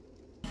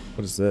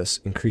 What is this?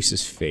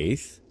 Increases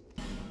faith.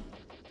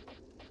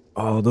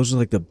 Oh, those are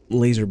like the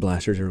laser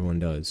blasters everyone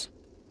does.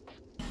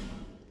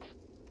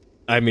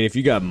 I mean, if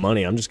you got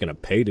money, I'm just gonna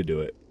pay to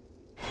do it.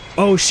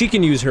 Oh, she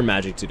can use her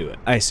magic to do it.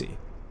 I see.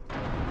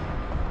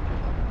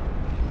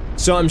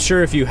 So I'm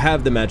sure if you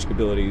have the magic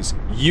abilities,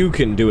 you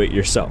can do it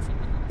yourself.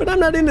 But I'm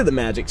not into the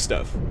magic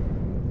stuff.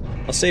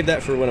 I'll save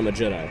that for when I'm a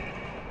Jedi.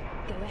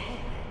 Go ahead.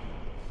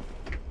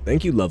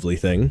 Thank you, lovely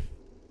thing. Do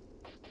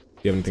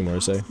you have anything more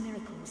to say? Past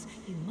miracles,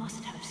 you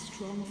must have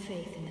strong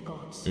faith in the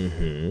gods.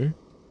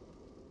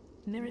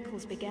 Mm-hmm.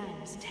 Miracles began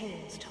as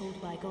tales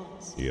told by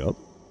gods. Yup.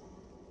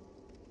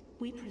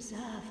 We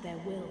preserve their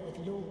will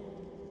with law,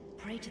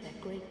 pray to their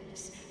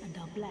greatness, and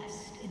are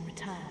blessed in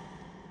return.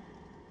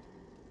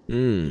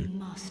 You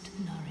must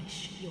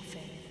nourish your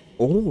faith.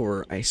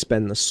 Or I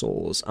spend the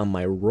souls on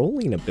my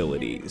rolling Miracles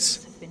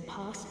abilities. have been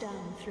passed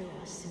down through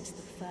us since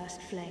the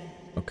first flame.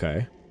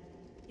 Okay.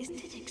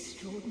 Isn't it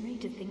extraordinary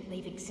to think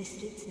they've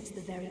existed since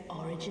the very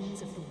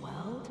origins of the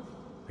world?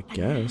 I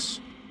guess.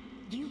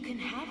 You can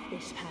have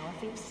this power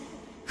for yourself.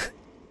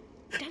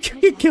 Don't Can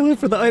make you my kill it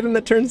for the item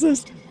that turns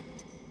this?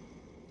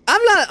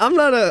 I'm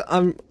not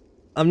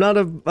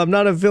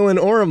a villain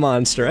or a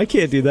monster. I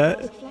can't do that.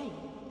 First flame.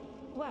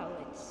 Well,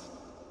 it's...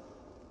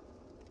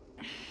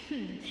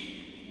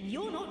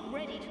 You're not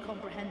ready to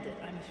comprehend it,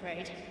 I'm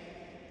afraid.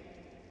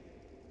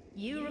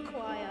 You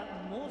require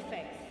more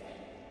faith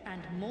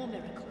and more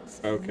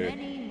miracles. Okay.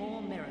 Many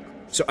more miracles.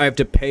 So I have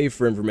to pay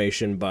for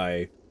information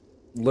by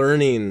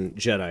learning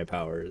Jedi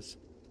powers.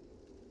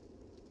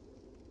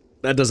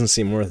 That doesn't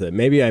seem worth it.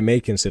 Maybe I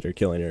may consider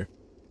killing her.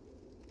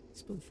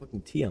 Spilled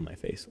fucking tea on my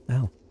face. What the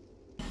hell?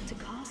 To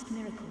cast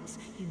miracles,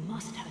 you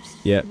must have...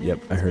 Yep,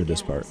 I heard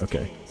this part.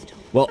 Okay.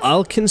 Well,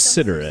 I'll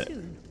consider it.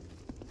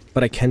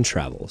 But I can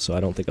travel, so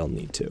I don't think I'll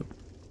need to.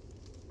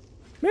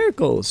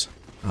 Miracles!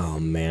 Oh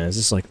man, is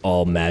this like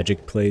all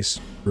magic place?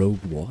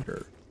 Rogue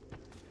water.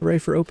 Hooray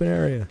for open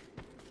area.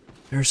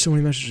 There are so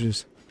many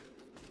messages.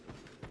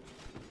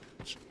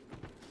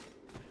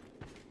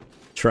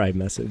 Try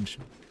message.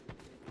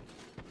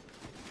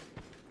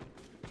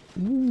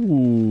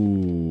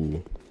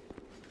 Ooh.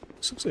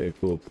 This looks like a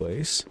cool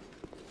place.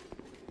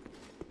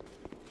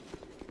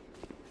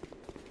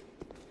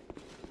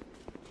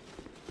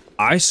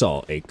 I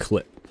saw a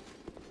clip.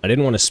 I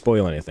didn't want to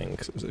spoil anything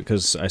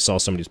because I saw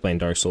somebody's playing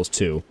Dark Souls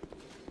 2.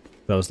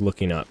 I was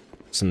looking up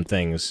some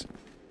things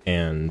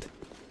and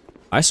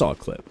I saw a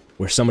clip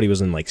where somebody was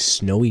in like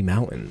snowy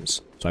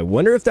mountains. So I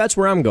wonder if that's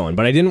where I'm going,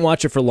 but I didn't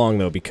watch it for long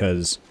though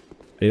because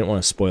I didn't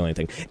want to spoil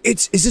anything.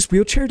 Is this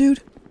wheelchair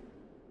dude?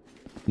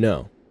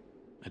 No.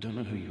 I don't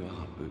know who you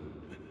are,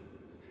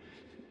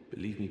 but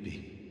leave me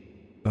be.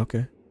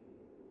 Okay.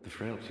 The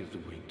frailty of the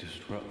weak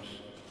disrupts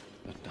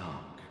the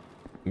dark.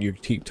 You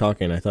keep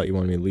talking. I thought you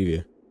wanted me to leave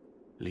you.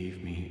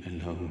 Leave me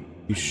alone.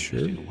 You I'm sure?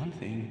 interested in one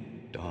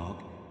thing,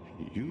 dog.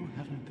 You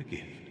haven't the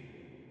gift.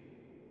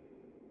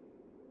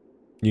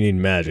 You need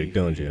magic,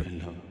 don't Leave you?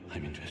 me alone.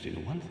 I'm interested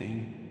in one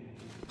thing.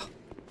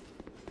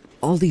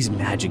 All these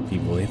magic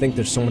people, they think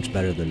they're so much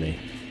better than me.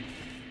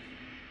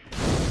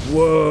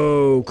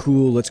 Whoa,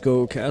 cool. Let's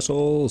go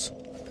castles.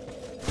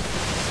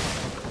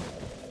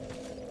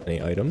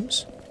 Any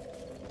items?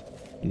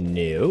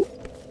 Nope.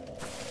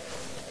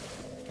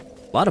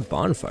 A lot of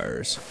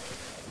bonfires.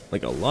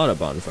 Like a lot of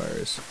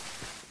bonfires.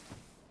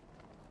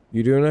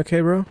 You doing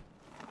okay, bro?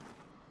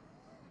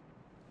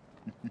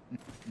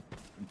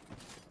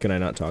 Can I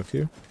not talk to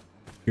you?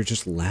 You're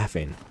just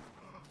laughing.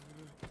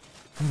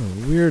 What a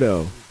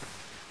weirdo.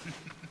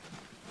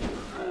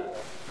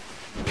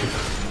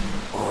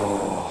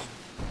 Oh.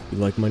 You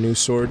like my new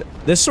sword?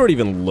 This sword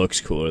even looks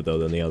cooler, though,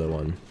 than the other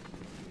one.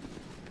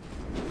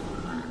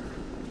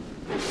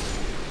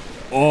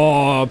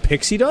 Oh,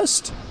 pixie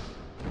dust?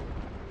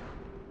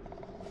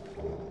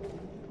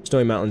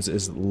 Snowy Mountains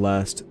is the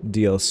last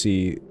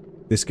DLC.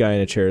 This guy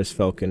in a chair is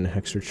Falcon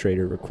Hexer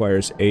Trader.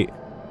 Requires 8...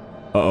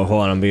 Uh-oh,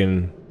 hold on, I'm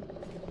being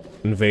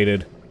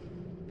invaded.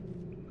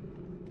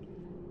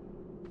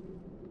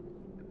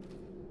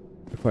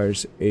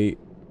 Requires 8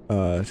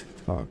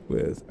 Talk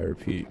with, I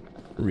repeat,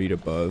 read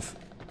above.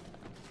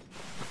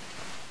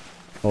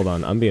 Hold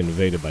on, I'm being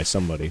invaded by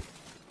somebody.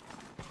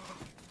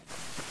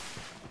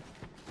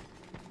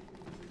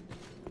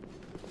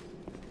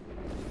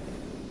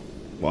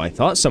 Well, I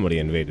thought somebody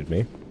invaded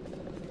me.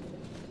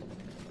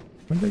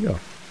 Where'd they go?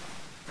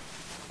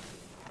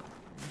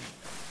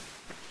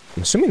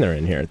 I'm assuming they're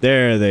in here.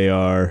 There they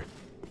are.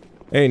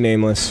 Hey,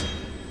 Nameless.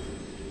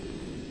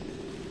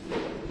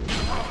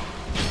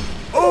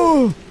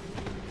 Oh!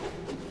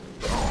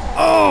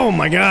 Oh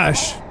my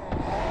gosh!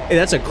 Hey,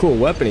 that's a cool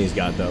weapon he's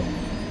got, though.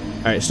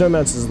 Alright,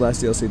 Snowmounts is the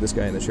last DLC. This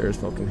guy in the chair is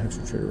Falcon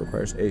Hexer Trader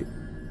requires 8.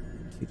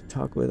 Key to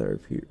talk with, I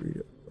repeat,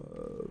 read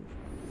above.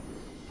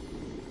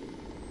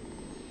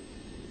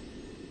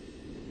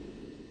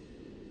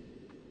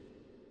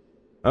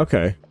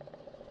 Okay.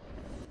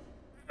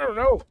 I don't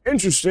know.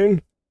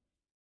 Interesting.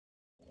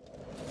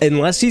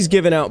 Unless he's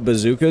giving out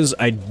bazookas,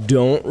 I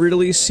don't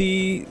really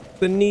see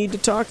the need to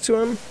talk to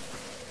him.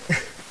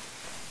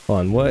 Hold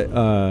on, what,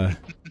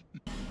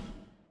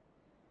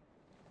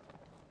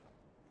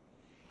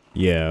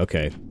 yeah,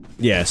 okay.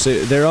 Yeah,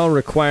 so they're all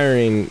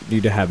requiring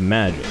you to have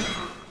magic.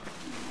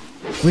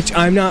 Which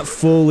I'm not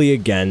fully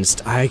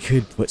against. I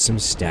could put some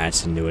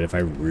stats into it if I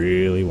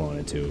really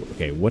wanted to.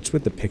 Okay, what's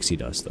with the pixie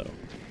dust, though?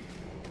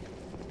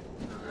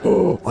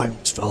 Oh, I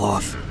almost fell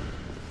off.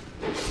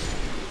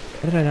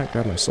 Why did I not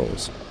grab my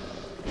souls?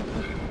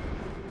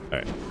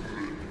 Alright.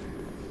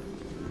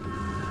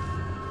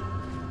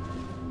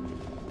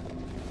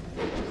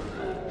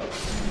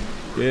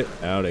 Get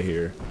out of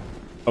here.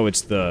 Oh,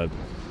 it's the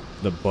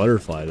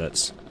butterfly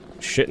that's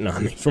shitting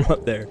on me from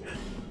up there.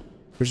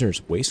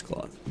 Prisoner's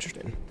waistcloth.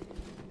 Interesting.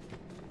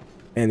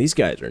 Man, these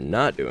guys are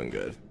not doing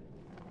good.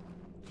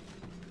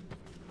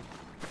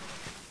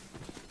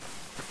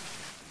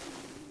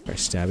 Try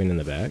stabbing in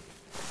the back.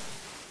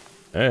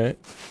 Alright.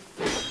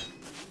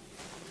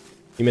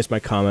 You missed my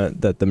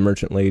comment that the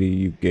merchant lady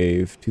you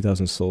gave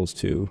 2,000 souls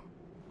to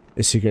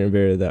is secret and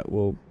barrier that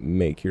will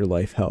make your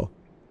life hell.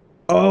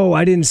 Oh,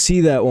 I didn't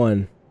see that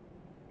one.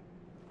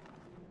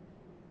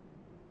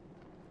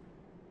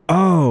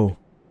 Oh.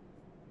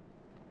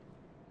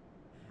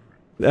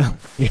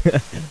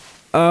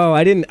 Oh,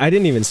 I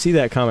didn't even see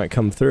that comment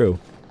come through.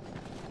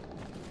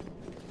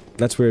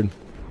 That's weird.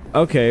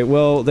 Okay,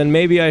 well, then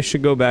maybe I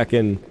should go back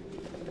and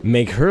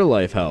make her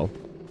life hell.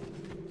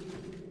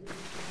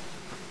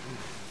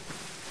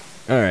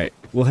 Alright,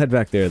 we'll head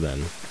back there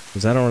then,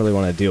 because I don't really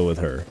want to deal with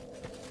her.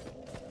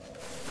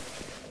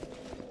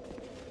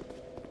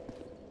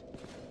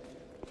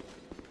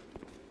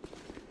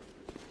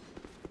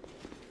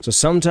 So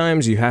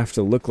sometimes you have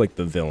to look like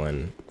the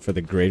villain for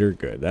the greater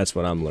good. That's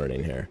what I'm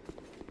learning here.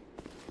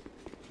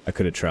 I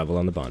could have traveled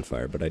on the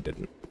bonfire, but I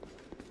didn't.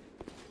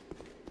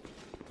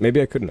 Maybe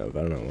I couldn't have.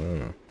 I don't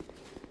know.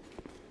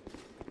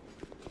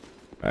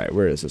 Alright,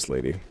 where is this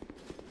lady?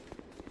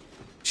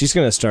 She's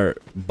gonna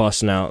start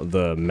busting out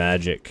the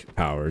magic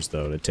powers,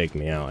 though, to take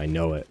me out. I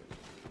know it.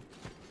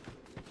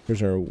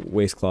 Prisoner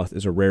waistcloth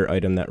is a rare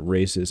item that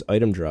raises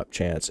item drop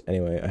chance.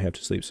 Anyway, I have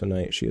to sleep some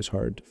night. She is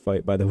hard to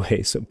fight, by the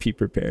way, so be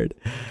prepared.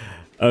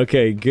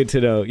 Okay, good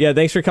to know. Yeah,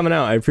 thanks for coming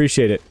out. I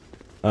appreciate it.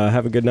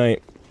 Have a good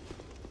night.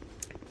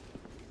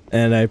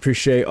 And I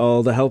appreciate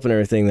all the help and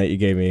everything that you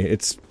gave me.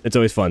 It's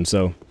always fun,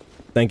 so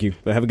thank you.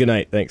 But have a good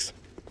night. Thanks.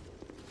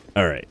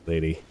 Alright,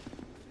 lady.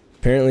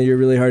 Apparently you're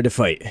really hard to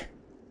fight.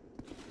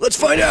 Let's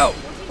find out!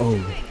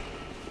 Oh.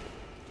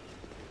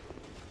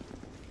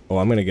 Oh,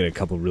 I'm gonna get a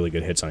couple really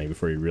good hits on you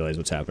before you realize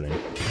what's happening.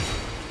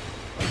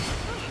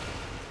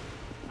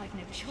 I've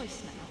no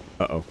choice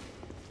now. Uh-oh.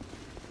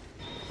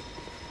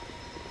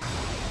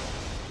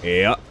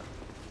 Yeah.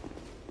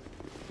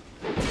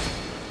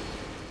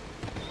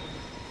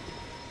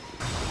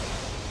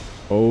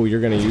 Oh,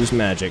 you're gonna use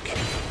magic.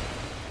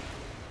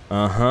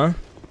 Uh-huh.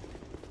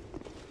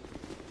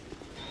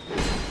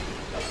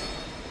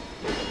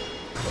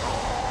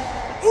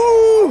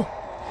 Ooh!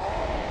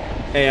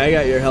 Hey, I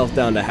got your health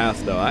down to half,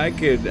 though. I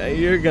could...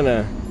 you're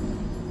gonna...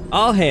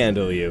 I'll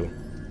handle you.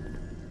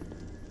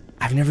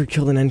 I've never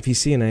killed an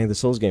NPC in any of the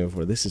Souls game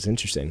before. This is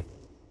interesting.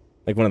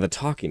 Like one of the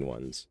talking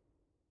ones.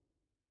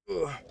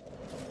 Ugh.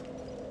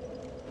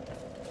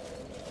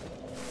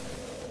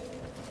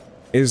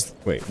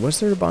 Wait, was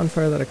there a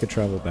bonfire that I could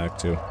travel back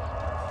to?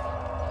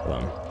 Hold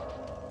on.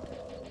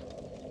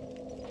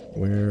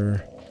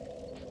 Where...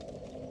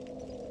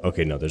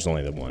 Okay, no, there's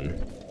only the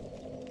one.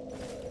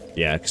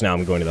 Yeah, because now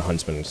I'm going to the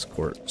Huntsman's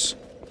corpse.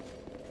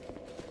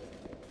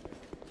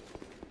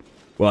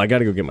 Well, I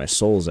gotta go get my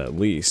souls at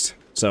least.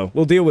 So,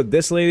 we'll deal with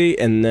this lady,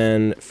 and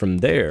then from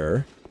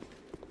there...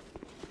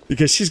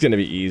 Because she's gonna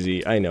be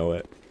easy, I know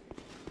it.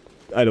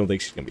 I don't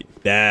think she's gonna be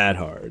that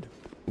hard.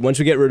 Once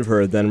we get rid of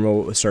her, then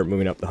we'll start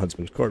moving up the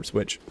Huntsman's corpse,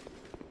 which,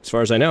 as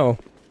far as I know,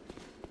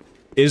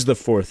 is the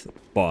 4th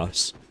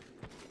boss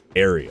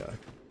area.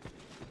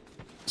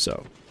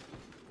 So,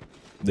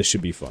 this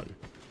should be fun.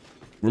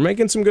 We're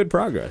making some good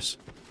progress.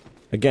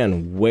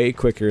 Again, way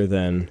quicker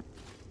than...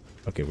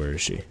 Okay, where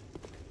is she?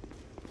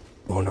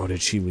 Oh no,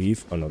 did she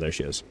leave? Oh no, there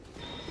she is.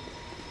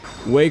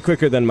 Way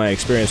quicker than my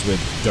experience with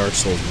Dark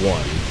Souls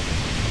 1.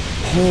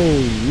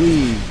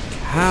 Holy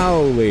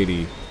cow,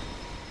 lady.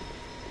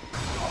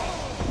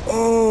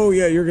 Oh,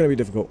 yeah, you're gonna be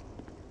difficult.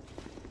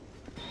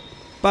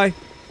 Bye.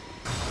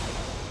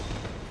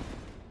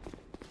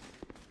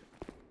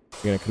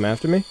 You gonna come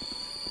after me?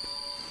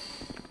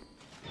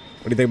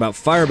 What do you think about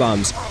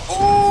firebombs?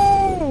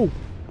 Oh!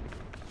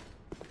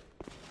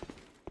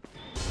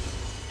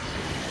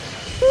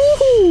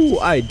 Woohoo!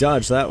 I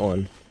dodged that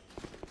one.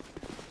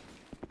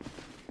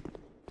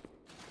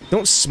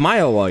 Don't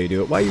smile while you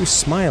do it. Why are you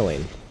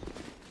smiling?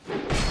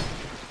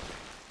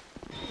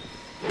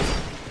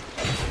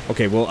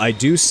 Okay, well, I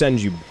do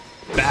send you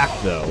back,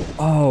 though.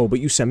 Oh, but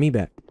you send me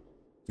back. I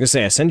was gonna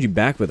say, I send you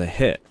back with a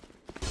hit.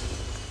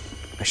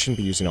 I shouldn't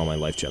be using all my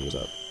life gems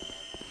up.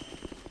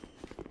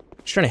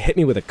 Just trying to hit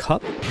me with a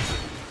cup?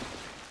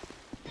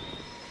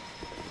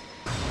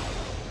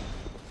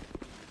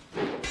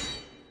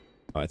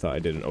 Oh, I thought I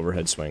did an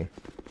overhead swing.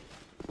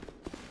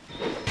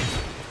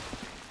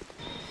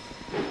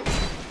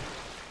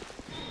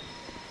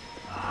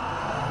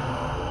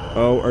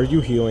 Oh, are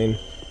you healing?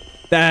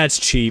 That's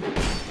cheap.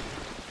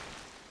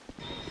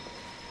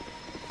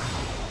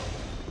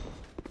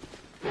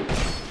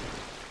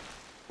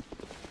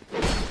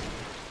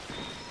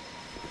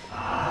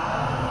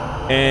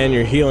 And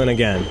you're healing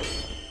again.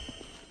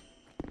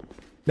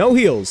 No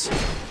heals.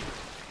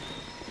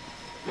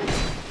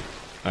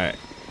 Alright.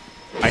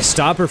 I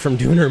stop her from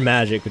doing her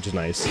magic, which is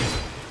nice.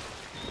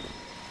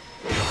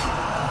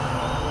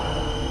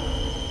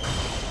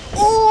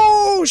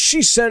 Oh,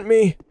 she sent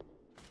me.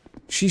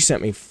 She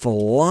sent me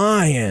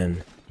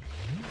flying.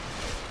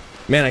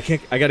 Man,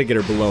 I gotta get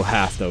her below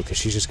half, though, because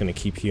she's just gonna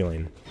keep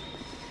healing.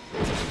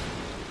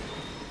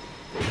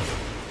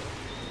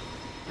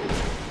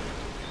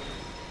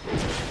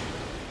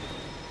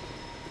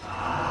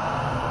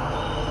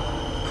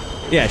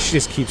 Yeah, she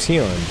just keeps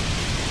healing.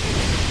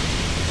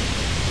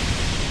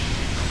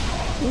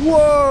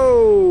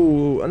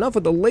 Whoa! Enough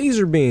with the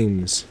laser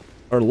beams.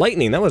 Or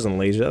lightning. That wasn't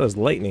laser, that was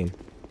lightning.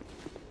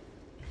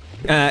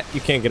 Ah,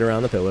 you can't get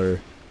around the pillar.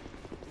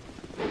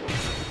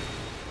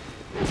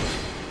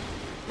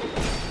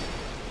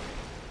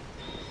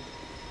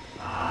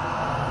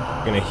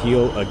 Gonna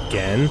heal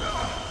again.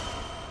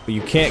 But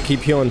you can't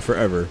keep healing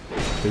forever.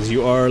 Because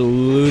you are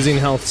losing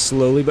health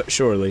slowly but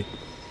surely.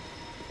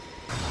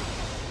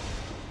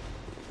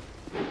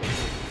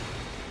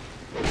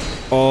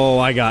 Oh,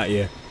 I got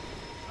you.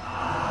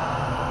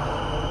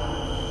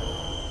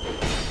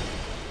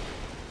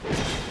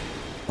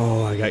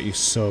 Oh, I got you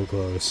so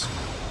close.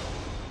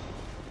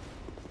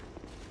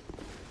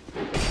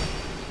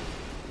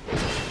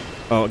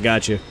 Oh,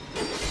 got you.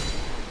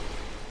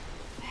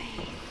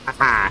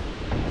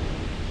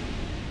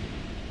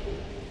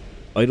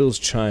 Idol's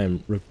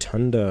Chime,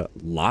 Rotunda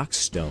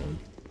Lockstone.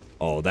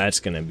 Oh,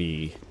 that's gonna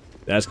be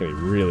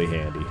really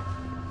handy.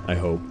 I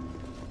hope.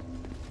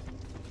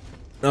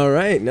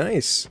 Alright,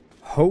 nice.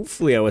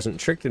 Hopefully I wasn't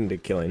tricked into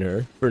killing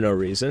her for no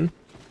reason.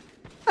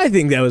 I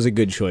think that was a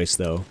good choice,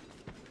 though.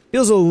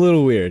 Feels a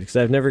little weird, because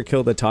I've never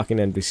killed a talking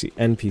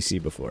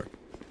NPC before.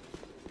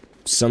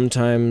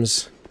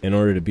 Sometimes, in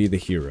order to be the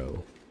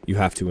hero, you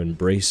have to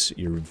embrace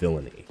your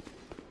villainy.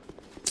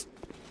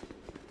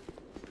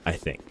 I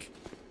think.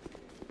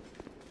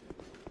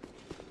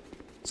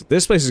 So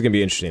this place is going to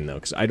be interesting, though,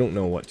 because I don't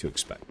know what to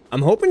expect.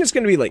 I'm hoping it's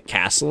going to be, like,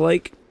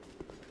 castle-like,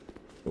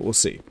 but we'll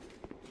see.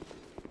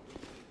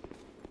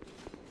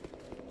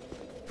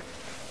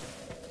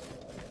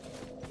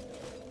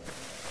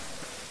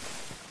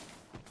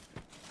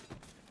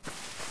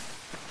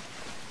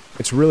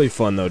 It's really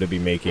fun, though, to be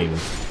making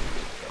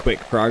quick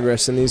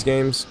progress in these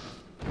games.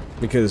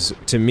 Because,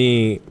 to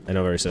me, I know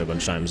I've already said a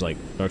bunch of times, like,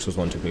 Dark Souls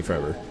 1 took me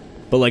forever.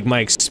 But, like, my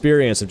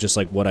experience of just,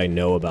 like, what I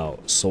know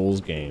about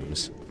Souls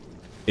games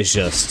is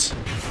just...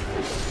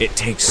 it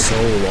takes so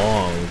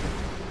long.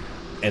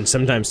 And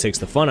sometimes takes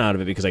the fun out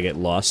of it because I get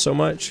lost so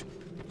much.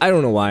 I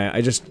don't know why,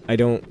 I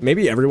don't...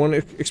 Maybe everyone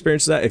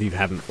experiences that if you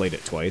haven't played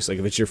it twice. Like,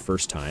 if it's your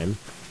first time,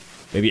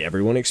 maybe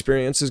everyone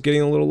experiences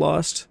getting a little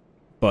lost.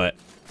 But,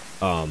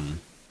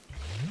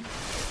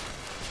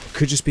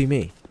 could just be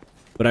me.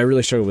 But I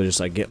really struggle with just,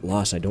 like, get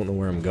lost, I don't know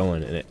where I'm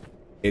going, and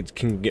it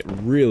can get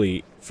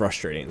really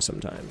frustrating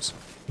sometimes.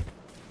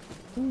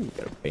 Ooh,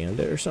 got a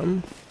bandit or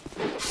something?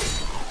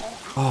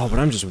 Oh, but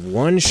I'm just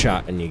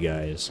one-shotting you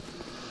guys.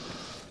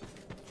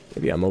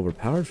 Maybe I'm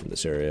overpowered from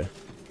this area.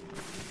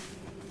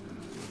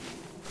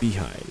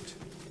 Behind.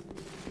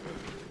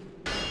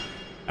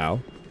 Ow.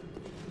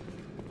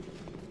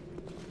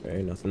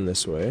 Okay, nothing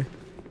this way.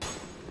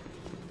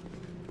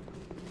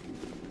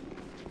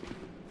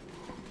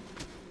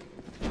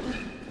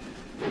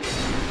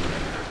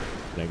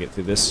 Can I get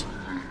through this?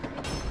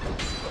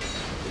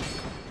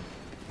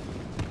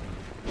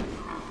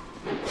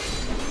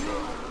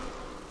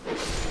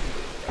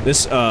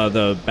 This,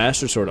 the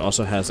Bastard Sword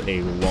also has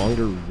a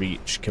longer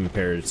reach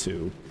compared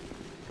to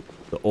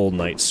the old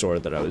Knight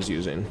Sword that I was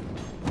using.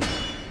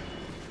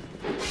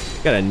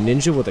 Got a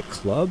ninja with a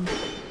club?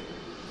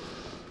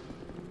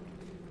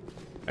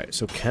 Alright,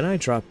 so can I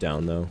drop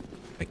down, though?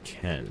 I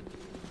can.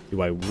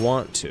 Do I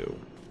want to?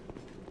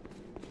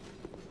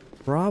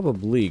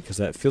 Probably, because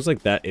that feels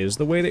like that is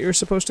the way that you're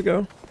supposed to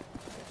go.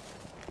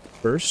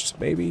 First,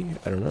 maybe?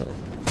 I don't know.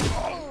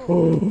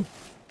 Oh.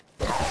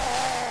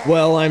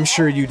 Well, I'm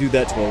sure you do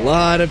that to a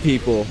lot of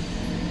people.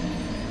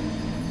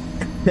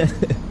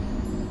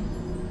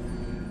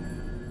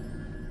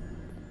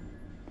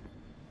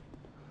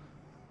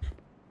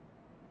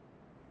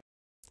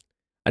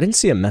 I didn't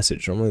see a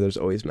message. Normally there's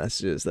always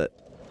messages that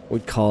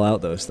would call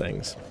out those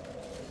things.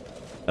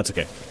 That's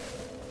okay.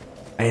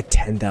 I had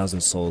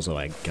 10,000 souls, so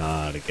I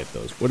gotta get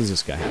those. What does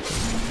this guy have?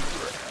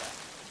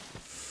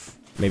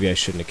 Maybe I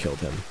shouldn't have killed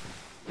him.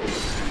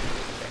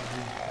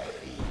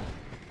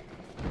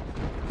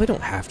 I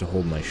don't have to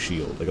hold my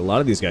shield. Like, a lot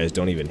of these guys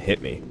don't even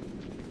hit me.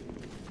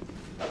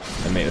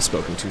 I may have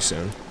spoken too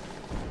soon.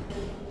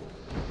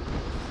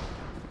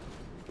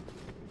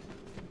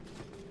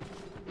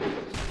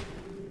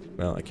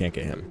 Well, I can't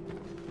get him.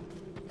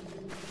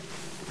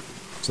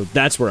 So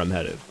that's where I'm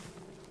headed.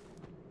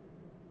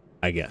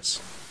 I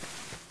guess.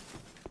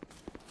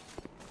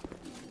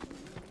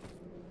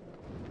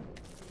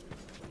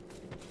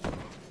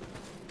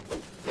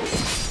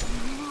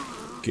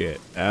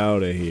 Get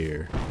out of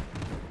here.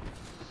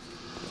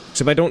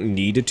 Except I don't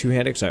need a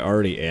two-handed because I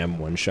already am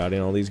one-shotting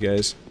all these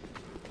guys.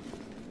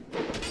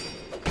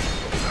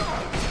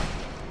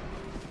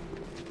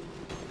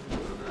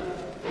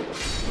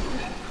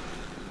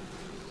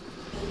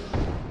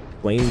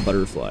 Flame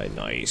butterfly,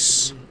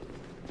 nice.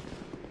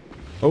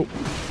 Oh.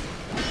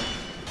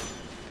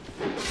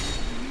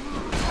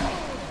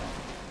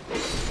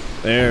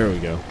 There we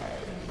go.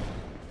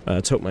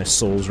 Let's hope my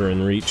souls are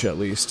in reach at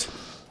least.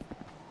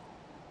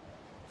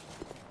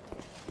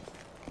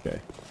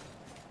 Okay.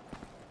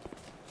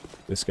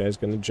 This guy's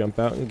gonna jump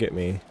out and get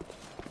me.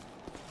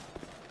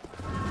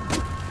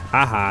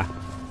 Haha.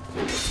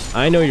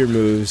 I know your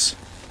moves.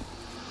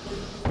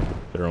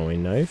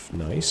 Throwing knife,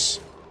 nice.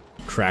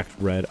 Cracked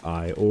red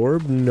eye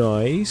orb,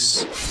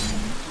 nice.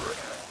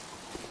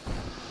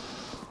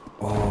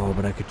 Oh,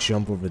 but I could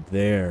jump over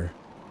there.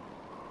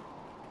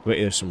 Wait,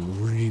 there's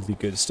some really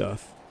good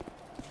stuff.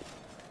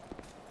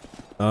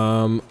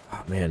 Oh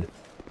man.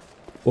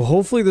 Well,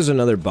 hopefully there's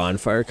another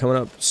bonfire coming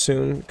up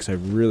soon, because I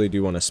really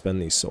do want to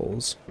spend these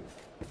souls.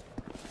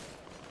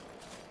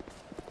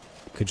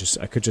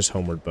 I could just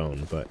homeward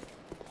bone, but...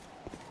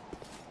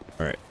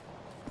 Alright.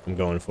 I'm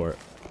going for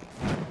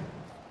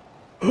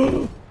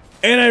it.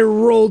 And I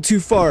rolled too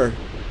far!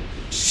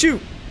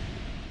 Shoot!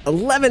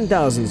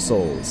 11,000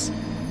 souls!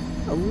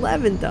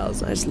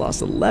 11,000! I just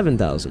lost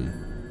 11,000.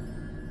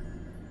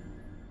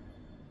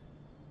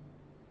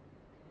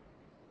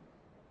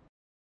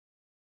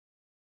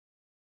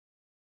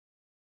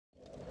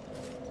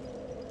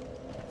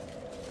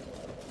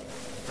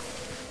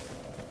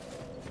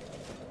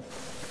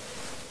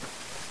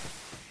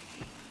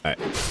 Alright.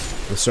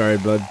 I'm sorry,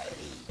 bud,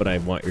 but I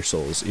want your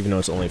souls, even though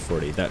it's only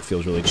 40. That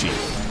feels really cheap.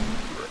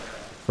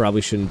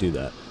 Probably shouldn't do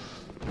that.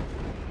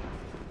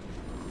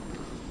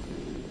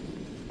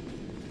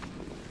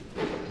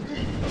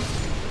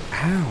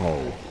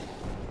 Ow.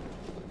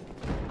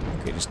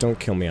 Okay, just don't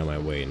kill me on my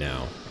way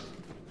now.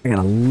 I got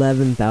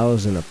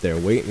 11,000 up there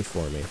waiting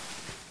for me.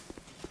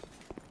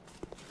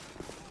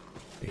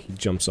 Okay, he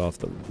jumps off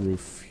the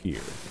roof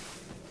here.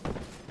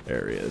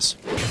 There he is.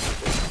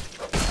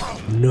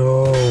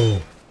 No!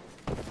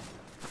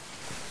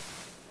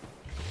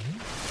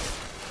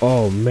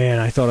 Oh man,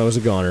 I thought I was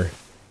a goner.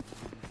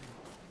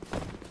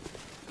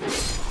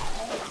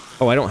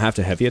 Oh, I don't have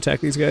to heavy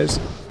attack these guys?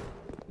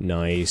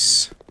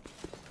 Nice.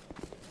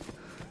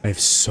 I have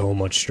so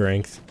much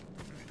strength.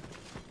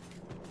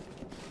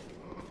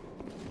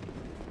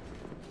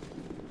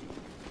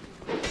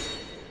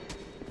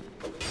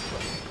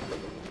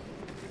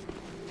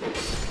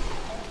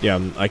 Yeah,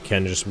 I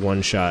can just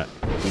one-shot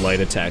light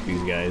attack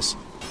these guys.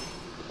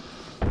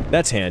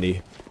 That's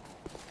handy.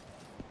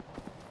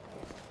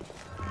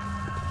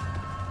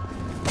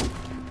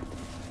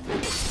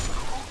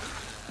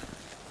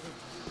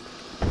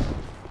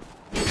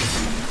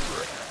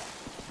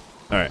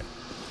 Alright.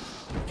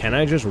 Can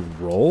I just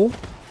roll?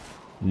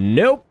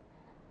 Nope.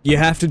 You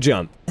have to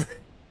jump.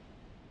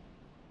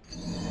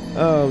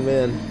 Oh,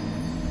 man.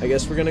 I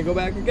guess we're gonna go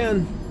back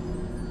again.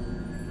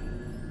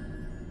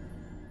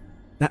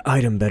 That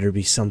item better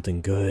be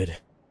something good.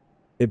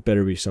 It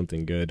better be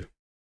something good.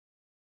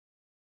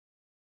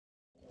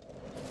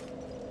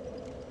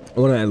 I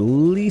want to at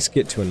least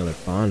get to another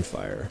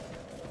bonfire.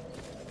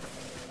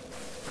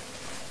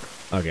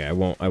 Okay, I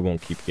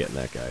won't keep getting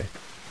that guy.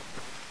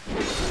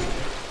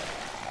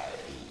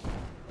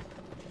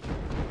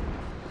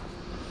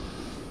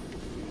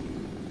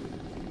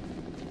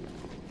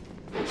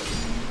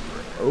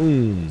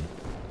 Boom.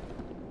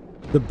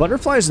 The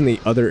butterflies in the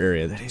other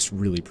area, that is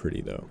really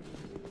pretty though.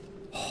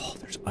 Oh,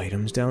 there's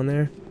items down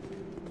there.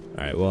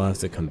 Alright, we'll have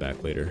to come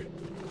back later.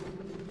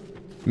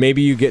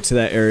 Maybe you get to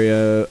that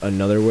area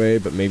another way,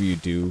 but maybe you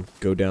do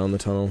go down the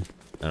tunnel.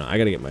 I don't know, I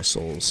gotta get my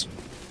souls.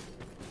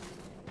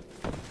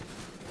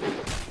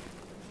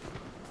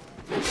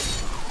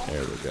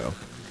 There we go.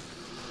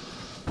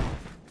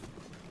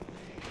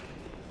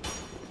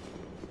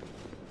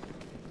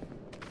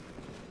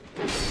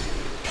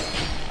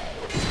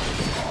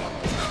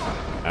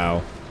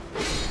 Ow.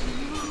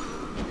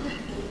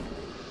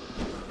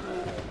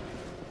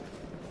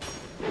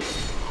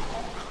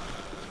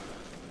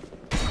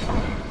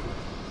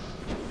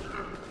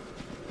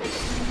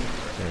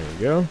 There we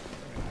go.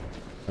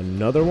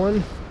 Another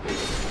one.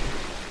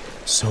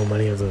 So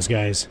many of those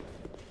guys.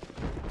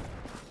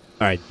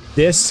 Alright,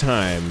 this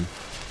time,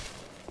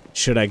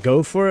 should I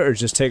go for it or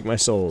just take my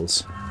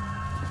souls?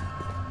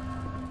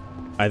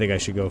 I think I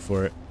should go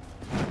for it.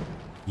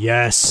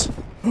 Yes!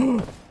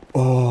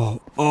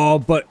 Oh,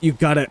 but you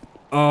got it.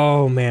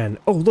 Oh, man.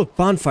 Oh, look,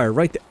 bonfire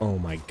right there. Oh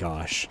my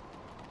gosh.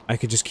 I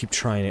could just keep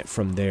trying it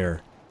from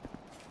there.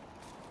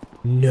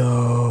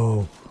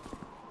 No.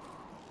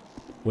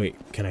 Wait,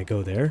 can I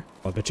go there?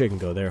 Oh, I bet you I can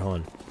go there,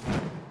 hold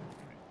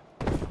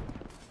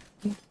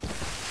on.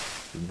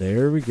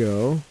 There we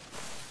go.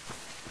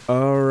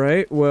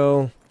 Alright,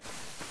 well...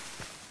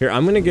 Here,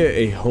 I'm gonna get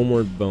a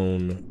homeward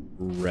bone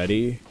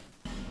ready.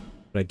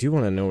 But I do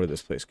want to know where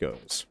this place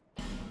goes.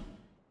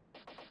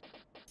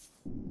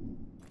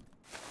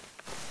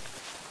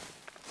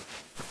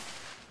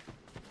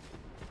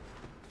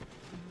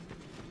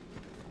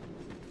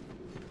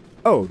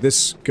 Oh,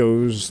 this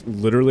goes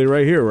literally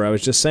right here where I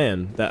was just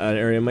saying that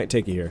area might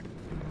take you here.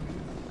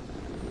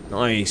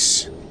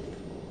 Nice.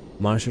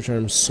 Monster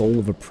charm, soul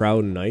of a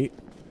proud knight.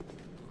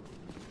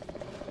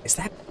 Is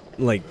that,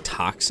 like,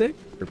 toxic?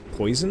 Or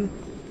poison?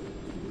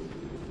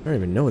 I don't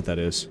even know what that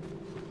is.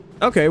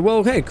 Okay,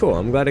 well, hey, cool.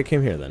 I'm glad I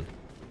came here then.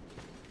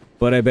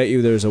 But I bet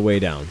you there's a way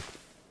down.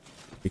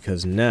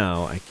 Because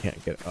now I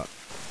can't get up.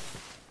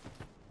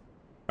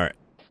 Alright.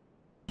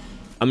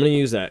 I'm gonna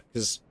use that,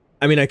 because,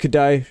 I mean, I could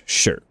die,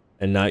 sure.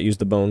 And not use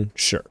the bone,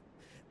 sure.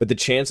 But the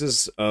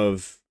chances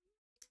of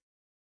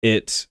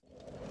it,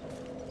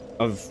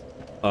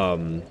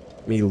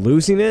 me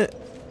losing it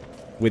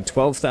with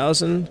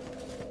 12,000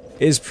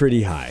 is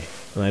pretty high.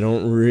 And I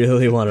don't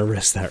really want to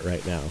risk that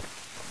right now.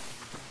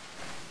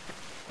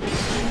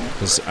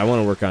 Because I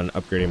want to work on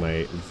upgrading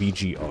my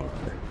VGR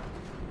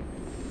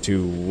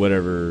to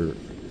whatever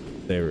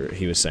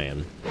he was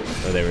saying.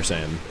 Or they were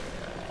saying.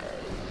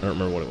 I don't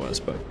remember what it was,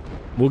 but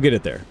we'll get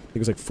it there. I think it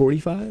was like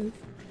 45?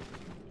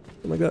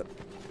 Something like that.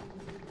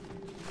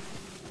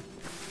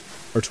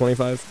 Or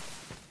 25.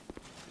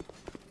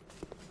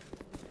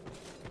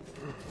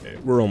 Okay,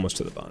 we're almost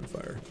to the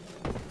bonfire.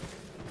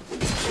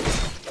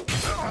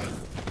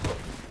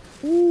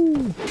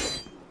 Ooh.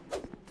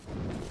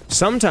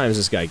 Sometimes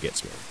this guy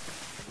gets me.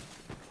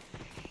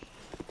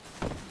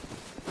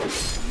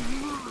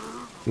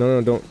 No,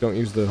 don't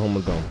use the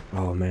homeward bone.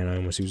 Oh man, I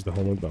almost used the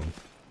homeward bone.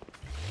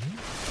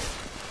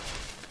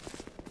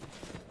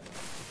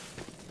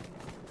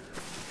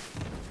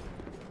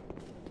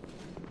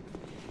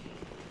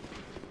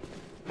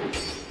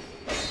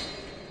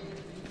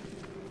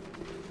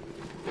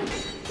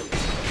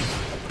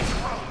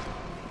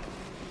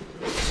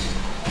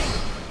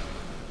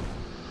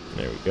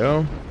 There we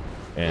go.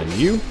 And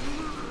you.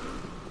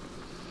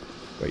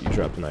 Wait, you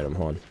dropped an item,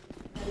 hold on.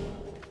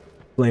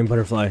 Flame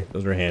butterfly,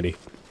 those are handy.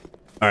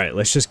 Alright,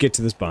 let's just get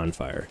to this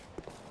bonfire.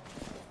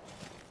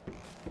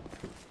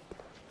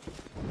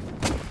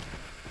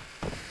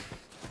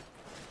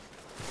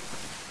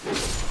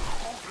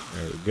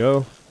 There we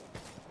go.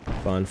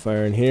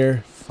 Bonfire in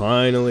here.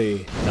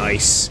 Finally.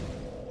 Nice.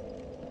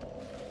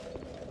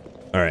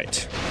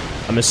 Alright.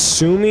 I'm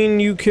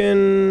assuming you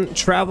can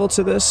travel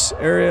to this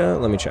area.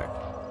 Let me check.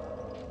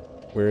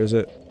 Where is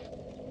it?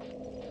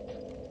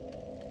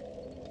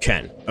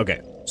 Can.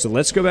 Okay. So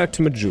let's go back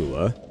to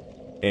Majula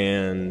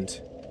and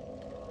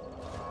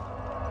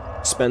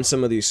spend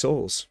some of these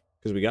souls,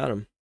 because we got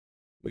them.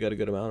 We got a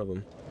good amount of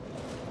them.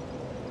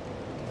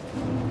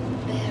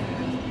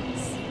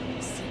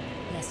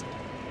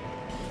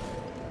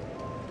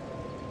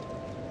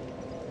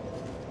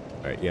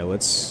 Alright, yeah,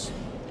 let's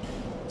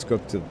go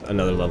up to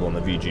another level on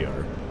the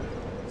VGR.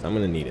 So I'm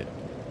gonna need it.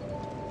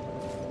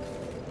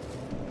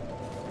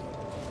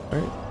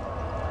 Alright.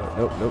 Oh,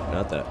 nope, nope,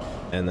 not that.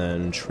 And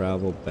then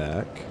travel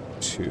back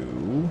to...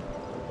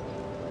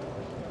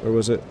 Where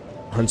was it?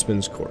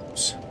 Huntsman's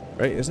corpse.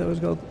 Right? Is that what it's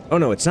called? Oh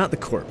no, it's not the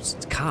corpse.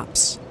 It's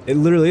Copse. It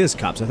literally is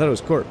Copse. I thought it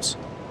was corpse.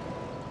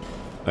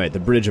 Alright, the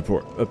bridge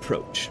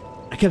approach.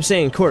 I kept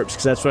saying corpse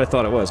because that's what I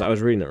thought it was. I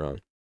was reading it wrong.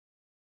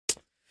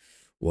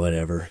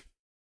 Whatever.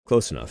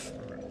 Close enough.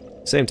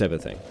 Same type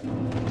of thing.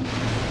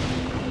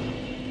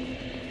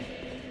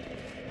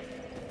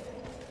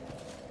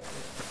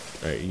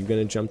 Alright, you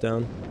gonna jump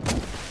down?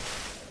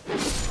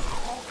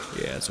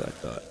 Yeah, that's what I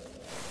thought.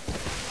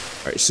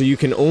 Alright, so you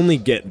can only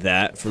get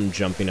that from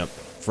jumping up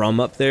from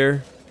up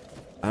there.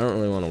 I don't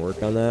really want to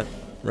work on that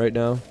right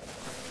now.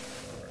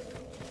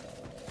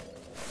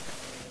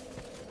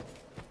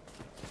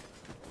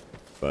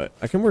 But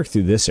I can work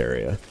through this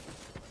area.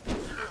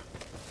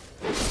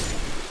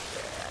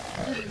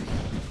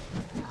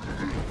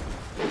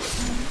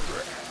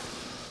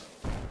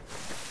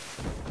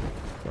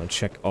 I'll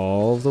check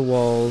all the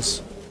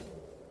walls.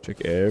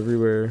 Check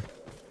everywhere.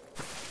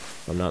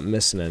 I'm not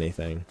missing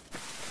anything.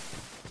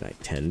 I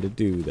tend to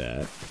do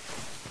that.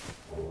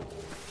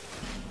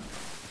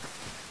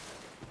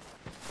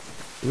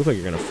 You look like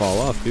you're gonna fall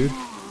off, dude.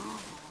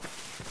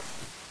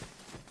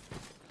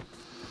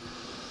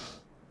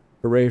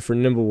 Hooray for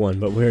nimble one,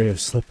 but wary of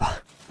slip-on.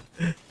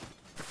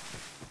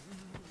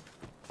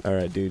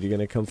 Alright, dude, you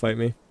gonna come fight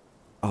me?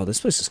 Oh,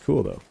 this place is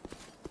cool, though.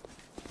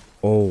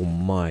 Oh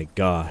my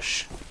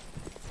gosh.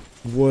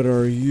 What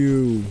are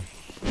you?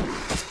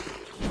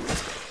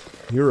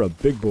 You're a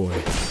big boy.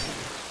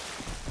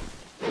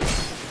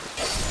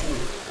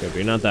 Okay, but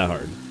you're not that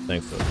hard,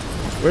 thankfully.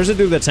 Where's the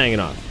dude that's hanging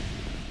off?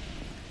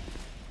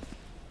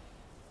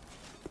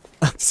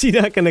 Is he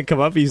not gonna come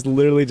up? He's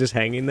literally just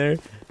hanging there?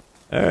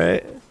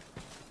 Alright.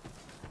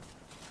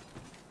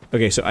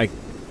 Okay, so I...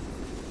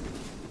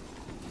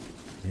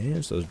 Man,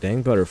 it's those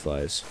dang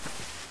butterflies.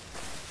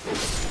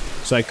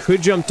 So I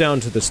could jump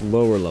down to this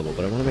lower level,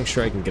 but I want to make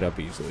sure I can get up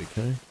easily,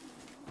 can I?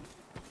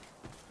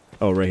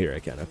 Oh, right here I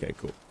can. Okay,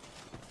 cool.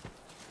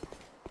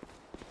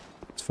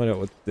 Let's find out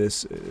what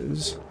this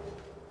is.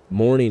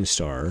 Morning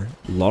Star.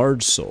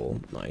 Large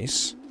soul.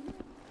 Nice.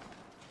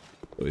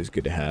 Always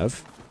good to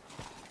have.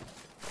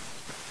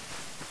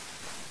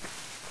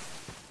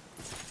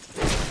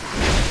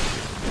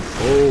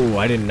 Oh,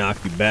 I didn't knock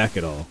you back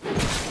at all.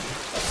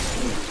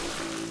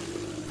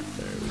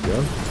 There we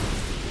go.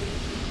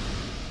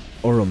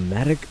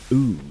 Aromatic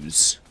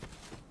ooze.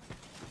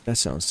 That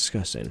sounds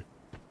disgusting.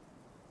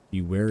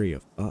 Be wary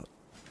of up.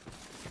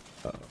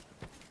 Uh-oh.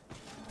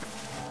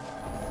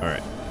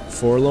 Alright.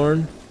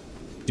 Forlorn?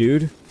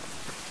 Dude,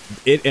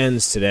 it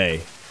ends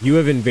today. You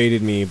have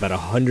invaded me about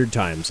 100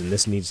 times, and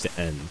this needs to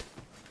end.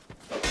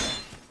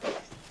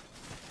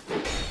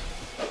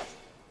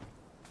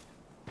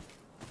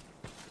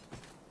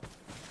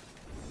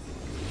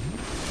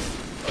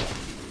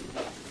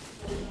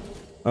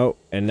 Oh,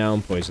 and now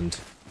I'm poisoned.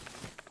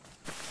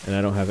 And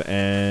I don't have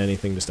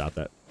anything to stop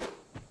that.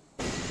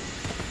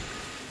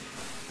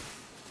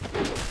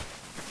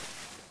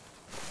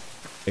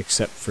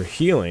 Except for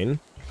healing.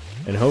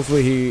 And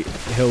hopefully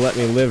he'll let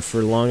me live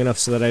for long enough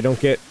so that I don't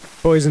get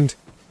poisoned.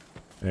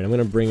 Alright, I'm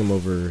gonna bring him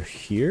over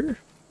here.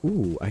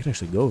 Ooh, I can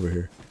actually go over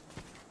here.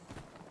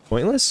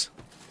 Pointless?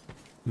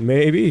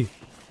 Maybe.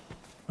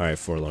 Alright,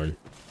 Forlorn.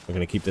 I'm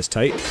gonna keep this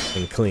tight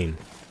and clean.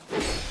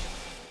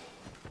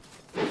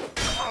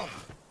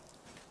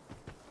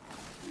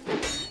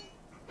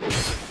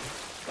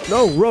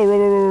 No,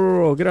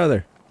 roll, get out of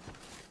there.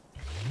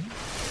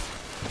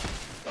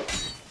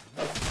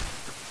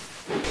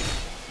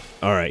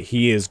 Alright,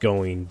 he is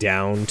going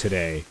down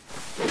today.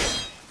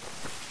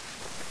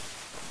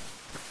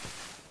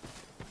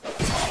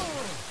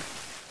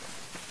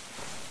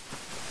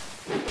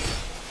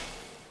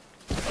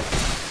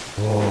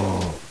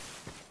 Oh.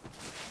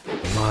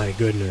 My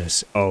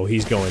goodness. Oh,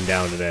 he's going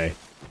down today.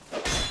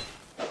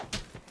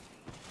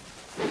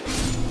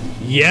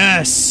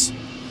 Yes!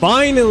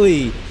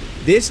 Finally!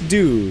 This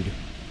dude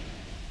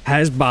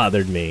has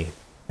bothered me.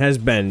 Has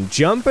been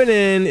jumping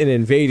in and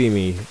invading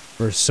me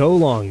for so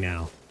long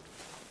now.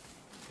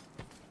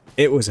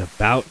 It was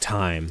about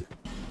time.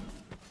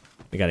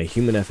 I got a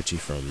human effigy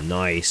from him.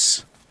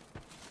 Nice.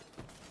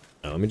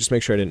 Now, let me just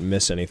make sure I didn't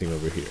miss anything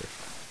over here.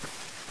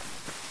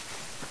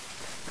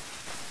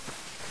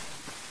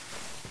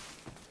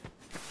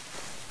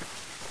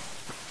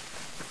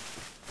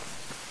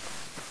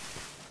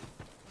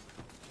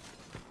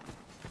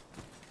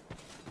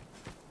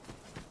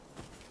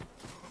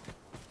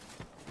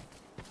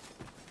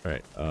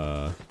 Alright,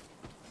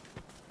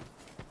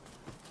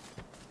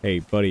 Hey,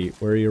 buddy,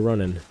 where are you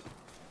running?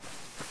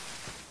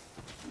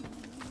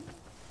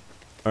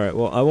 Alright,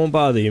 well, I won't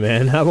bother you,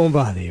 man. I won't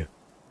bother you.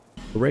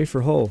 Hooray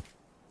for hole.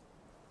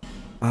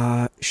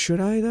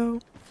 Should I,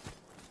 though?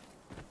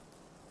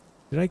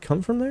 Did I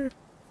come from there?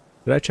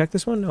 Did I check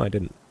this one? No, I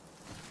didn't.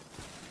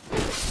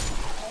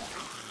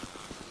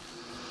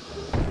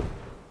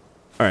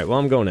 Alright, well,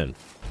 I'm going in.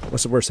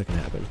 What's the worst that can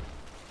happen?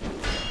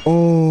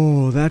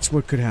 Oh, that's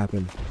what could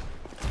happen.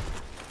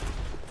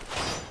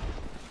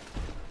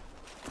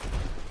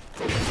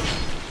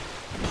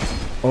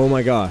 Oh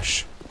my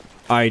gosh.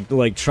 I,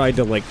 like, tried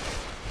to, like,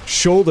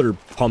 shoulder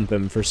pump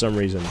him for some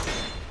reason.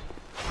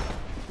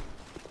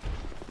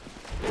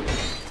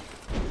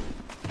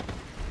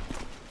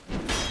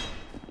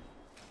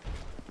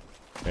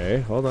 Okay,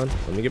 hold on.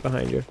 Let me get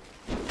behind you.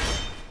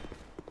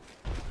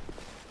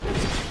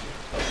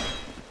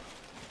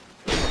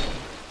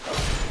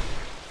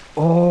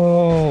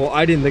 Oh,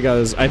 I didn't think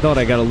I thought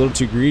I got a little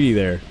too greedy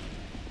there.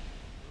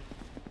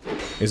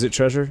 Is it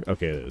treasure?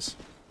 Okay, it is.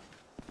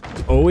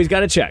 Always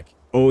gotta check.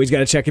 Always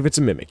gotta check if it's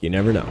a mimic. You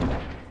never know.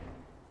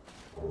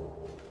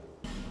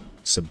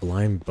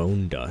 Sublime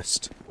bone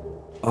dust.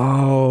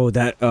 Oh,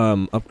 that,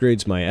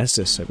 upgrades my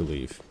Estus, I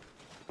believe.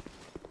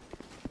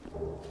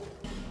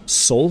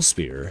 Soul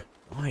spear.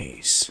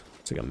 Nice.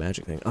 It's like a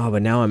magic thing. Oh,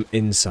 but now I'm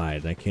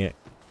inside and I can't...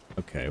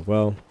 Okay,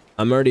 well,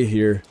 I'm already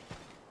here.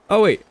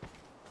 Oh, wait.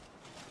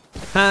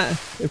 Ha!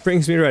 It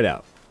brings me right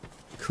out.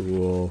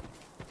 Cool.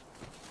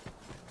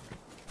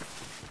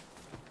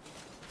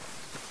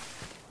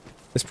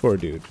 This poor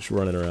dude just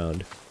running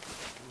around.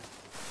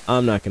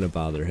 I'm not gonna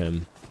bother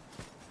him.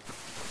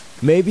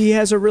 Maybe he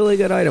has a really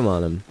good item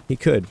on him. He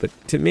could, but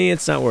to me,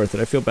 it's not worth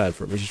it. I feel bad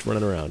for him. He's just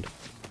running around.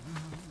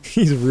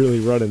 He's really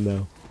running,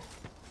 though.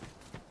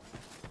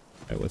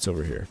 Alright, what's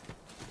over here?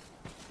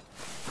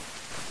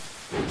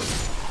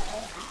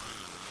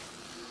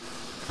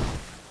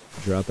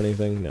 Drop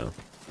anything? No.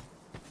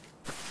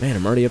 Man,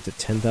 I'm already up to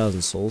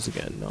 10,000 souls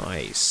again.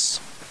 Nice.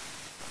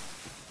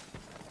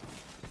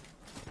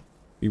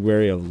 Be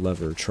wary of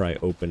lever. Try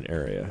open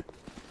area.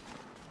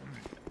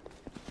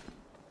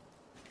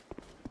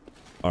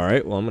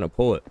 Alright, well, I'm gonna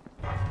pull it.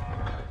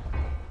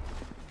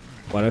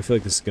 Why do I feel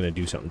like this is gonna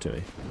do something to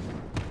me?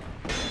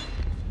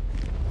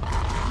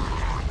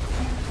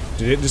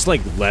 Did it just, like,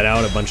 let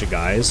out a bunch of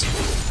guys?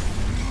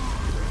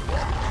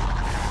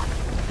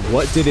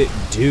 What did it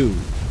do?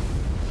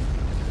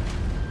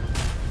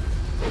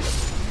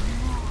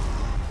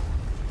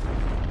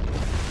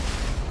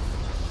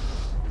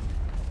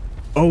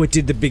 Oh, it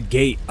did the big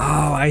gate.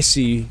 Oh, I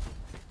see.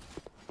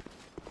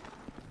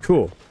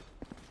 Cool.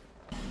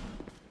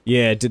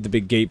 Yeah, it did the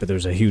big gate, but there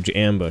was a huge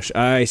ambush.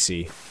 I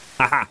see.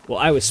 Haha. Well,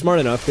 I was smart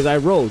enough because I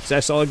rolled, because I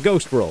saw a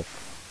ghost roll.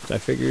 So I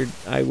figured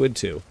I would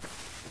too.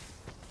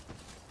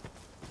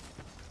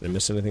 Did I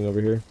miss anything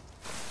over here?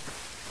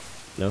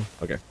 No?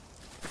 Okay.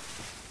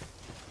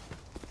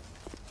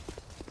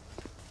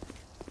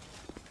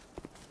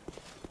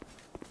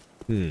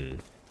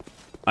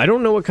 I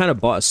don't know what kind of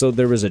boss. So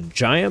there was a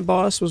giant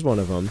boss was one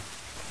of them.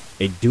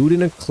 A dude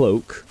in a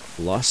cloak,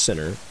 lost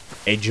sinner.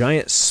 A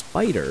giant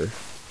spider.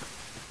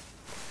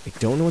 I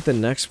don't know what the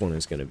next one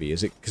is going to be.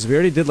 Is it... Because we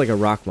already did, like, a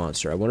rock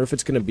monster. I wonder if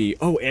it's going to be...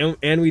 Oh,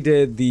 and we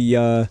did the,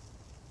 Wait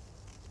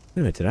a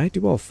minute, did I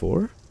do all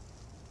 4?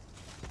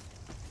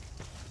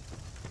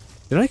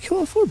 Did I kill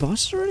all 4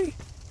 bosses already?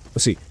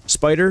 Let's see.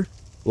 Spider,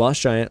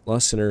 Lost Giant,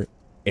 Lost Sinner,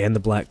 and the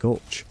Black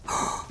Gulch.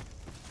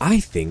 I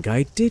think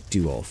I did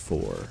do all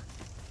 4.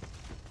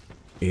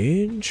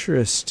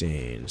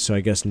 Interesting. So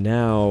I guess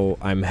now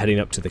I'm heading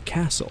up to the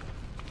castle.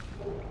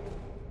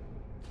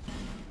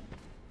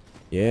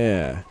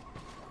 Yeah.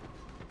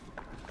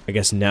 I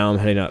guess now I'm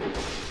heading up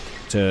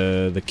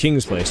to the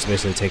king's place to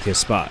basically take his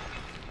spot.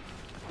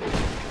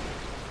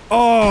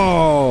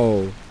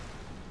 Oh!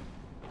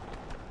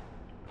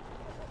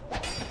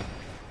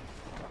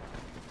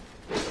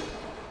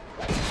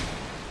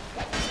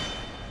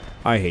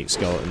 I hate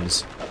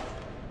skeletons.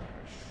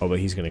 Oh, but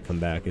he's gonna come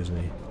back, isn't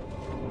he?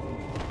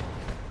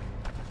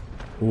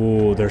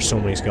 Ooh, there's so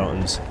many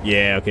skeletons.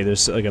 Yeah, okay,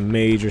 there's like a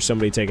mage or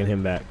somebody taking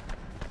him back.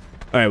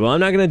 Alright, well, I'm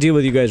not gonna deal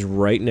with you guys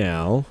right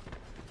now.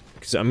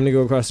 Because I'm gonna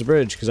go across the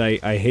bridge, because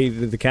I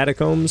hated the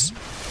catacombs.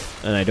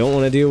 And I don't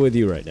want to deal with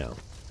you right now.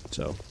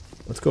 So,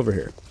 let's go over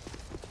here.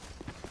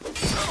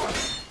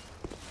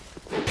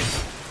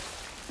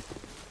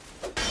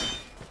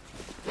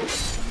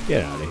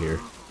 Get out of here.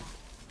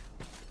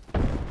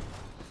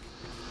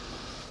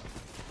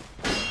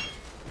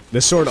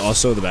 This sword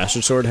also, the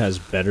Bastard Sword, has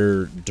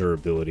better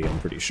durability, I'm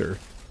pretty sure.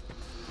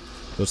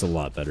 So it's a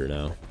lot better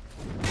now.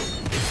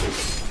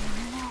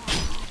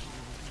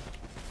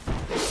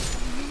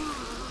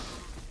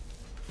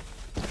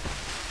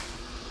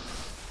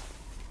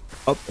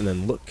 Up and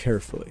then look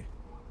carefully.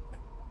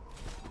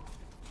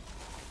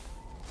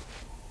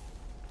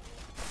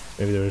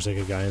 Maybe there was like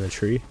a guy in the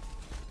tree.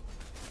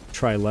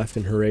 Try left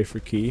and hooray for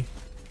key.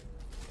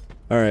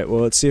 Alright,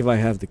 well let's see if I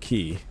have the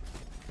key.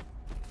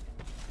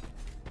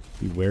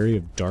 Be wary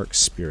of dark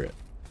spirit.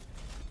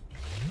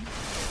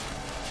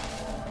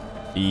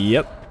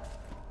 Yep.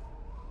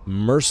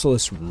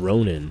 Merciless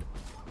Ronin.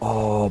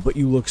 Oh, but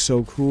you look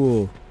so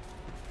cool.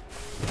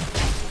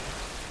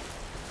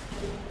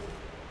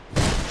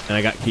 And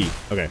I got key.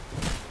 Okay.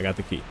 I got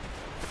the key.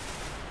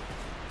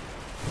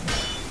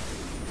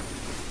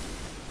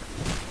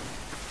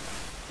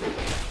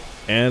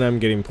 And I'm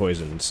getting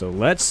poisoned. So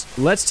let's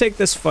take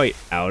this fight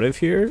out of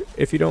here,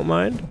 if you don't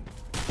mind.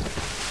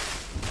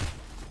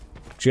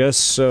 Just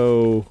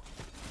so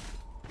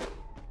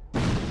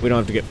we don't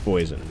have to get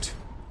poisoned.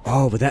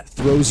 Oh, but that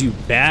throws you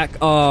back?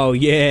 Oh,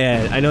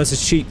 yeah. I know it's a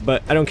cheat,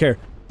 but I don't care.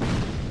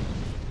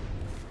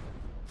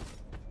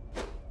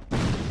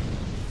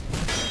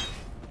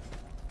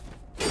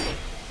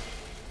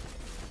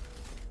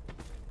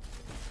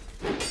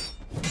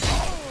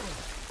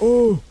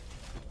 Oh.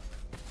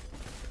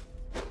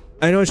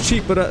 I know it's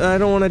cheap, but I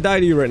don't want to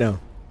die to you right now.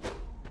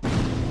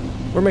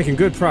 We're making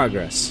good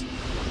progress.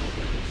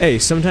 Hey,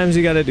 sometimes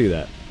you gotta do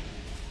that.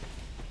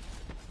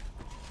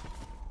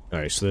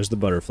 Alright, so there's the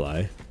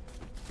butterfly.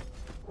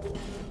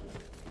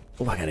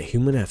 Oh, I got a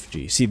human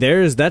effigy. See,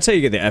 that's how you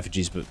get the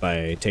effigies, but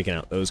by taking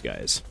out those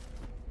guys.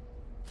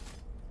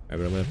 Alright,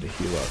 but I'm gonna have to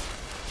heal up.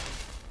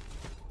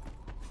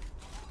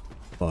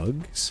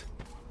 Bugs?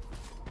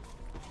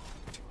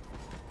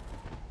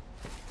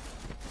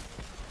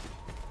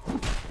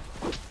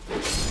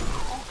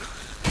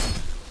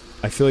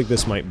 I feel like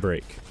this might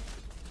break.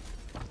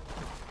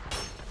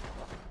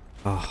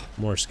 Ah,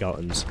 more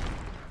skeletons.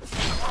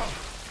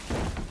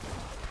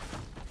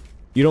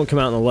 You don't come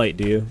out in the light,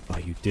 do you? Oh,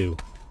 you do.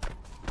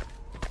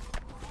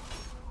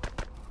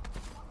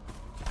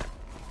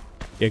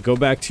 Yeah, go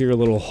back to your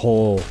little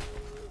hole.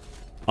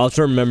 I'll have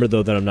to remember,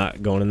 though, that I'm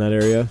not going in that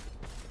area.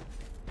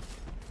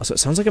 Also, it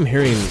sounds like I'm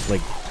hearing,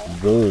 like,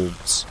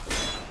 wolves.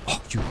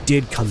 Oh, you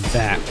did come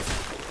back.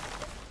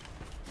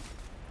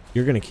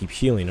 You're gonna keep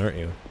healing, aren't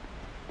you?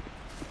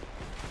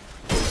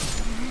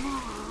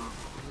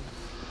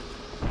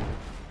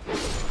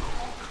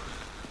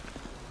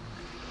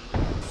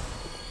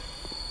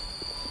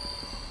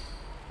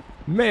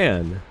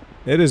 Man,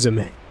 it is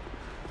amazing.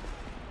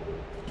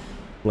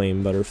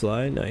 Flame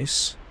butterfly,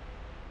 nice.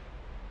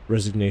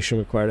 Resignation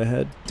required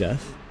ahead.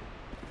 Death.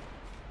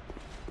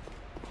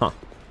 Huh.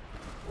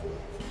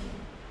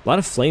 A lot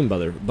of flame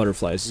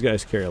butterflies. These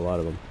guys carry a lot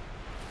of them.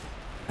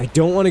 I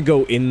don't want to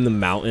go in the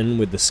mountain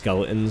with the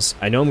skeletons.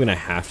 I know I'm going to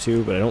have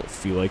to, but I don't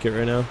feel like it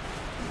right now.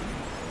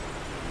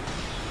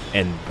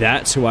 And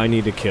that's who I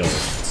need to kill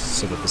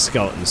so that the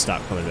skeletons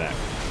stop coming back.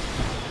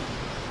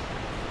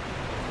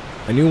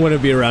 I knew one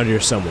would be around here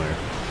somewhere.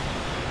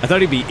 I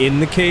thought he'd be in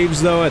the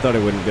caves, though. I thought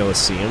I wouldn't be able to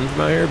see him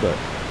from out here, but...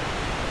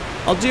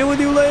 I'll deal with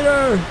you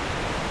later!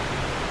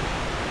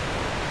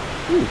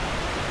 Ooh.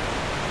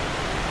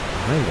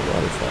 Behind the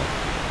waterfall.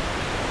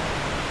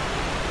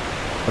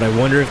 But I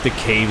wonder if the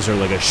caves are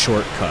like a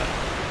shortcut.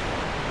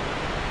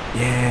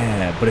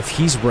 Yeah, but if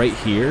he's right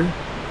here...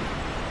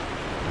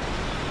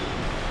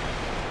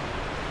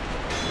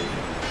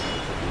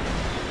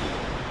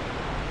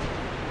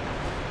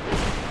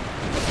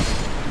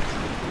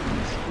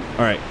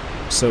 Alright,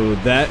 so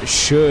that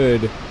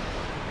should...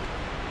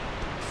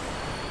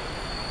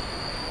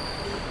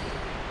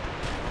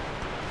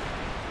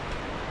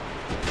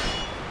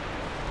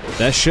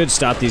 That should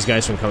stop these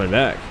guys from coming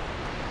back.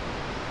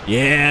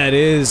 Yeah, it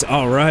is.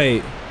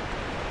 Alright.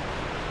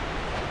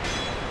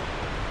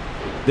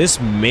 This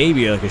may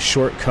be like a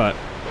shortcut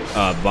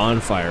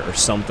bonfire or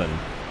something.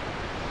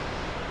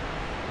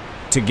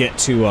 To get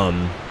to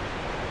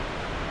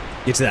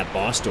that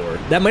boss door.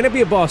 That might not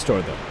be a boss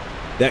door, though.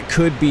 That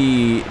could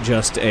be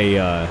just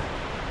a,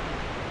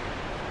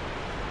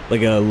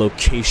 like a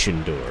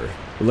location door.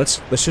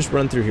 Let's just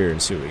run through here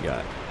and see what we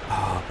got.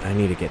 Oh, but I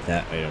need to get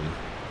that item.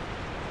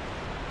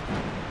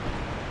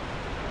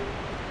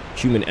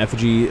 Human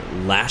effigy,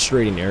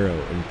 lacerating arrow,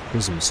 and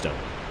prism stone.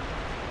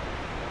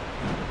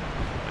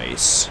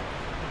 Nice.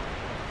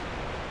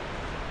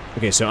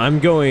 Okay, so I'm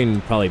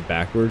going probably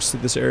backwards to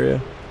this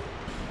area.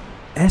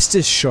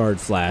 Estus shard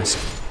flask.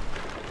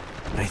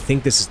 I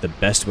think this is the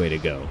best way to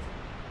go.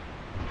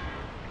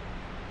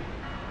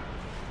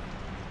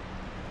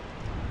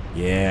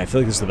 Yeah, I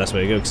feel like this is the best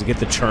way to go, because I get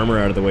the charmer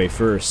out of the way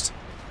first.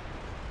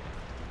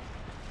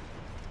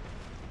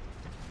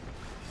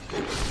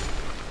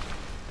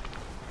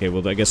 Okay,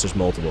 well, I guess there's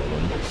multiple of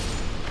them.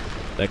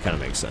 That kind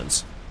of makes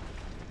sense.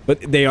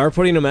 But they are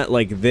putting them at,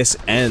 like, this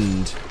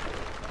end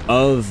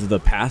of the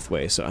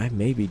pathway, so I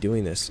may be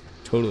doing this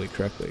totally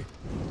correctly.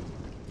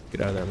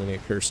 Get out of there, I'm gonna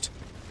get cursed.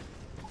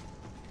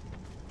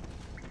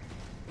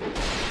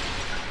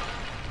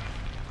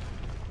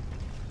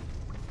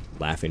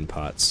 Laughing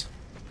pots.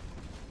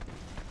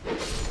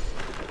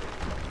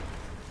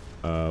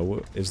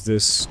 What is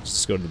this?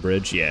 Just go to the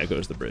bridge? Yeah, it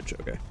goes to the bridge,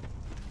 okay.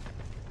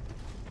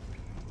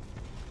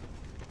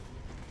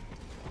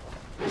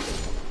 There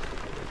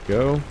we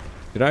go.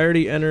 Did I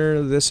already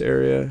enter this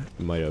area?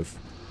 I might have.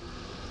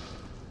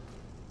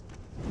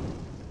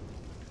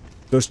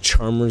 Those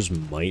charmers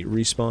might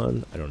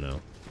respawn? I don't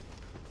know.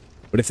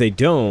 But if they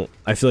don't,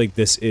 I feel like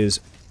this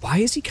is... Why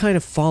is he kind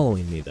of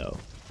following me, though?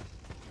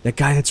 That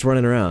guy that's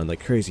running around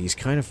like crazy, he's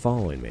kind of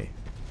following me.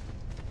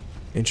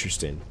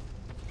 Interesting.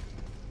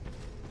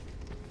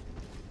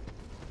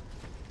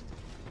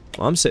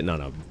 Well, I'm sitting on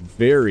a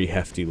very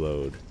hefty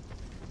load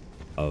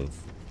of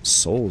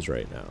souls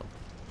right now.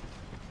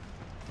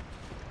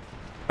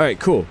 Alright,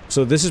 cool.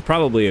 So this is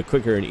probably a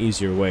quicker and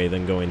easier way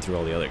than going through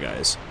all the other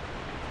guys.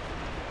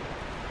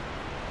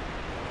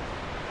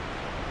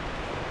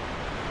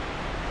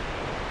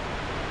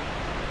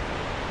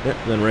 Yep,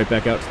 and then right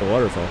back out to the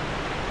waterfall.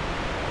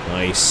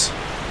 Nice.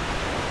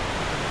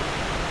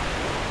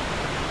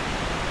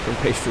 Don't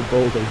pay for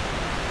Bolden.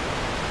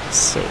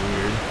 So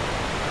weird.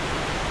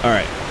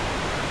 Alright.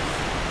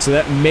 So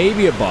that may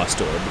be a boss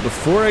door, but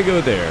before I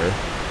go there...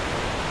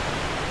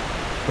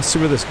 Let's see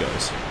where this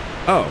goes.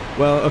 Oh,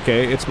 well,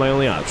 okay, it's my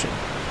only option.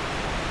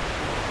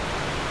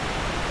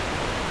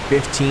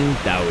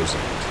 15,000.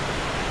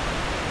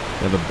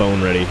 I have a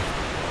bone ready.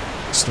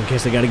 Just in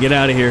case I gotta get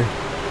out of here.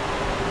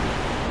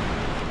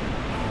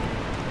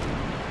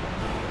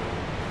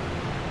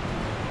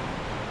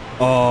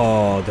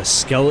 Oh, the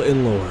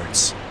Skeleton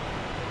Lords.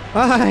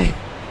 Hi!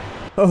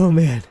 Oh,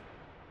 man.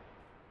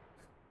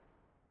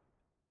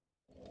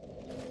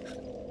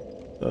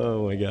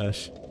 Oh my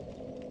gosh.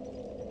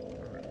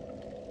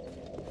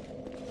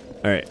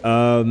 Alright,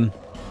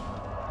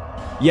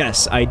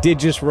 yes, I did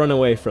just run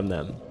away from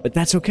them, but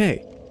that's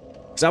okay.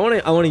 Because I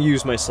wanna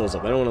use my souls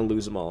up. I don't wanna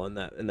lose them all in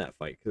that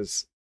fight,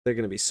 because they're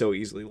gonna be so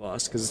easily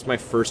lost, because it's my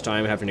first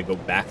time having to go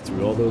back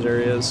through all those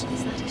areas.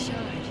 Is that a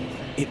shard?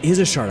 It is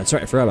a shard, that's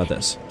right, I forgot about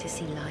this. To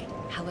see light,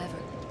 however.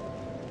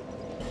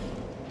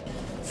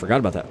 Forgot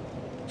about that.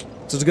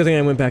 So it's a good thing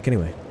I went back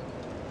anyway.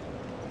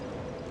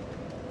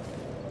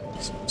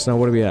 So now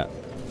what are we at?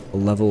 A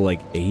level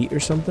like 8 or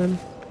something?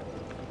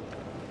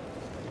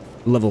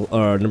 Level,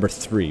 number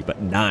 3,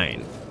 but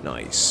 9.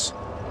 Nice.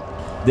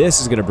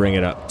 This is gonna bring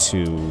it up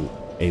to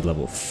a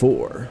level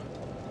 4.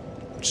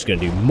 Which is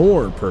gonna do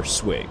more per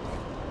swig.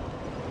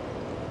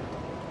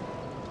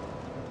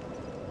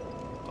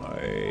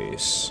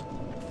 Nice.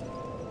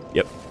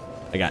 Yep.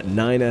 I got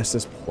 9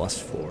 Estus plus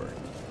 4.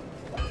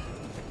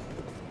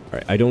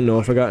 Alright, I don't know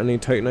if I got any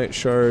Titanite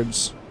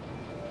shards.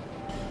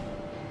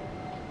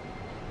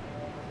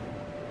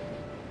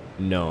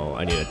 No,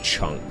 I need a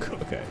chunk.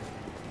 Okay.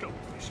 Don't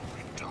waste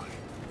my time.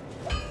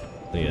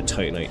 I need a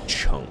Titanite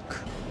chunk.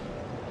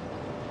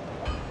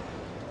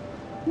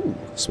 Ooh,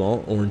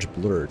 small orange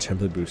blur,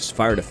 temporarily boosts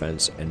fire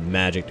defense and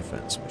magic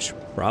defense. We should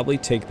probably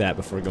take that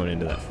before going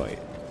into that fight.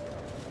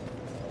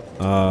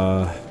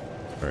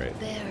 Alright.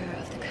 Bearer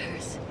of the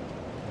curse.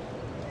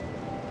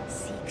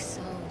 Seek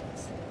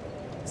souls.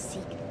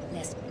 Seek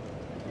less.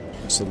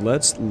 So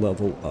let's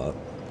level up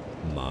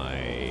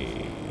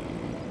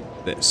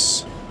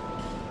this.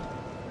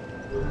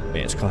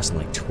 Man, it's costing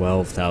like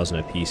 12,000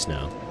 a piece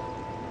now.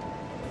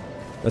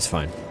 That's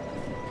fine.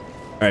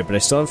 Alright, but I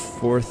still have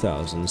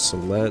 4,000, so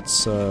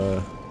let's,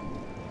 I'm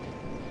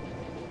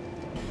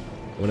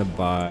gonna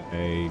buy,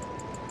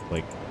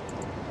 like,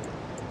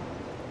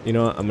 you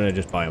know what, I'm gonna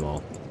just buy them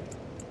all.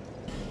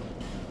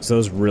 So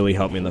those really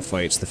help me in the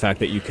fights. The fact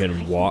that you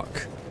can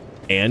walk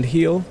and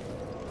heal.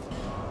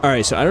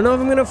 Alright, so I don't know if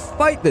I'm gonna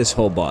fight this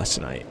whole boss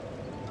tonight,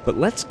 but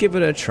let's give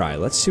it a try.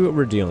 Let's see what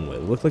we're dealing with.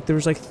 It looked like there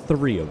was like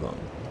 3 of them.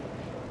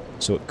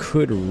 So it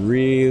could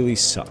really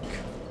suck.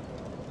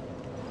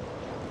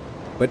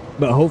 But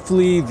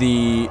hopefully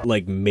the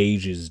like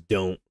mages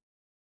don't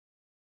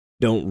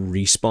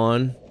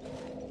respawn.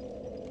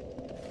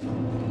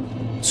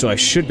 So I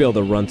should be able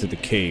to run through the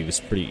caves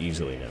pretty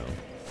easily now.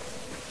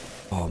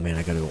 Oh man,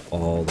 I gotta go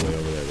all the way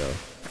over there though.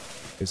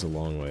 It's a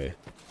long way.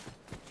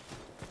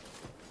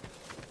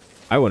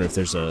 I wonder if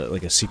there's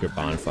like a secret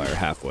bonfire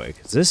halfway,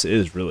 because this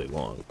is really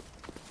long.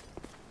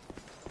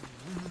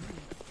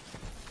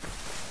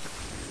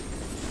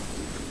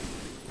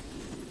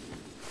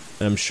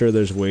 And I'm sure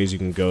there's ways you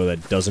can go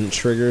that doesn't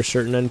trigger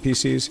certain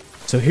NPCs.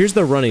 So here's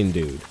the running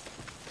dude.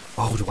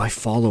 Oh, do I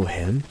follow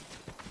him?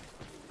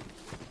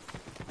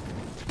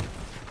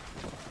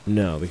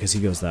 No, because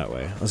he goes that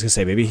way. I was gonna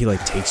say, maybe he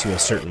like takes you a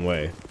certain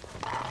way.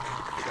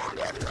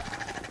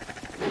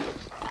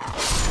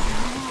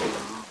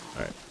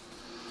 Alright.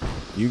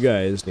 You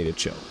guys need to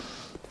chill.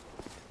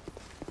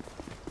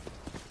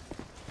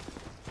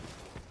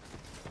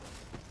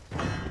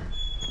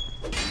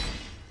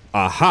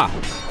 Aha!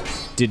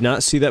 Did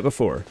not see that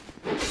before.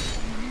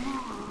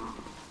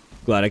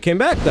 Glad I came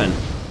back then.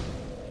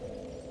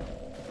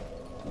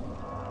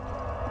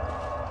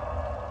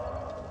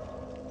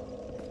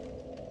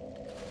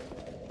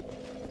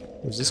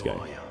 Who's this guy? Who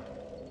are you?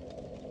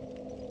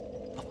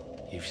 Oh,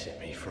 you've set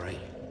me free.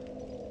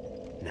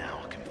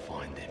 Now I can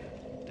find him.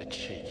 The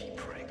cheeky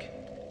prick.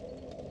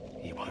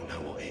 He won't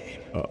know what hit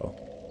him. Uh-oh.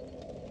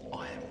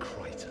 I am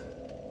Crater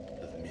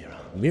of Mirror.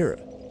 Mirror.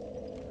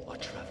 I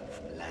travel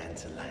from land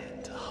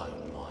to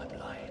hone my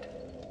blade.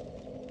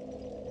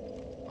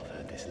 I've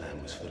heard this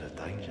land was full of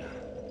danger.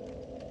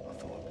 I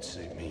thought it would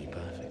suit me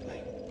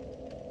perfectly.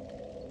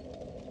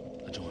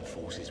 I joined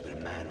forces with a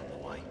man on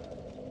the way.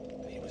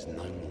 He was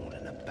no more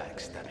than a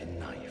backstabbing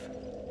knave.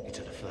 He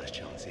took the first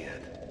chance he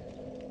had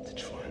to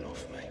try and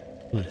off me.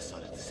 I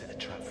decided to set a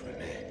trap for him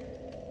here.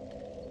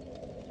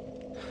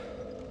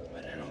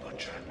 But then I got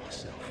trapped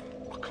myself.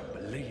 I can't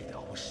believe that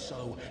I was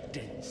so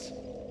dense.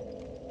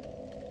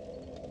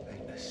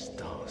 Thank the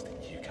stars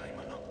that you came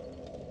along.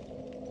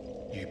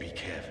 You be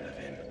careful of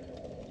him.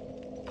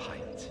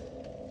 Paint,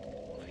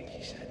 I think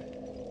he said.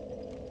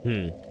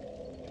 He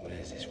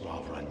wears this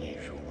rather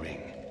unusual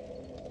ring.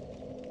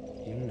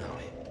 You know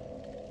it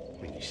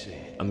when you see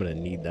it. I'm gonna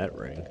need that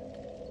ring.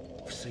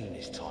 I've seen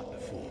this type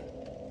before.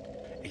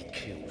 He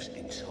kills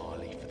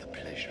entirely for the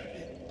pleasure of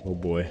it. Oh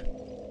boy.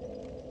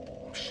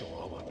 I'm sure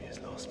I won't be his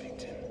last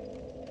victim.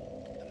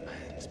 The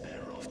man's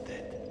better off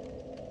dead.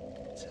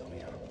 Tell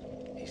ya,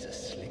 he's a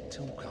slick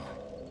talker.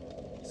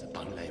 So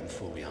don't let him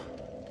fool ya.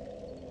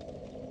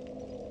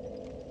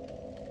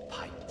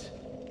 Pate,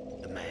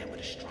 the man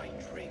with a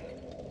strange ring.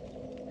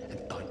 And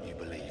don't you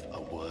believe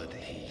a word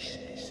he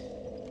says.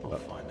 I'll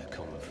find the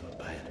common for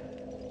bad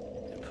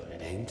and put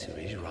an end to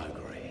his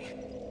roguery.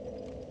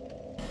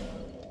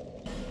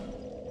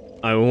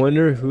 I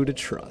wonder who to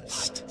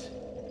trust.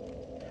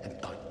 And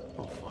don't,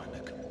 I'll find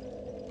the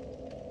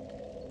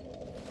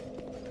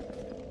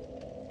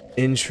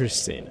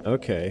Interesting.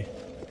 Okay.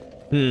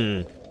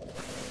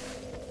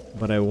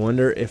 But I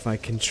wonder if I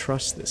can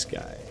trust this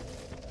guy.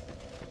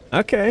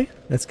 Okay,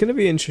 that's gonna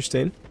be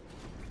interesting.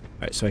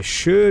 Alright, so I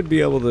should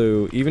be able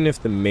to, even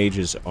if the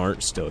mages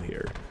aren't still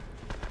here,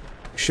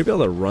 I should be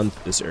able to run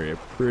through this area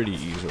pretty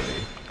easily.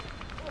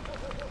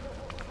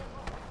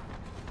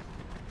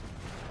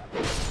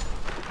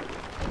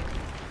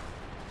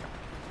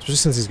 Especially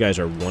since these guys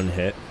are one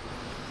hit.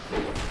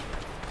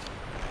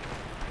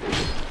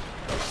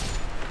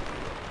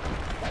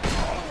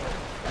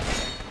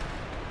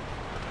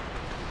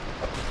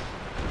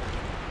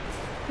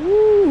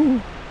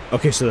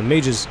 Okay, so the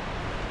mages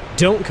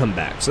don't come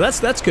back. So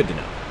that's good to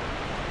know.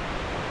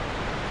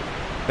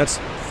 That's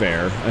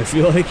fair, I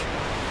feel like.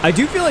 I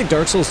do feel like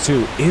Dark Souls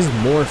 2 is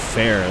more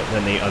fair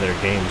than the other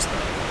games, though.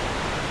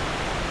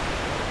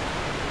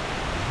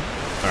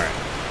 Alright.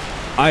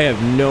 I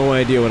have no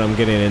idea what I'm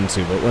getting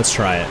into, but let's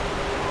try it.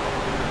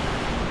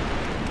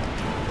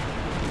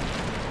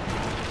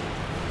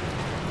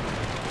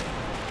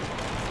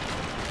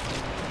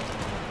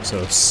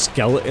 So,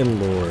 Skeleton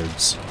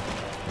Lords.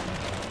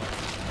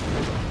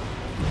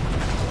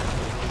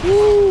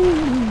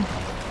 Woo!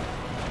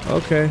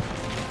 Okay.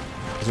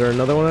 Is there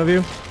another one of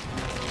you?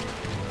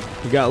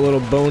 You got little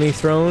bony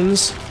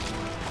thrones?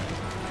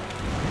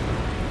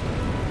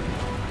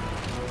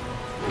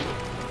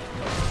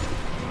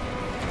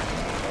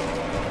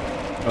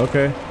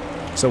 Okay.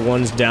 So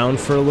one's down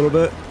for a little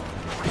bit.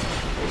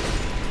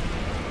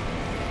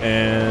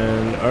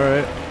 And,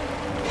 alright.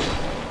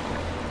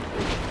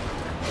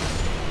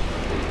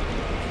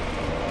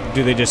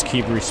 Do they just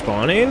keep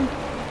respawning?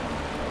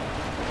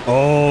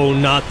 Oh,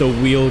 not the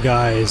wheel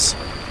guys.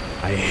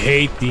 I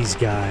hate these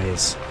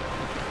guys.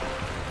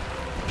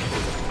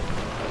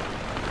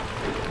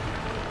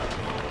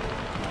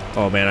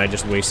 Oh man, I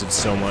just wasted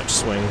so much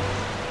swing.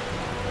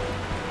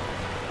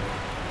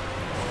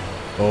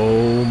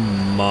 Oh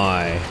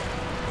my.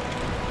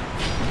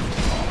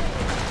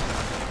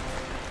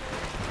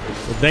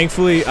 Well,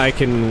 thankfully, I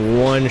can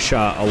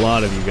one-shot a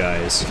lot of you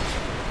guys.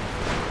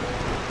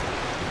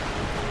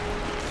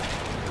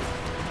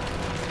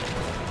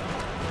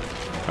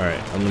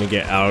 Alright, I'm gonna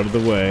get out of the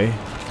way.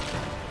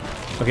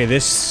 Okay,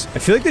 this... I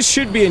feel like this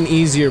should be an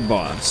easier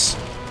boss.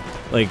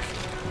 Like...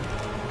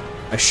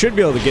 I should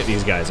be able to get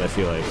these guys, I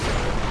feel like.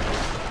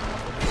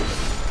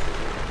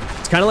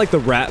 It's kind of like the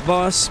rat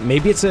boss.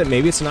 Maybe it's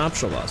an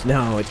optional boss.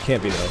 No, it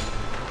can't be though.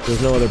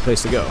 There's no other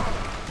place to go.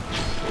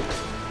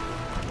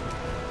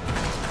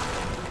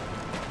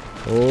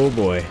 Oh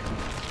boy.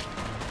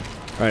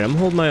 Alright, I'm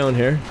holding my own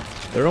here.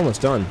 They're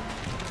almost done.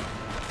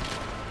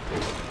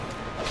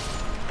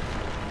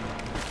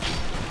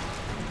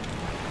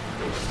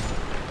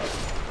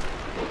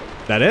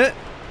 That it?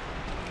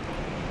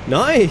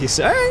 Nice,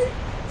 alright.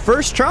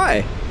 First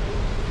try.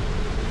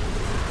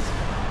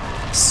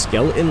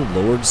 Skeleton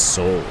Lord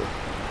Soul.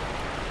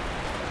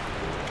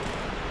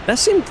 That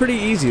seemed pretty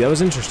easy. That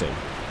was interesting.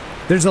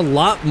 There's a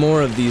lot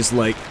more of these,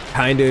 like,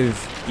 kind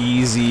of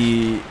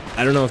easy...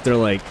 I don't know if they're,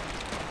 like,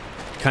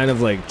 kind of,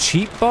 like,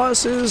 cheap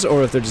bosses,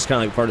 or if they're just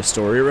kind of, like, part of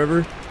story or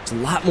whatever. There's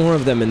a lot more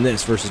of them in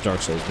this versus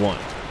Dark Souls 1.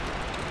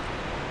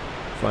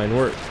 Fine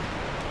work.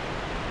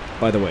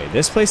 By the way,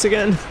 this place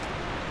again?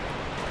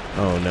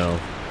 Oh, no.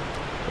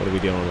 What are we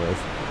dealing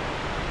with?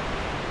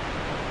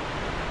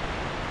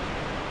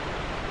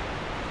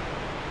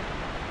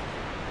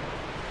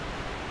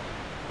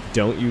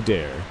 Don't you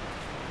dare.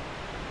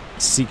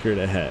 Secret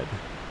ahead.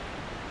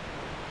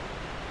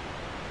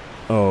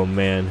 Oh,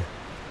 man.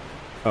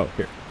 Oh,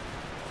 here.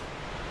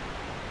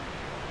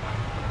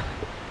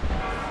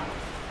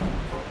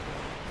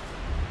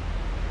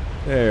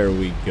 There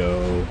we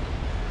go.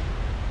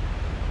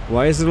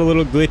 Why is it a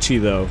little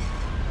glitchy, though?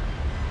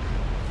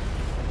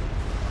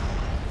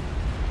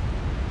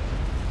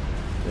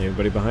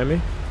 Anybody behind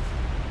me?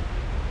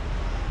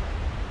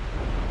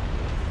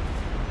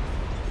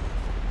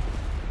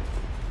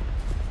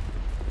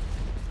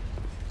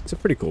 It's a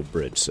pretty cool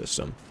bridge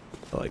system.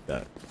 I like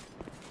that.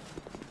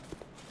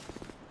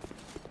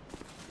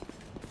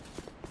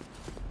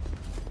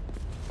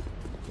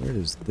 Where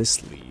does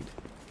this lead?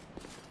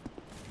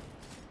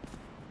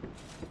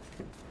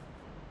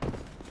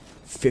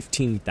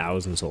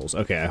 15,000 souls.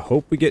 Okay, I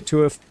hope we get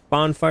to a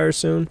bonfire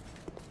soon.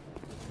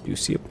 Do you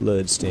see a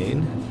blood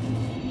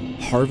stain?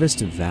 Harvest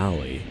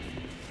Valley.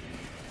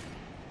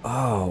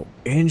 Oh,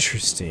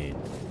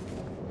 interesting.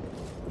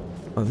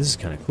 Oh, this is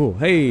kind of cool.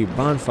 Hey,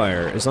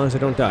 bonfire, as long as I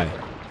don't die.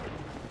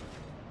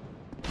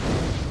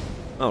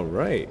 All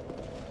right.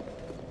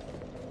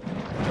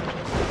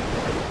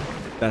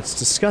 That's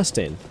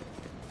disgusting.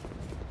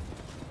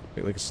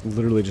 Like it's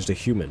literally just a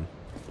human.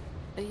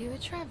 Are you a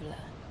traveler?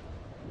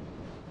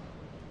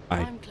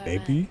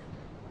 Maybe?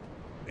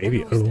 A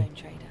Maybe, raw stone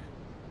trader.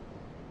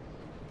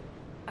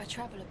 I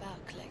travel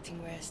about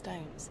collecting rare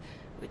stones,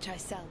 which I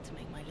sell to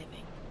make my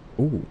living.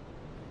 Ooh.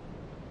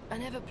 I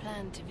never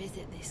planned to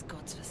visit this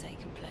god's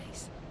forsaken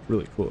place.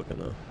 Really cool looking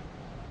though.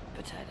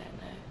 But I don't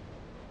know.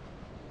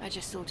 I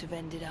just sort of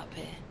ended up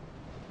here.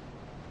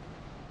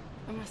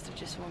 I must have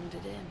just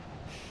wandered in.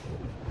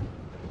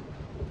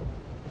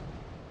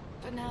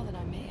 But now that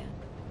I'm here,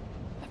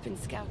 I've been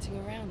scouting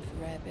around for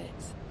rare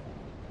bits.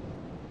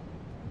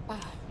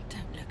 Oh,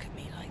 don't look at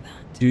me like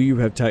that. Do you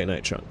have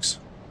titanite chunks?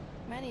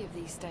 Many of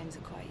these stones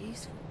are quite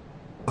useful.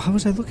 How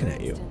was I looking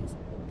at you?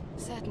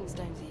 Certain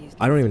stones are used.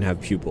 I don't even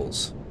have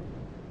pupils.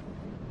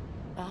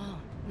 Oh,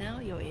 now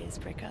your ears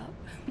prick up.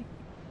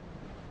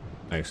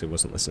 I actually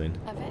wasn't listening.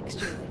 I've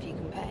extras if you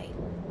can pay.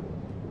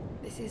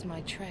 This is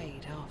my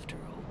trade, after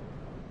all.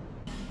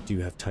 Do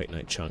you have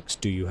titanite chunks?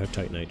 Do you have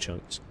titanite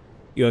chunks?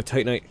 You have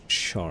titanite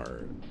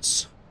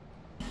shards.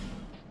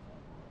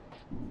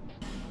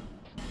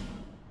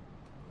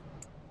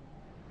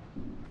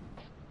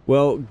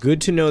 Well,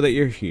 good to know that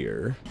you're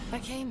here. I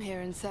came here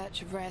in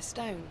search of rare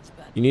stones,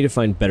 but You need to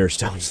find better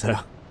stones, though.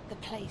 the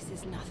place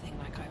is nothing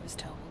like I was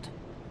told.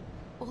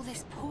 All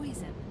this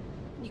poison.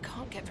 You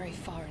can't get very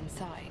far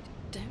inside.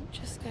 Don't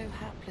just go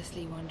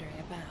haplessly wandering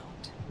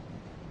about.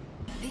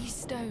 These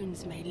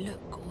stones may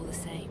look all the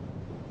same,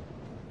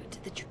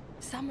 but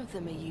some of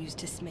them are used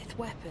to smith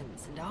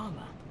weapons and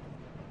armor.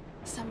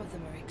 Some of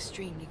them are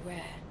extremely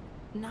rare.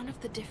 None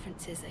of the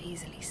differences are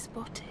easily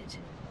spotted.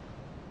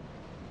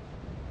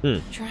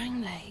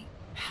 Dragonslayer,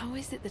 how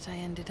is it that I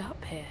ended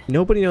up here?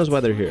 Nobody knows why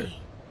It's they're here. funny.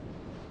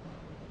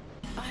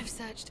 I've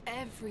searched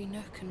every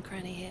nook and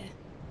cranny here.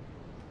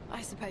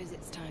 I suppose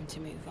it's time to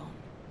move on.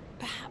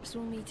 Perhaps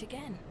we'll meet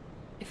again,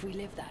 if we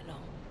live that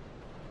long.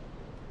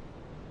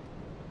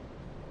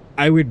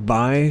 I would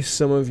buy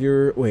some of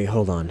your... Wait,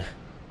 hold on.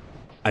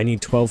 I need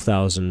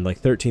 12,000, like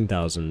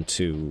 13,000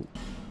 to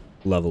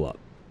level up.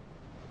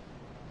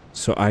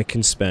 So I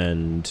can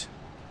spend...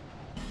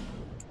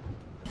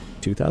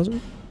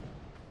 2,000?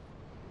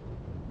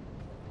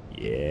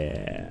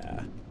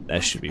 Yeah.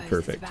 That should be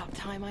Suppose perfect. It's about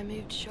time I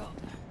moved shop.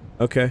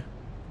 Okay.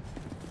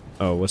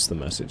 Oh, what's the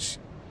message?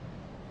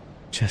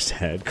 Just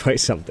ahead. Quite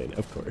something,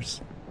 of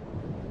course.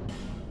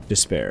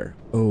 Despair.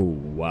 Oh,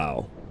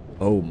 wow.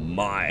 Oh,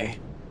 my.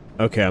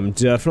 Okay, I'm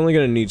definitely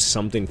gonna need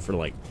something for,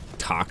 like,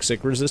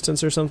 toxic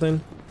resistance or something.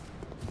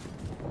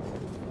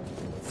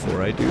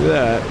 Before I do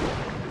that...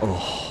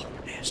 Oh,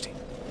 nasty.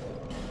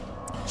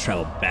 Let's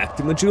travel back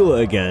to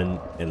Majula again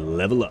and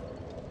level up.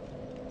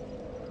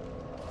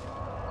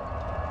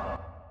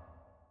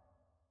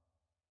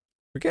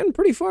 We're getting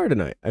pretty far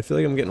tonight. I feel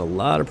like I'm getting a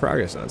lot of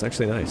progress now. It's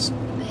actually nice.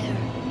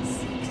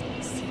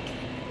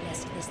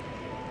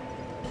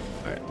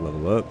 Alright,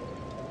 level up.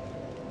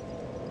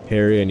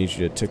 Harry, I need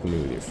you to tickle me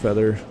with your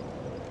feather.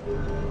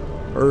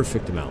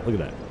 Perfect amount.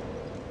 Look at that.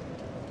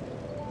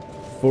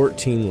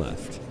 14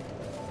 left.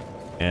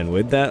 And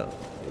with that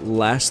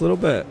last little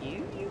bit...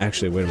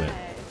 Actually, wait a minute.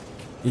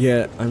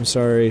 Yeah, I'm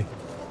sorry.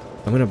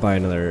 I'm gonna buy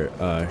another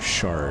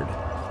shard.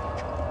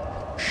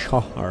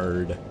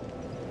 Shard.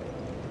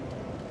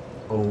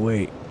 Oh,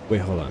 wait. Wait,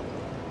 hold on.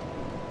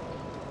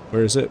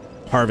 Where is it?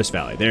 Harvest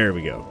Valley. There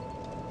we go.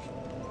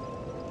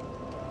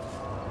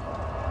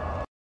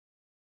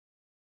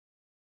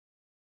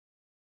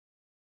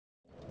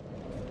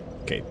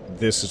 Okay,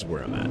 this is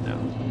where I'm at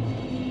now.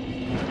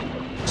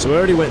 So I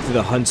already went through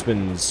the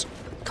Huntsman's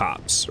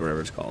Copse, or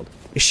whatever it's called.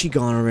 Is she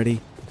gone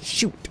already?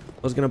 Shoot!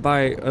 I was gonna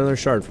buy another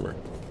shard from her.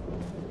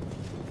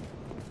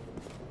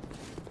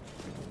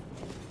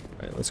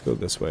 Alright, let's go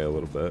this way a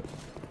little bit.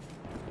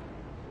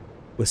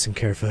 Listen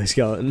carefully,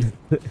 skeleton.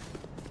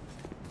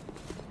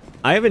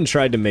 I haven't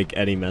tried to make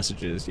any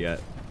messages yet.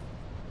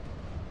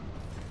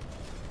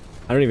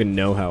 I don't even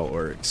know how it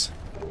works.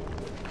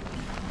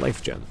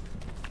 Life gem.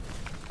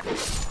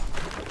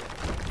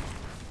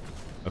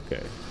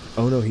 Okay.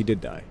 Oh no, he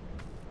did die.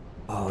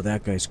 Oh,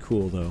 that guy's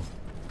cool though.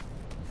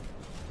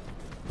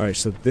 Alright,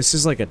 so this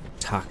is like a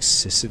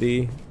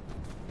toxicity.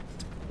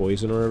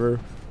 Poison or whatever.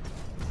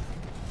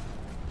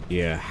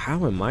 Yeah,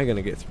 how am I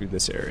gonna get through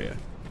this area?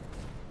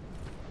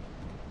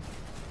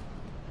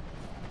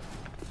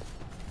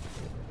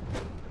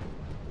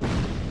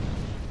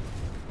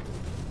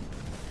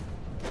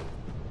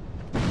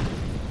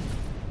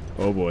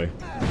 Oh boy.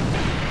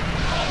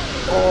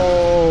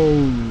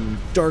 Oh,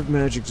 dark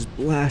magic just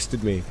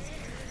blasted me.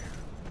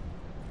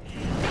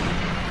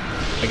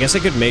 I guess I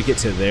could make it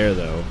to there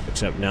though,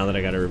 except now that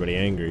I got everybody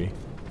angry.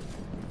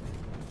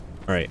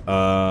 Alright,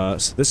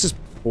 so this is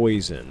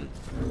poison.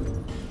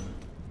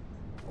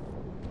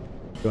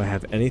 Do I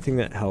have anything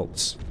that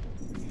helps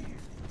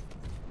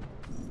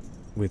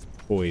with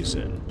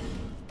poison?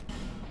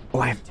 Oh,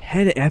 I have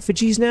 10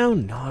 effigies now?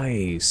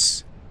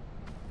 Nice.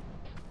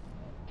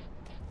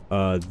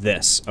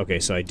 This. Okay,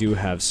 so I do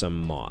have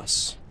some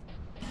moss.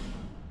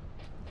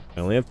 I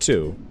only have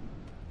 2.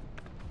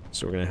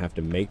 So we're gonna have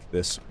to make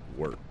this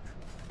work.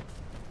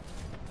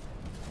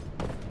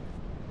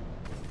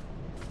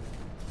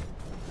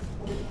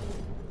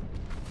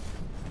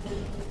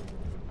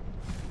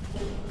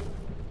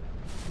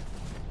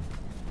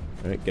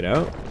 Alright, get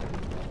out.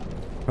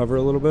 Cover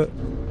a little bit.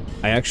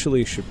 I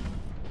actually should...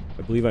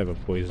 I believe I have a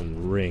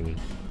poison ring.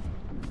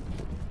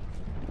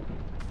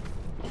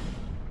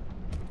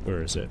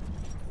 Where is it?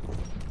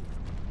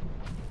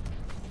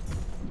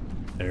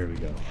 There we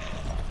go.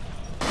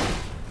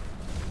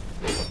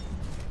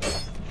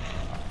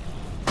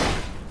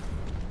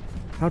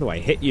 How do I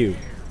hit you?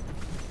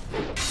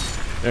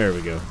 There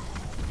we go.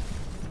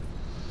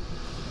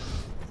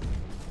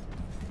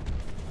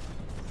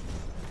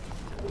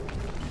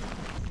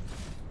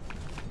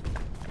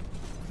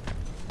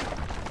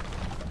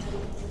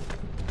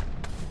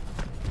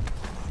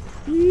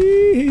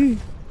 Yee!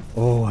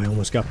 Oh, I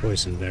almost got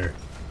poisoned there.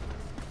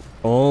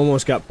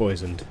 Almost got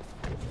poisoned.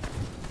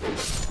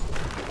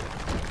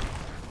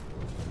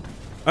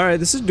 Alright,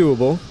 this is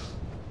doable.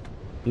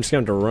 I'm just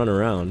gonna have to run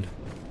around.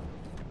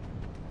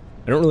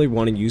 I don't really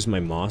want to use my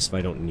moss if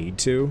I don't need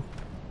to.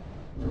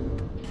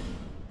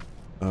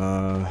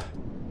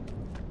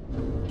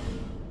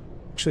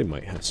 actually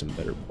might have some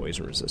better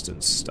poison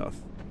resistance stuff.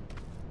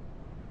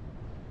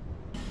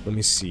 Let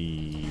me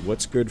see.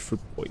 What's good for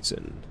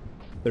poison?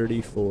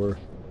 34.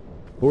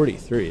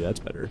 43, that's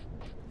better.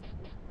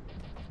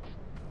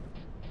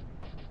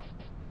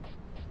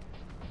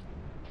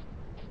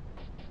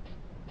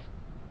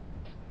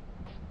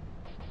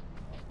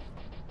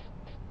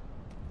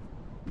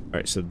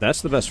 Alright, so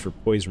that's the best for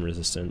poison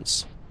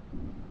resistance.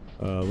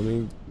 Let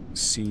me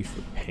see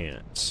for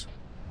pants.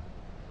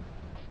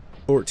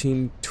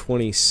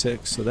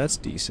 1426, so that's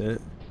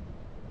decent.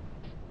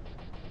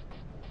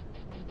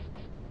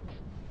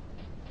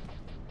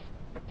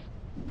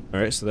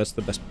 Alright, so that's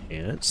the best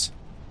pants.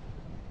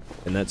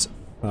 And that's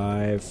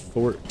 5,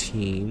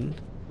 14,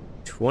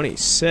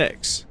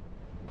 26.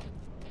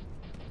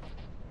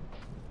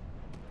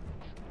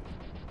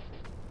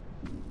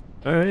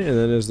 Alright, and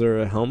then is there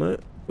a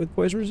helmet with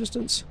poison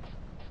resistance?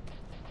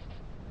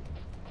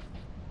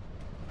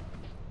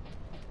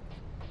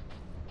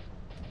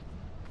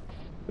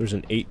 There's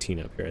an 18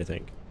 up here, I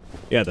think.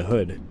 Yeah, the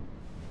hood.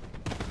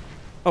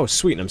 Oh,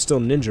 sweet, and I'm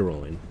still ninja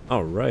rolling.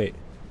 Alright.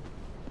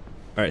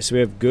 Alright, so we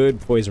have good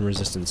poison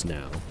resistance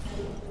now.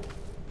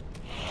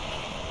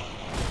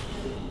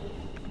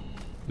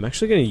 I'm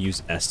actually going to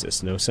use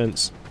Estus. No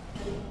sense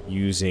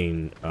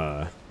using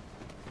my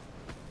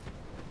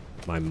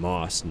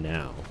moss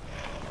now.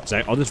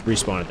 So I'll just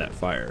respawn at that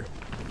fire.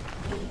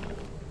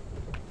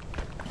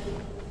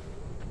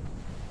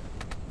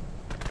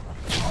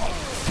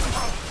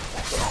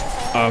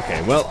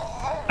 Okay,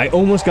 well, I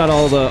almost got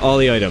all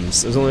the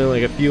items. There's only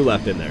like a few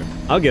left in there.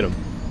 I'll get them.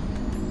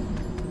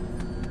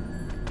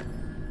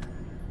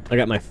 I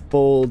got my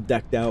full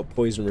decked out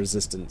poison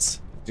resistance.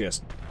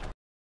 Just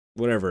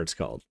whatever it's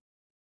called.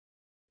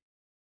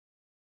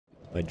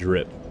 My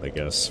drip, I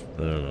guess.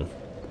 I don't know.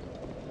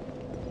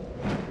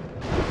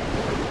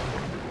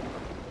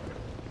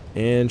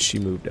 And she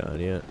moved on,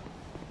 yeah.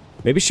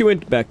 Maybe she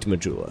went back to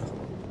Majula.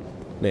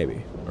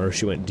 Maybe. Or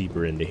she went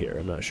deeper into here,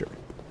 I'm not sure.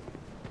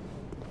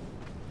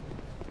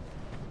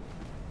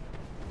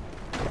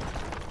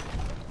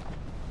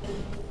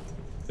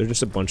 They're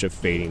just a bunch of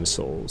fading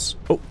souls.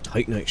 Oh,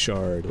 Titanite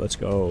shard. Let's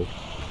go.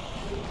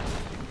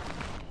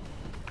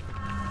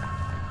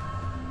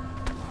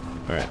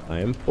 Alright,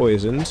 I am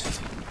poisoned.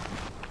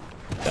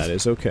 That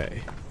is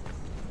okay.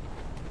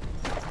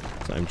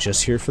 So I'm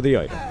just here for the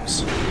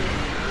items.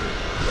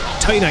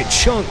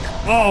 Titanite chunk!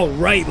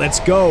 Alright,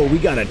 let's go! We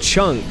got a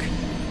chunk!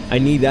 I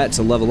need that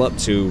to level up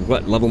to,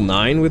 what, level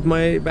 9 with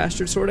my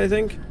bastard sword, I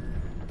think?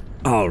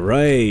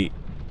 Alright.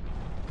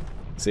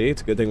 See,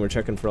 it's a good thing we're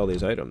checking for all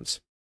these items.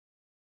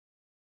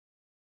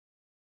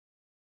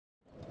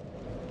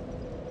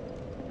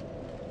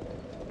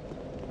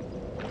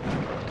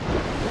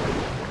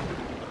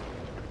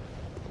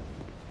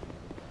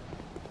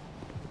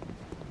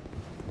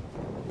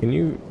 Can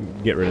you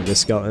get rid of this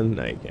skeleton?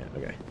 No, you can't.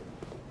 Okay.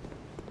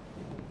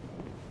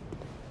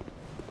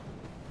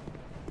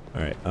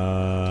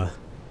 Alright,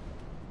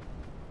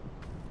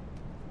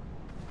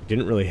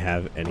 didn't really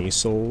have any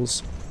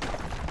souls.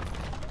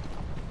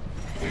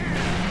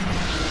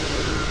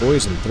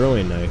 Poison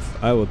throwing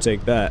knife. I will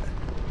take that.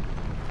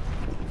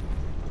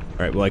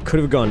 Alright, well I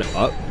could have gone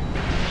up.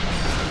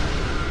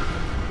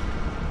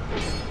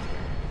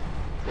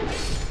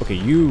 Okay,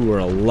 you were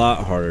a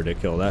lot harder to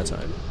kill that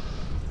time.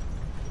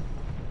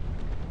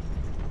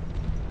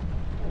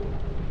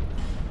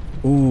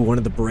 Ooh, one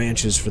of the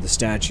branches for the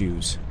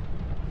statues.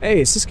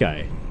 Hey, it's this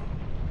guy.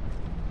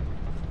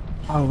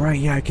 Oh, right,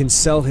 yeah, I can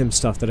sell him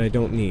stuff that I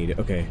don't need.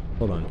 Okay,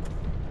 hold on.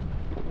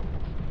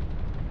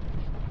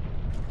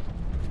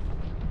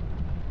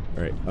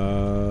 Alright,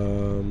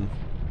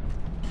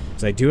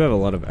 because I do have a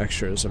lot of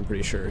extras, I'm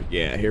pretty sure.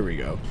 Yeah, here we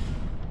go.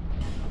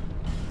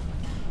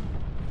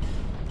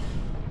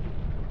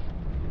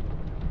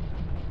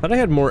 Thought I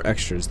had more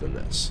extras than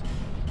this.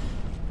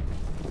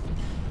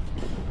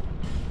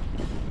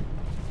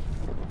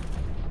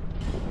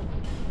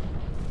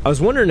 I was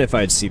wondering if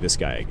I'd see this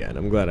guy again.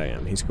 I'm glad I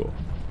am. He's cool.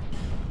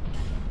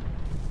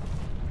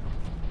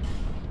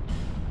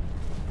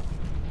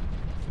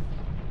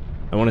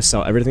 I want to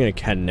sell everything I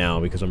can now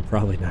because I'm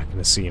probably not going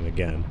to see him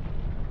again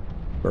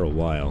for a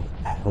while.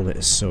 That helmet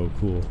is so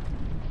cool.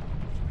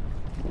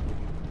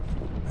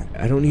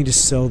 I don't need to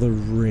sell the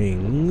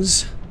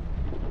rings.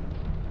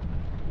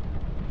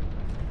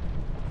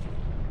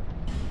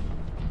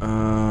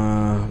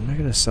 I'm not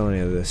going to sell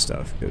any of this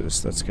stuff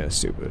because that's kind of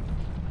stupid.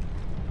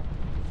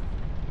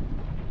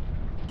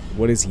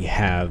 What does he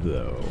have,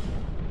 though?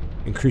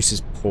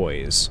 Increases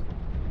poise.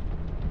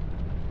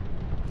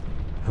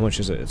 How much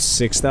is it? It's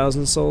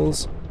 6,000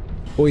 souls?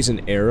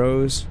 Poison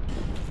arrows?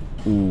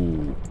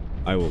 Ooh.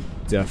 I will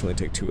definitely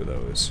take 2 of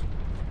those.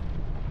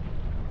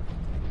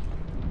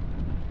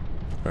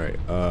 Alright,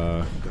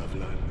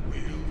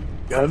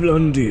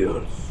 Gavlan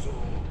deal.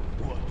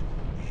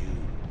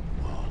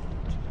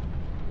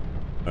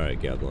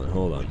 Alright, Gavlan,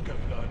 hold on.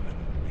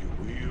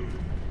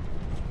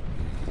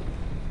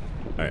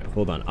 Alright,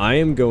 hold on. I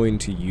am going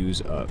to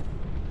use up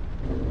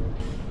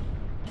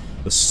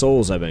the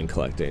souls I've been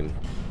collecting.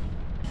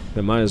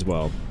 I might as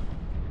well.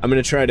 I'm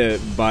gonna try to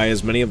buy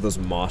as many of those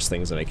moss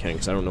things that I can,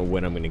 because I don't know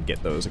when I'm gonna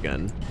get those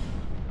again.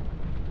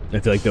 I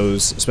feel like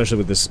those, especially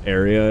with this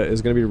area,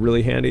 is gonna be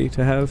really handy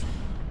to have.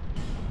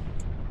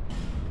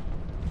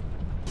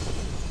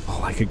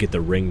 Oh, I could get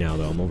the ring now,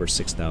 though. I'm over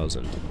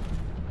 6,000.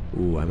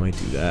 Ooh, I might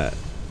do that.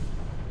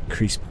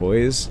 Increase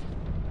poise.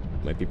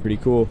 Might be pretty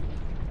cool.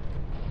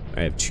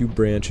 I have 2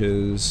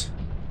 branches.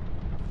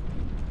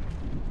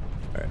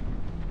 Alright.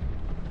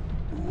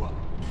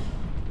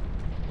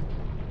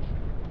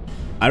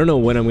 I don't know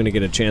when I'm going to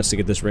get a chance to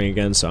get this ring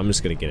again, so I'm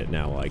just going to get it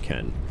now while I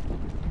can.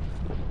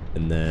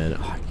 And then...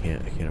 Oh, I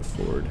can't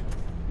afford.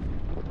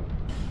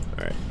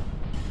 Alright.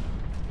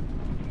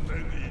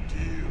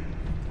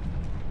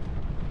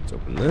 Let's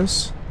open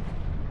this.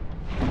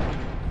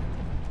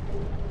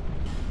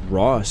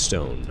 Raw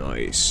stone,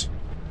 nice.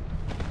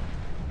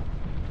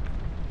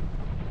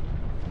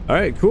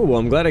 Alright, cool. Well,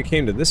 I'm glad I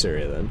came to this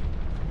area then.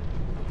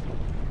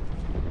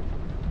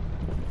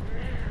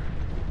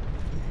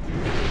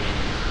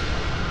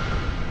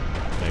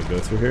 Can I go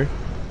through here?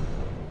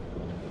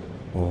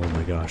 Oh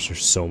my gosh,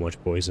 there's so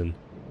much poison.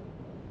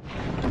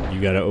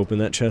 You gotta open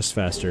that chest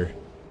faster.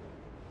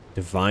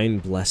 Divine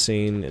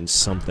blessing and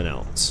something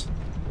else.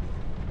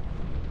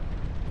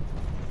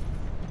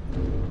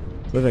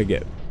 What did I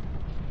get?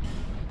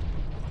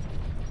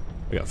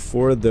 I got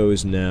 4 of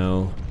those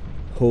now.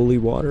 Holy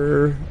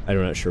water.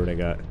 I'm not sure what I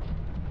got.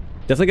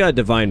 Definitely got a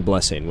divine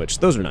blessing, which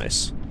those are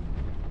nice.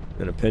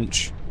 And a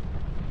pinch.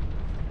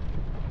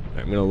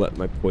 Alright, I'm gonna let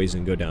my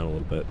poison go down a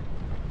little bit.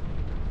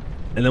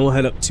 And then we'll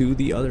head up to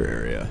the other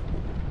area.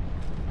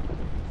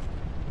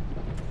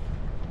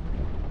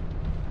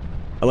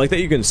 I like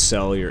that you can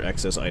sell your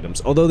excess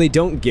items. Although they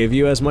don't give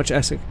you as much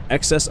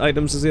excess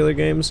items as the other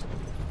games.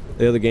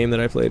 The other game that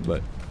I played,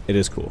 but it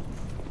is cool.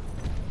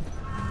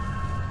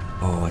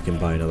 Oh, I can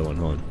buy another one,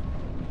 hold on.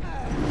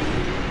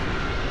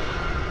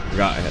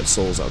 Forgot I had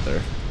souls out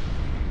there.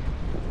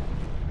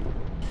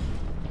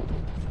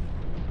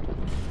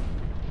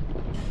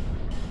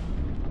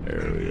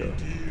 There we go.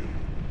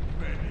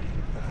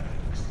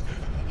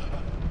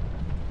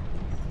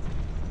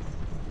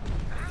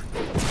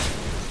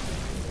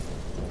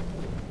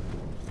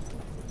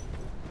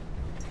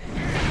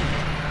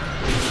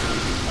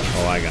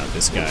 Oh, I got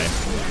this guy.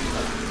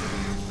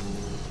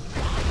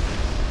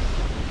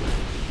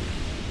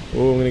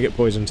 Oh, I'm gonna get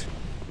poisoned.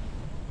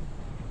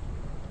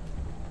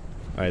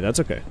 Alright, that's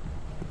okay.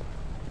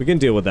 We can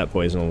deal with that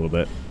poison a little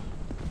bit.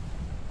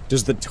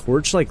 Does the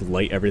torch, like,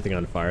 light everything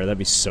on fire? That'd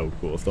be so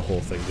cool if the whole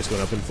thing just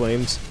went up in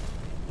flames.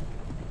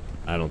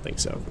 I don't think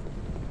so.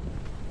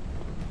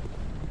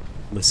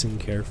 Listen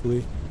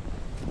carefully.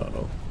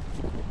 Uh-oh.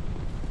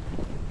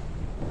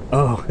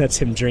 Oh, that's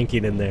him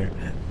drinking in there.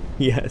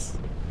 Yes.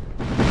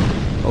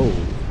 Oh.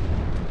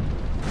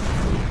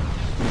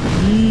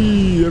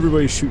 Eee,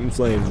 everybody's shooting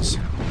flames.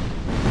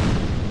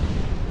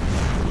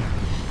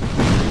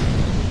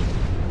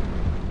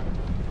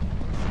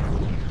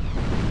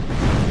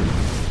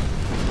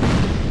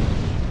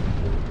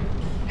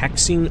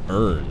 Hexing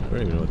urn. I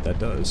don't even know what that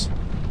does.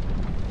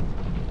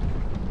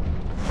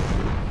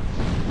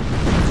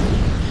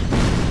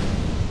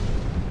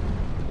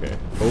 Okay.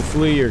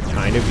 Hopefully you're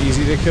kind of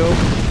easy to kill.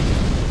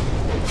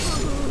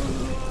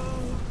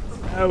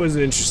 That was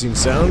an interesting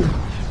sound.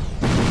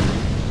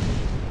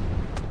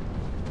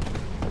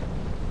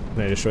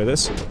 Can I destroy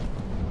this?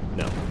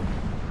 No.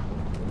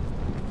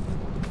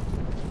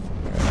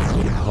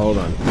 Right, hold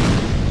on.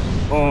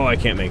 Oh, I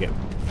can't make it.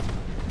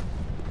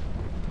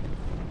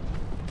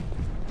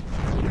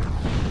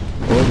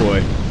 Oh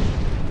boy.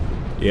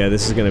 Yeah,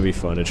 this is gonna be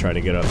fun to try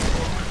to get up.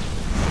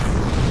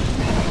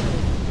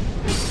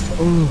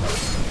 Oh.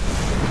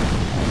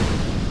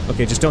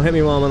 Okay, just don't hit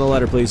me while I'm on the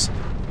ladder, please.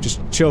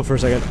 Just chill for a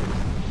second.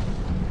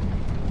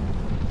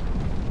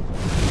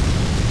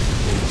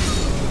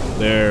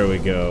 There we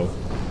go.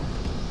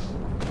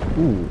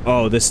 Ooh.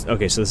 Oh, this...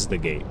 Okay, so this is the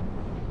gate.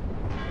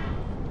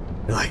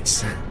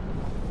 Nice.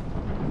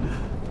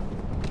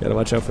 Gotta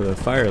watch out for the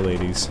fire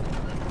ladies.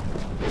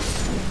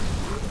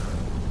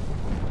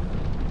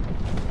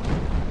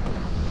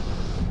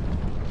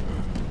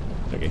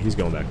 Okay, he's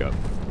going back up.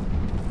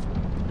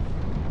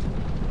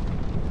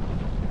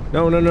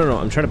 No, no, no, no.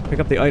 I'm trying to pick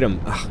up the item.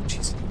 Ah,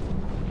 jeez.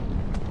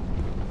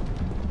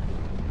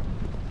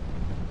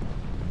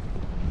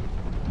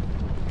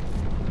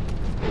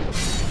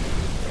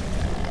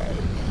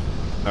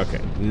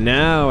 Okay,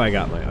 now I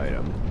got my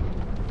item.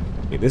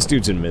 Okay, this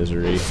dude's in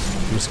misery.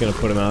 I'm just gonna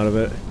put him out of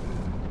it.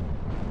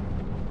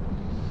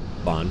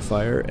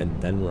 Bonfire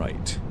and then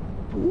right.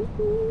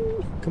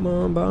 Ooh, come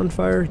on,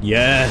 bonfire.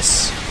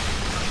 Yes!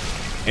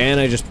 And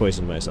I just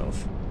poisoned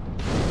myself.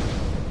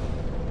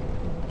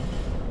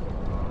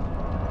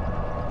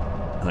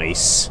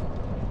 Nice.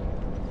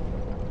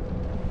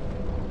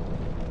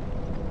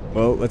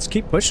 Well, let's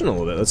keep pushing a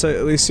little bit. Let's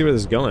at least see where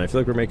this is going. I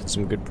feel like we're making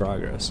some good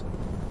progress.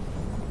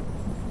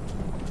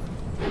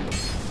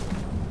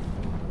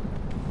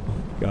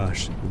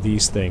 Gosh,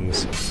 these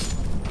things.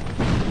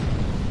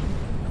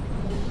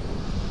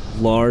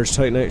 Large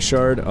Titanite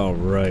shard. All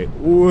right.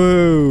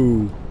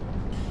 Whoa.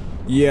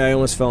 Yeah, I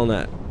almost fell in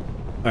that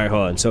Alright,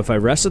 hold on. So if I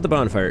rest at the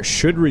bonfire, it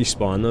should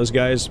respawn those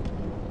guys.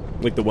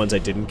 Like the ones I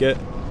didn't get.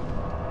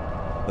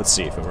 Let's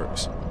see if it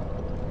works.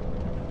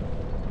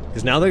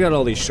 Because now they got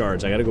all these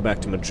shards, I gotta go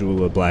back to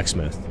Majula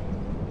Blacksmith.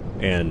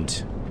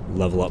 And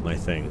level up my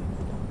thing.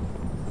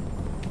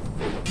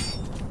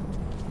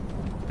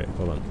 Okay,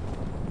 hold on.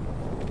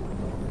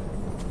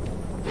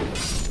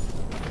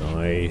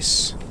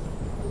 Nice.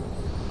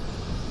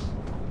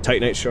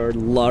 Titanite shard,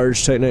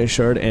 large Titanite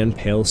shard, and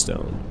pale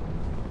stone.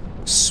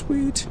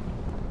 Sweet.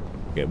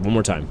 Okay, one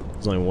more time.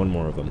 There's only one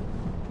more of them.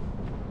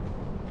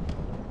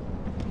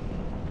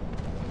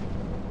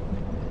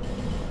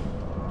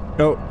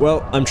 Oh,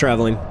 well, I'm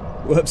traveling.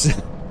 Whoops.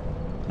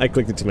 I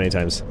clicked it too many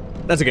times.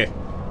 That's okay.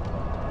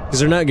 Because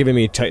they're not giving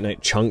me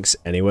Titanite chunks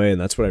anyway, and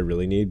that's what I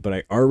really need, but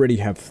I already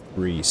have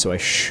 3, so I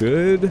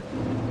should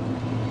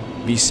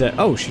be set.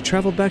 Oh, she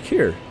traveled back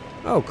here.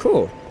 Oh,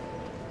 cool.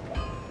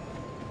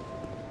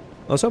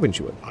 I was hoping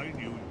she would. I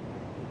knew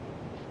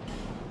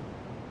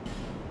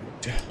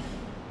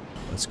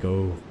Let's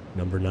go.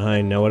 Number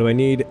 9. Now what do I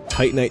need?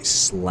 Titanite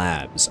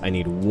slabs. I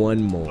need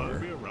 1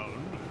 more.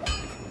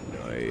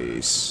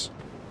 Nice.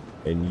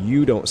 And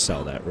you don't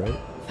sell that, right?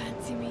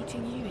 Fancy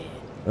meeting you here.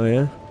 Oh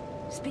yeah?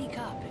 Speak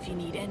up if you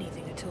need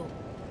anything at all.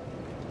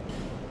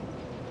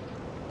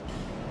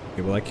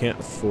 Okay, well I can't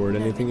afford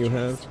anything you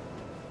have.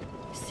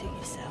 Suit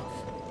yourself.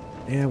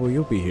 Yeah, well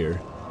you'll be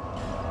here.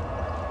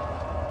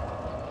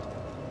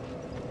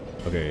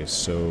 Okay,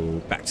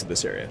 so back to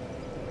this area.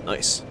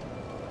 Nice.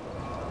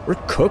 We're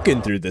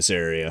cooking through this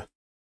area.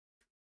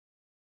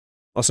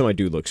 Also, my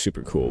dude looks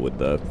super cool with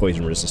the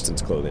poison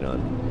resistance clothing on.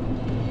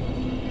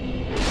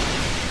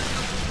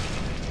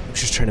 I was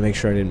just trying to make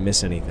sure I didn't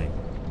miss anything.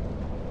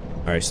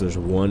 Alright, so there's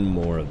 1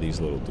 more of these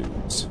little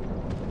dudes.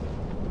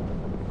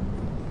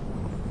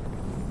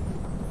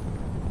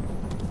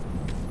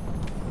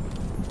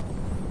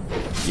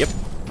 Yep.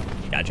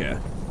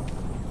 Gotcha.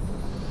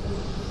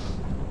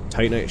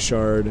 Titanite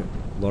shard,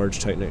 large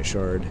Titanite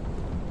shard,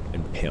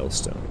 and pale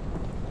stone.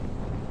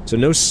 So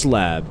no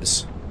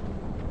slabs,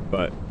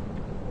 but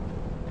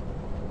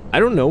I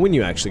don't know when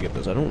you actually get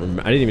those. I don't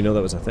remember. I didn't even know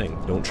that was a thing.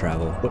 Don't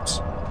travel. Whoops.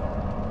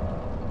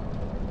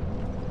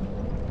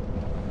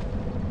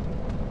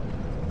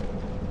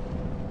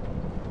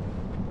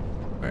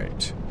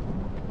 Alright.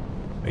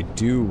 I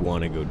do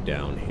want to go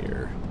down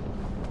here.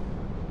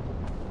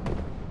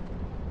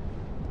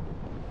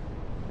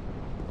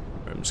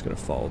 I'm just going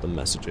to follow the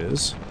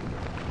messages.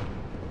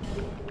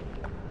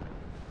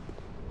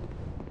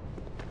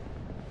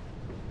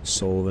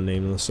 Soul, the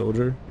name of the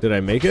soldier. Did I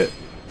make it?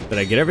 Did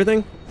I get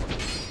everything?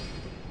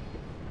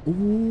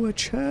 Ooh, a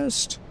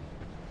chest.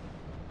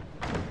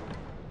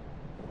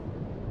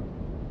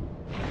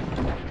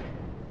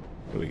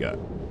 What do we got?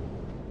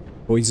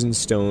 Poison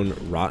stone,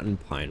 rotten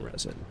pine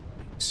resin.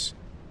 Thanks.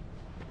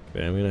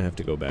 Okay, I'm gonna have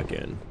to go back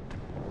in.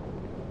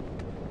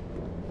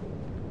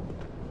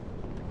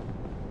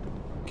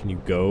 Can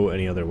you go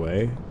any other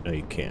way? No,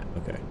 you can't.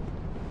 Okay.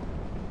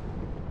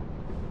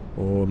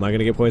 Oh, am I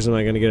gonna get poisoned? Am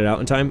I gonna get it out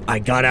in time? I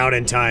got out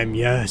in time,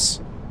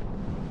 yes!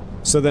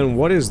 So then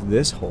what does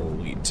this hole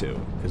lead to?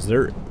 Because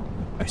there...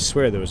 I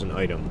swear there was an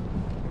item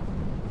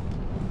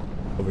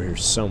over here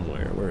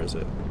somewhere. Where is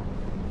it?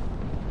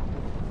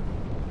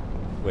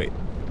 Wait.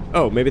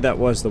 Oh, maybe that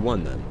was the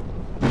one then.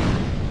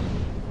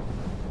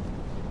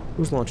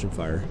 Who's launching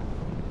fire?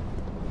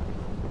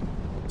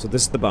 So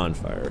this is the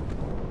bonfire.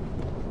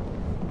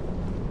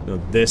 No,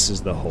 this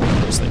is the hole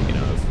I was thinking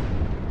of.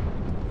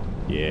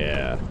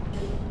 Yeah.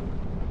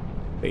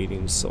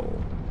 Fading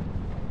soul.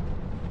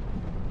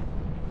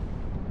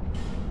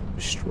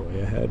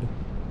 Destroy ahead.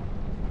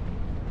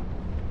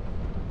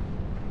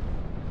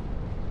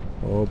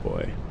 Oh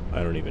boy.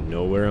 I don't even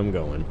know where I'm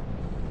going.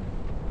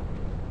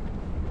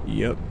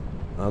 Yep.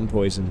 I'm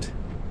poisoned.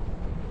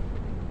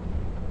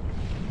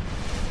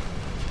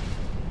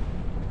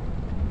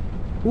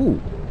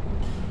 Ooh.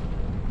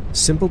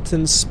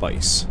 Simpleton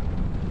Spice.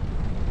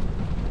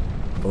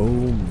 Oh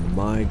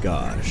my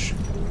gosh.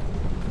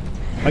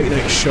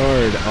 Titanite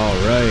shard,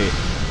 alright.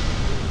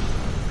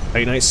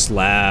 Titanite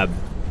slab.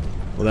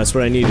 Well, that's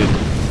what I needed.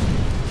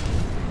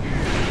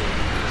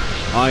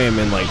 I am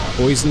in, like,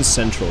 Poison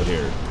Central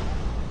here.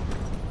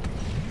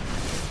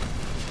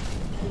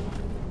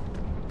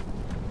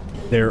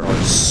 There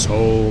are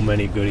so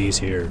many goodies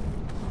here.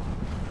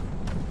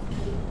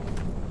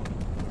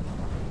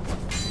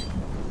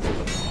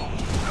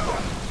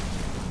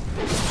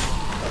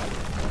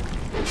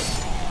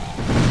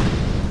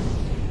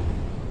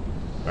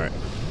 Alright,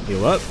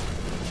 heal up.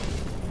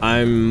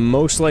 I'm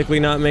most likely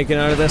not making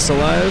out of this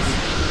alive.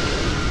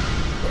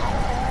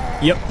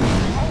 Yep.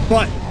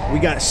 But we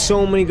got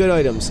so many good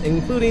items,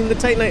 including the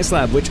Titanite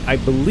slab, which I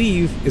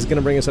believe is going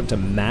to bring us up to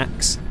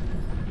max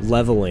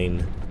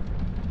leveling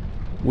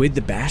with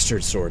the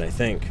Bastard Sword, I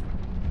think.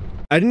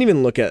 I didn't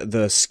even look at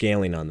the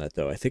scaling on that,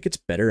 though. I think it's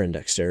better in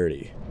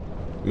Dexterity.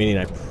 Meaning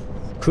I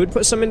could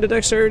put some into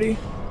Dexterity.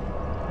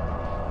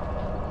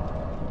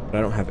 But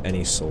I don't have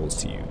any souls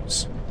to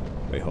use.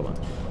 Wait, hold on.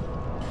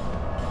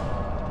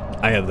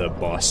 I have the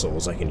boss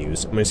souls I can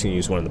use. I'm just going to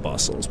use one of the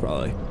boss souls,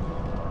 probably.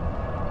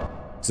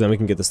 So then we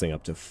can get this thing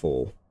up to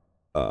full.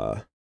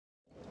 I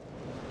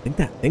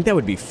think that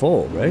would be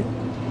full, right?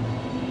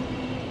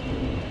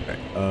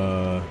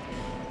 Alright,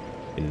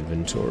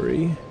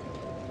 inventory.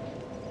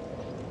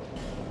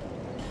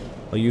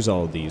 I'll use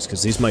all of these,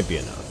 because these might be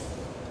enough.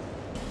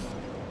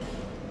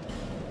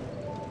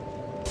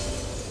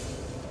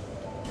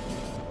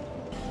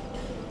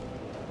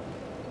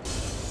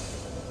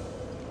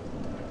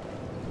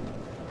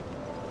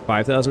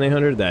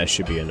 $5,800? That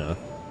should be enough.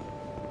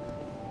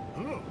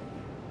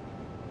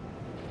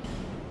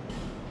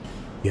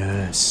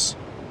 Yes.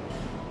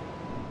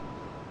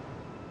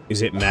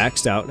 Is it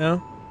maxed out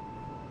now?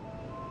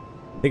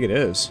 I think it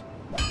is.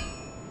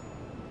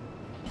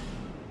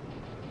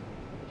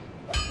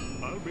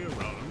 I'll be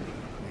around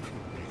if you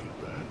make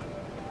it back.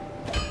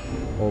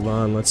 Hold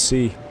on, let's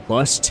see.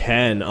 Plus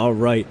 10,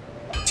 alright.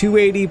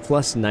 280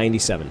 plus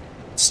 97.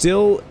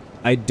 Still,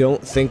 I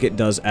don't think it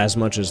does as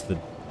much as the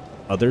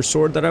other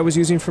sword that I was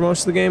using for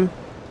most of the game.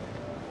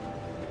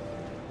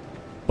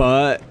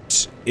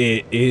 But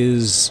it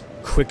is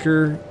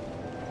quicker,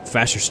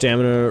 faster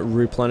stamina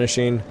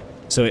replenishing.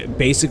 So it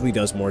basically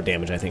does more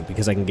damage, I think,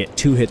 because I can get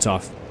 2 hits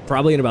off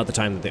probably in about the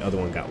time that the other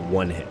one got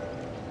 1 hit.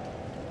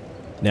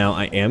 Now,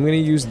 I am going to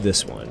use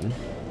this one.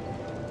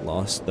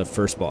 Lost the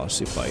first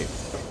boss you fight.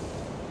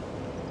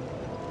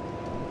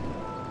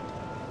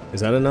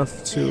 Is that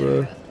enough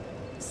to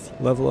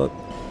level up?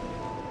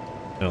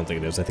 I don't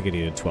think it is. I think I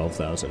needed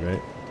 12,000,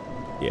 right?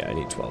 Yeah, I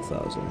need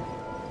 12,000.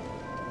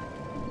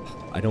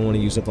 I don't want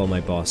to use up all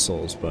my boss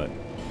souls, but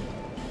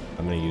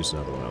I'm going to use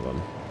another one of them.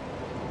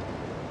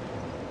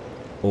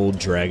 Old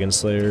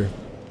Dragonslayer.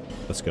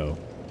 Let's go.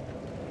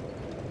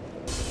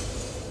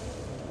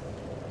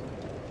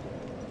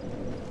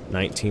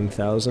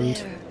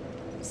 19,000.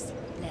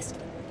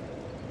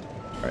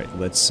 Alright,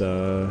 let's,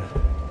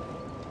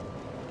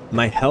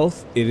 my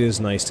health, it is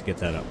nice to get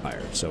that up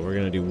higher, so we're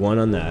gonna do 1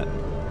 on that.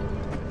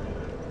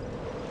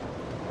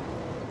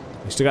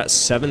 We still got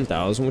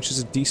 7,000, which is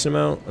a decent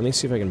amount. Let me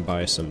see if I can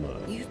buy some,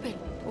 You've been...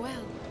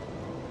 well,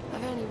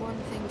 I've only one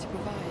thing to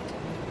provide,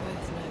 and we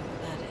both know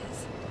what that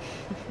is.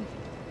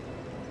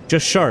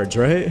 just shards,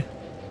 right?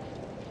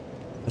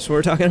 That's what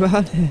we're talking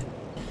about?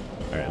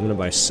 Alright, I'm gonna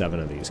buy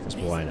 7 of these, because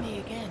why not? Visit me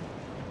again,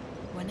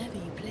 whenever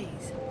you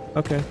please.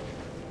 Okay.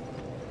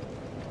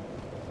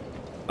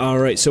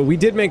 Alright, so we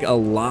did make a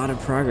lot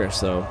of progress,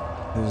 though.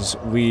 Because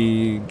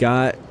we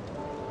got...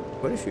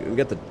 quite a few. We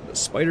got the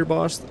spider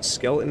boss, the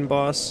skeleton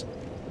boss.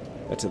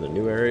 Got to the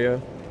new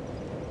area.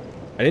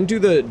 I didn't do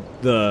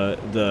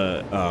the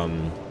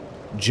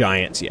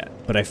giants yet,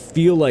 but I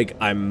feel like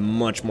I'm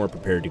much more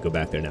prepared to go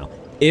back there now.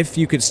 If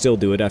you could still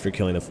do it after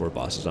killing the 4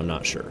 bosses, I'm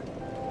not sure.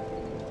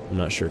 I'm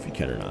not sure if you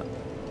can or not.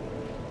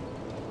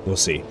 We'll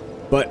see.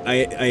 But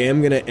I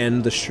am going to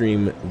end the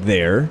stream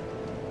there.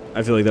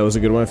 I feel like that was a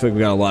good one. I feel like we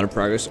got a lot of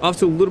progress. Off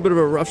to a little bit of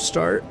a rough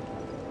start.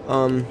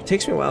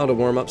 Takes me a while to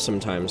warm up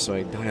sometimes, so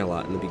I die a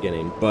lot in the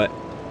beginning. But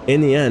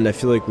in the end, I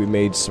feel like we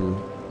made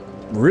some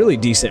really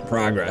decent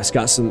progress.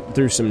 Got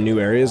through some new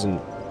areas, and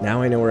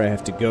now I know where I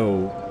have to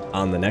go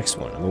on the next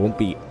one. I won't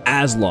be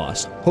as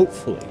lost.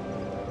 Hopefully.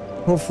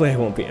 Hopefully I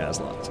won't be as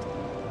lost.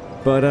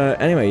 But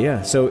anyway,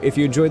 yeah. So if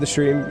you enjoyed the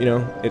stream, you know,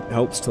 it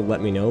helps to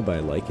let me know by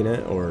liking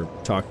it or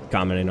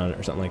commenting on it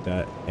or something like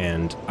that.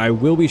 And I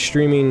will be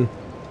streaming,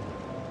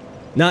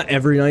 not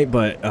every night,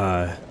 but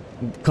a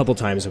couple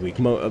times a week.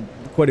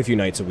 Quite a few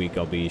nights a week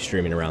I'll be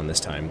streaming around this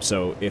time.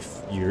 So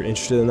if you're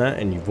interested in that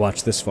and you've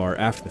watched this far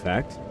after the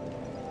fact,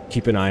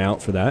 keep an eye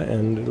out for that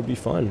and it'll be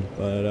fun.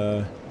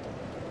 But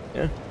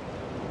yeah.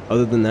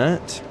 Other than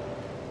that,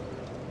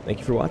 thank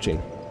you for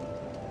watching.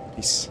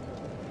 Peace.